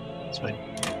 It's fine.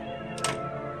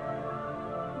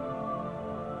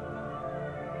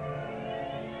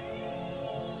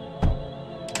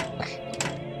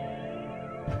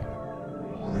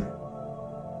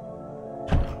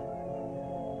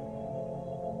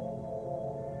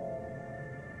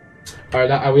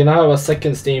 Alright, we now have a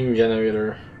second steam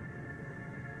generator.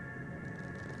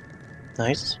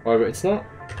 Nice. However, it's not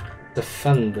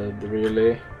defended,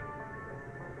 really.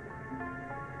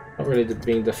 Not really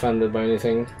being defended by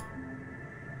anything.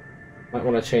 Might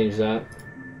want to change that.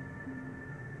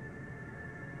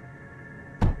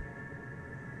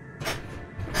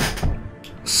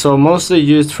 So mostly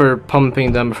used for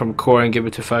pumping them from core and give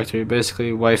it to factory. Basically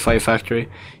Wi-Fi factory,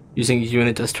 using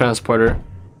unit as transporter.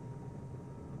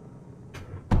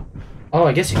 Oh,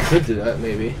 I guess you could do that,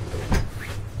 maybe.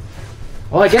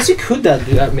 Oh, I guess you could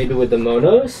do that maybe with the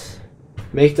monos.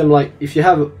 Make them like, if you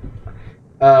have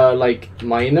like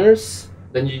miners,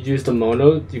 then you use the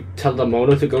mono. You tell the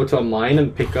mono to go to a mine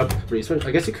and pick up resources.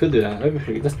 I guess you could do that.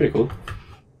 That's pretty cool.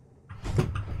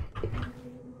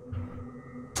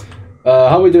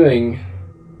 How are we doing?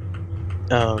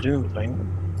 Oh, doing fine.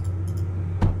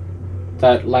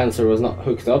 That Lancer was not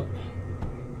hooked up.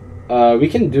 We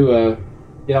can do a,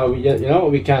 you know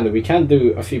what we can do? We can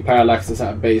do a few parallaxes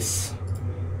at base.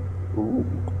 Ooh.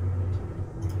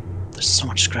 There's so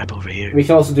much scrap over here. We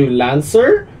can also do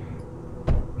Lancer.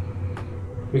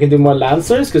 We can do more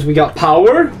Lancers because we got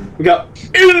power. We got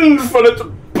infinite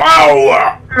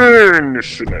power.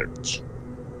 Infinite.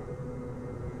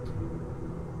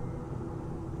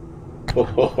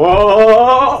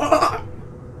 Oh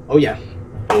yeah.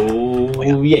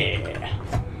 Oh yeah.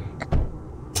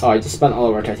 Oh, I just spent all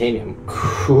of our titanium.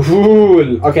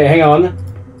 Cool. Okay, hang on.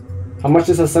 How much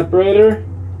is a separator?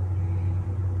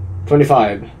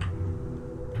 25.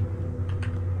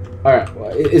 Alright,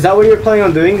 is that what you're planning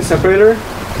on doing, separator?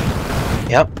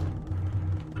 Yep.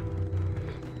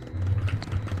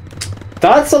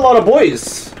 That's a lot of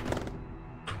boys.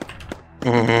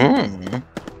 Mm-hmm.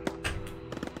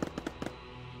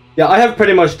 Yeah, I have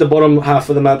pretty much the bottom half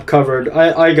of the map covered.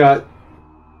 I got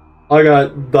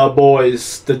the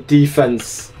boys, the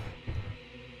defense.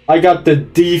 I got the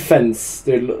defense.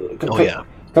 Dude, Yeah.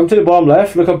 Come to the bottom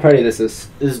left. Look how pretty this is.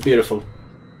 This is beautiful.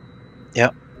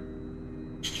 Yep.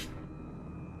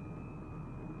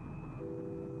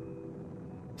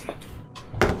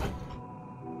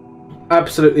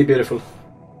 Absolutely beautiful.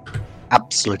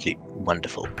 Absolutely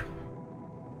wonderful.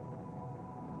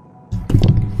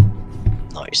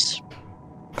 Nice.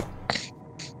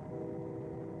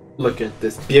 Look at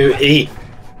this beauty.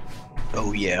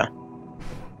 Oh yeah.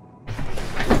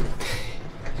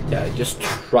 Yeah, just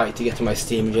try to get to my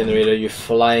steam generator, you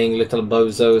flying little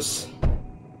bozos.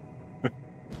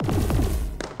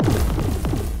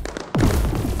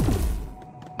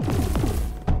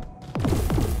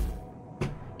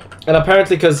 And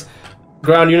apparently, because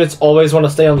ground units always want to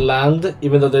stay on land,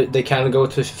 even though they can go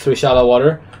through shallow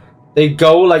water, they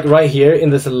go like right here in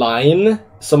this line.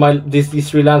 So these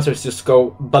three Lancers just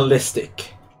go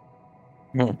ballistic.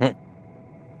 Mm-hmm.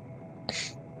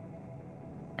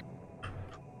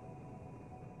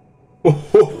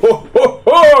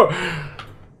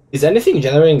 Is anything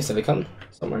generating silicon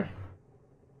somewhere?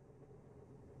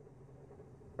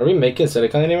 Are we making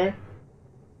silicon anywhere?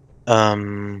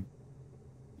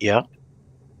 Yeah.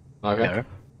 Okay. Yeah.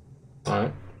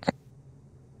 Alright.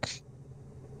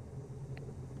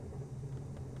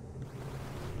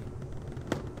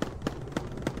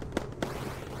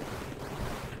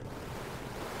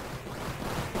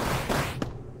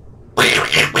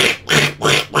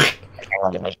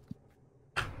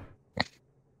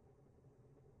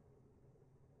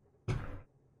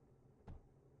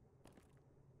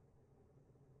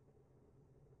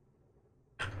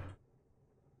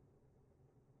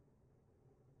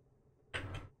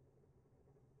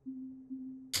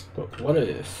 But what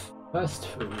if fast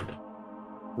food?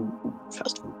 Ooh,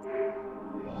 fast food.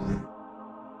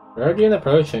 Guardian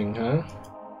approaching, huh?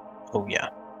 Oh yeah.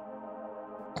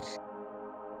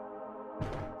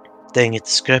 Dang it,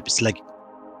 scrap is like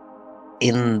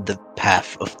in the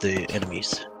path of the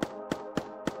enemies.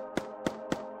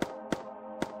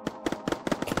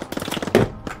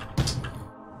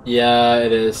 Yeah,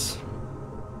 it is.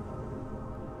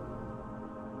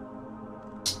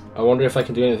 I wonder if I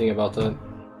can do anything about that.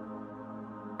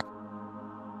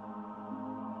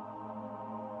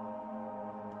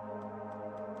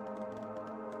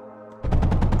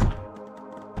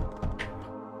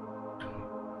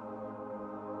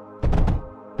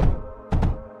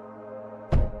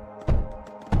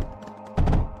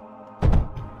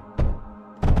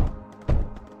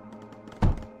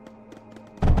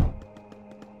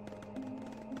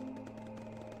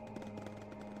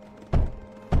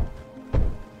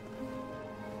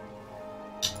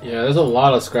 Yeah, there's a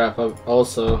lot of scrap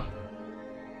also.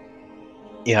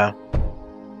 Yeah.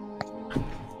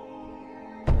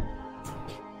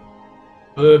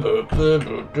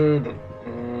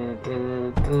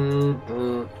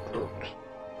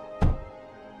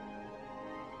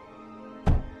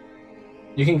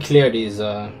 You can clear these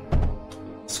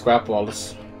scrap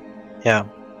walls. Yeah.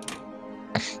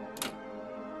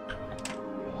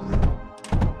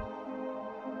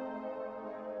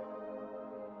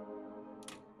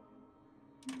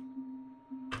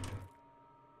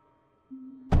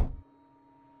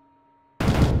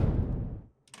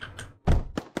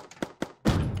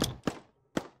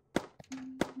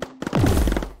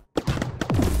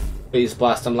 Please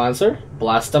blast them, Lancer.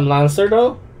 Blast them, Lancer,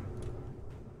 though.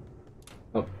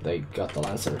 Oh, they got the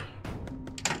Lancer.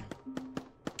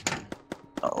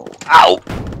 Oh, ow!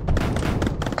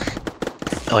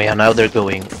 Oh yeah, now they're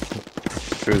going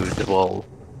through the wall,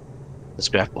 the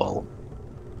scrap wall.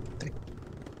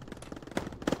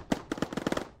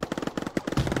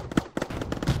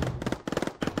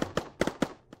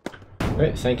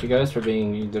 Great, thank you guys for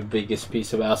being the biggest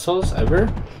piece of assholes ever.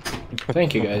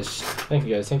 Thank you guys. Thank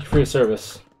you guys. Thank you for your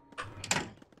service.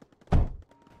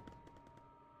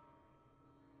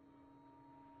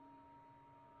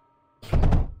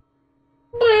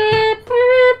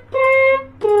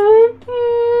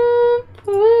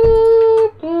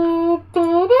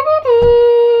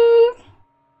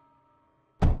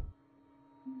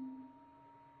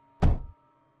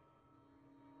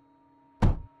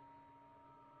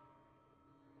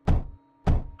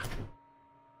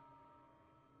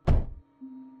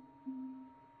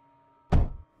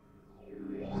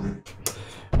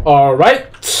 Alright.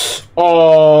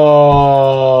 Alright.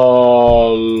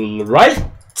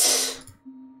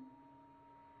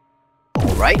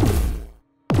 Alright.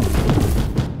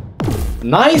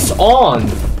 Nice on.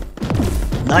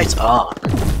 Nice on.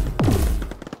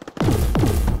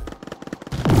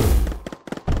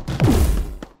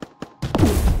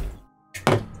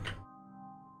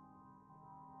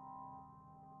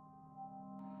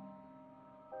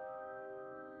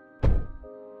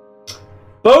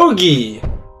 Bogey.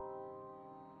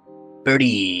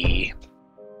 Birdie.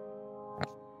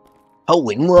 Hole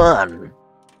in one.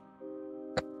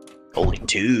 Hole in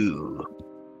two.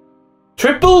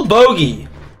 Triple bogey.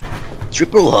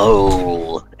 Triple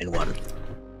hole in one.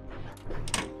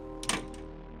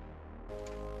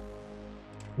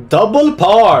 Double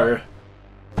par.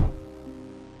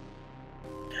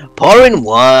 Par in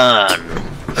one.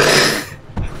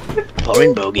 Par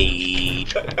in bogey.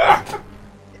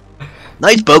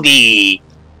 Nice bogey.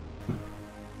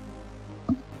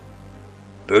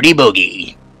 Birdie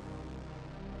bogey.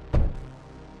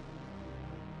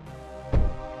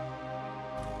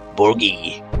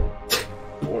 Borgie.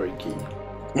 Borgy.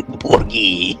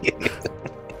 Borgie.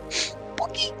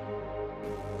 Borgie.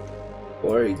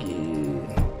 Borgy.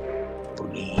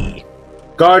 Borgie.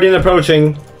 Guardian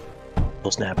approaching. Oh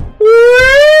snap.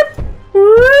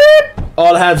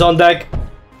 All hands on deck.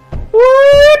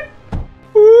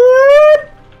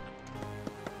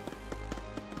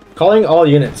 Calling all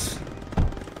units.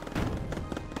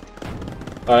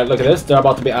 Alright, look at this. They're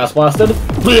about to be ass blasted.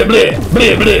 Bleh, bleh,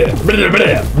 bleh, bleh, bleh,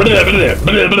 bleh, bleh, bleh,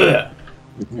 bleh, bleh.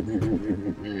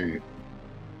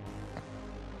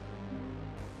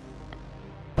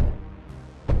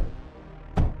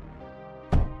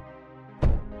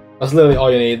 That's literally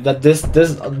all you need. These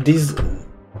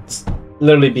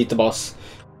literally beat the boss.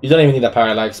 You don't even need that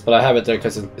parallax, but I have it there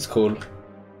because it's cool.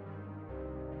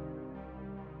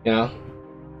 You know?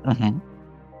 Mm-hmm.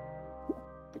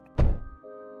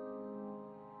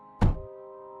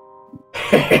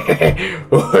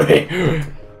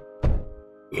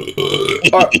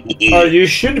 or you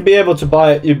should be able to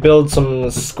build some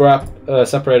scrap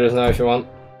separators now if you want.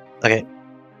 Okay,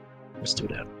 let's do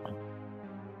that.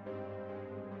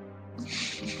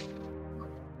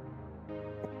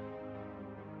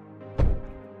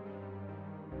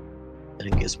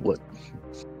 And guess what?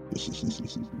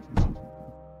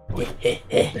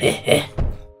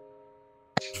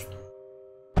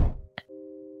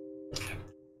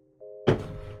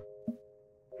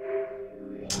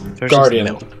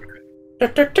 Guardian.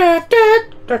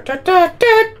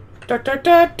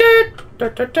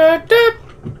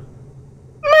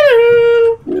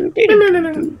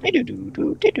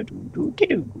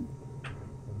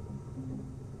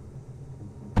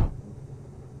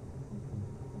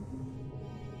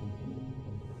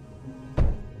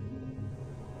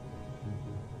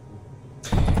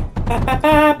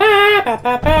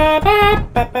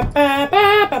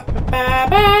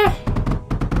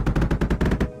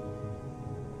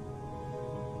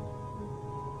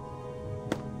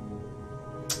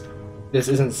 This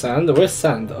isn't sand. Where's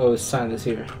sand? Oh, sand is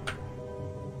here.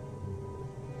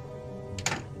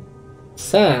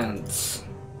 Sands.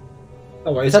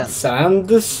 Oh, wait, is that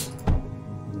sands?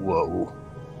 Whoa.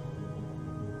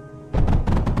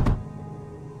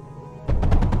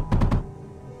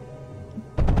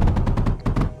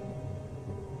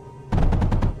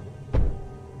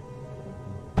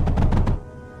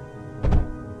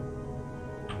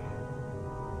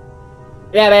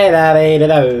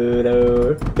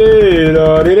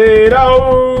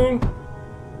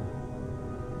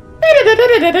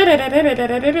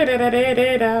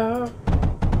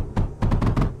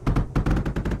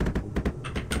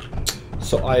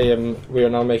 So we are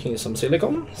now making some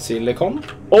silicon.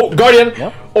 Oh, Guardian!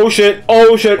 Yep. Oh shit,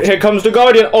 oh shit, here comes the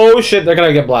Guardian! Oh shit, they're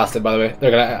gonna get blasted, by the way.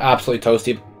 They're gonna absolutely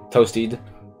toasted.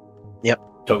 Yep.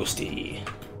 Toasty.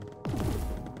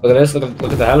 Look at this, look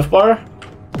at the health bar.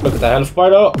 Look at the health bar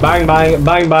though. Bang bang,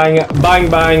 bang bang, bang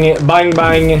bang, bang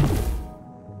bang.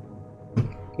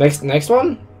 Next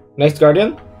one? Next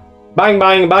Guardian? Bang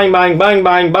bang, bang bang, bang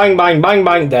bang, bang bang, bang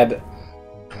bang, dead.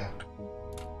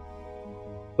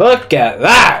 Look at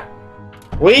that!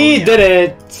 We did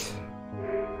it!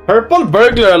 Purple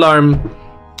burglar alarm.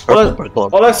 Oh,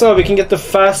 let's go, we can get the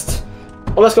fast...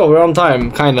 Oh, let's go, we're on time.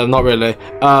 Kinda, not really.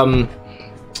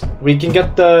 We can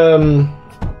get the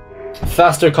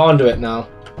faster conduit now.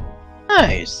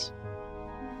 Nice.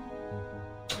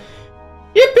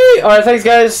 Yippee! Alright, thanks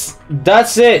guys.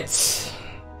 That's it.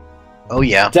 Oh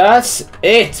yeah. That's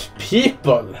it,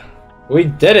 people. We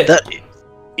did it.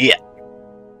 Yeah.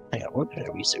 Hang on, what did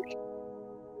I research?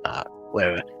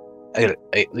 Where?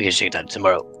 We can check that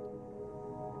tomorrow.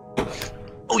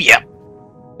 Oh yeah.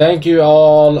 Thank you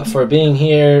all for being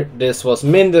here. This was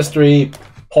Mindustry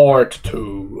Part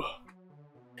 2.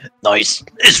 Nice.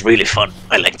 It's really fun.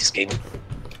 I like this game.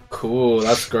 Cool,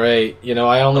 that's great. You know,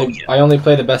 I only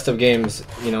play the best of games,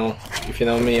 you know. If you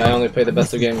know me, I only play the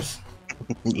best of games.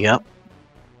 Yep.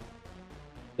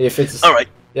 If it's alright.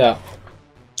 Yeah.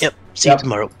 Yep. See you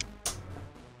tomorrow.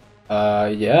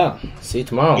 Yeah. See you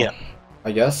tomorrow. Yeah.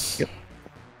 I guess. Yep.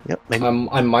 Yep. Maybe.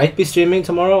 I might be streaming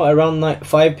tomorrow around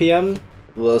 5 PM.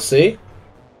 We'll see.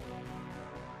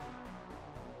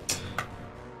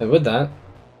 And with that,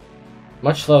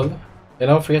 much love, and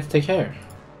don't forget to take care.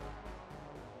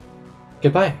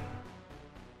 Goodbye.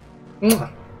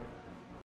 Mwah.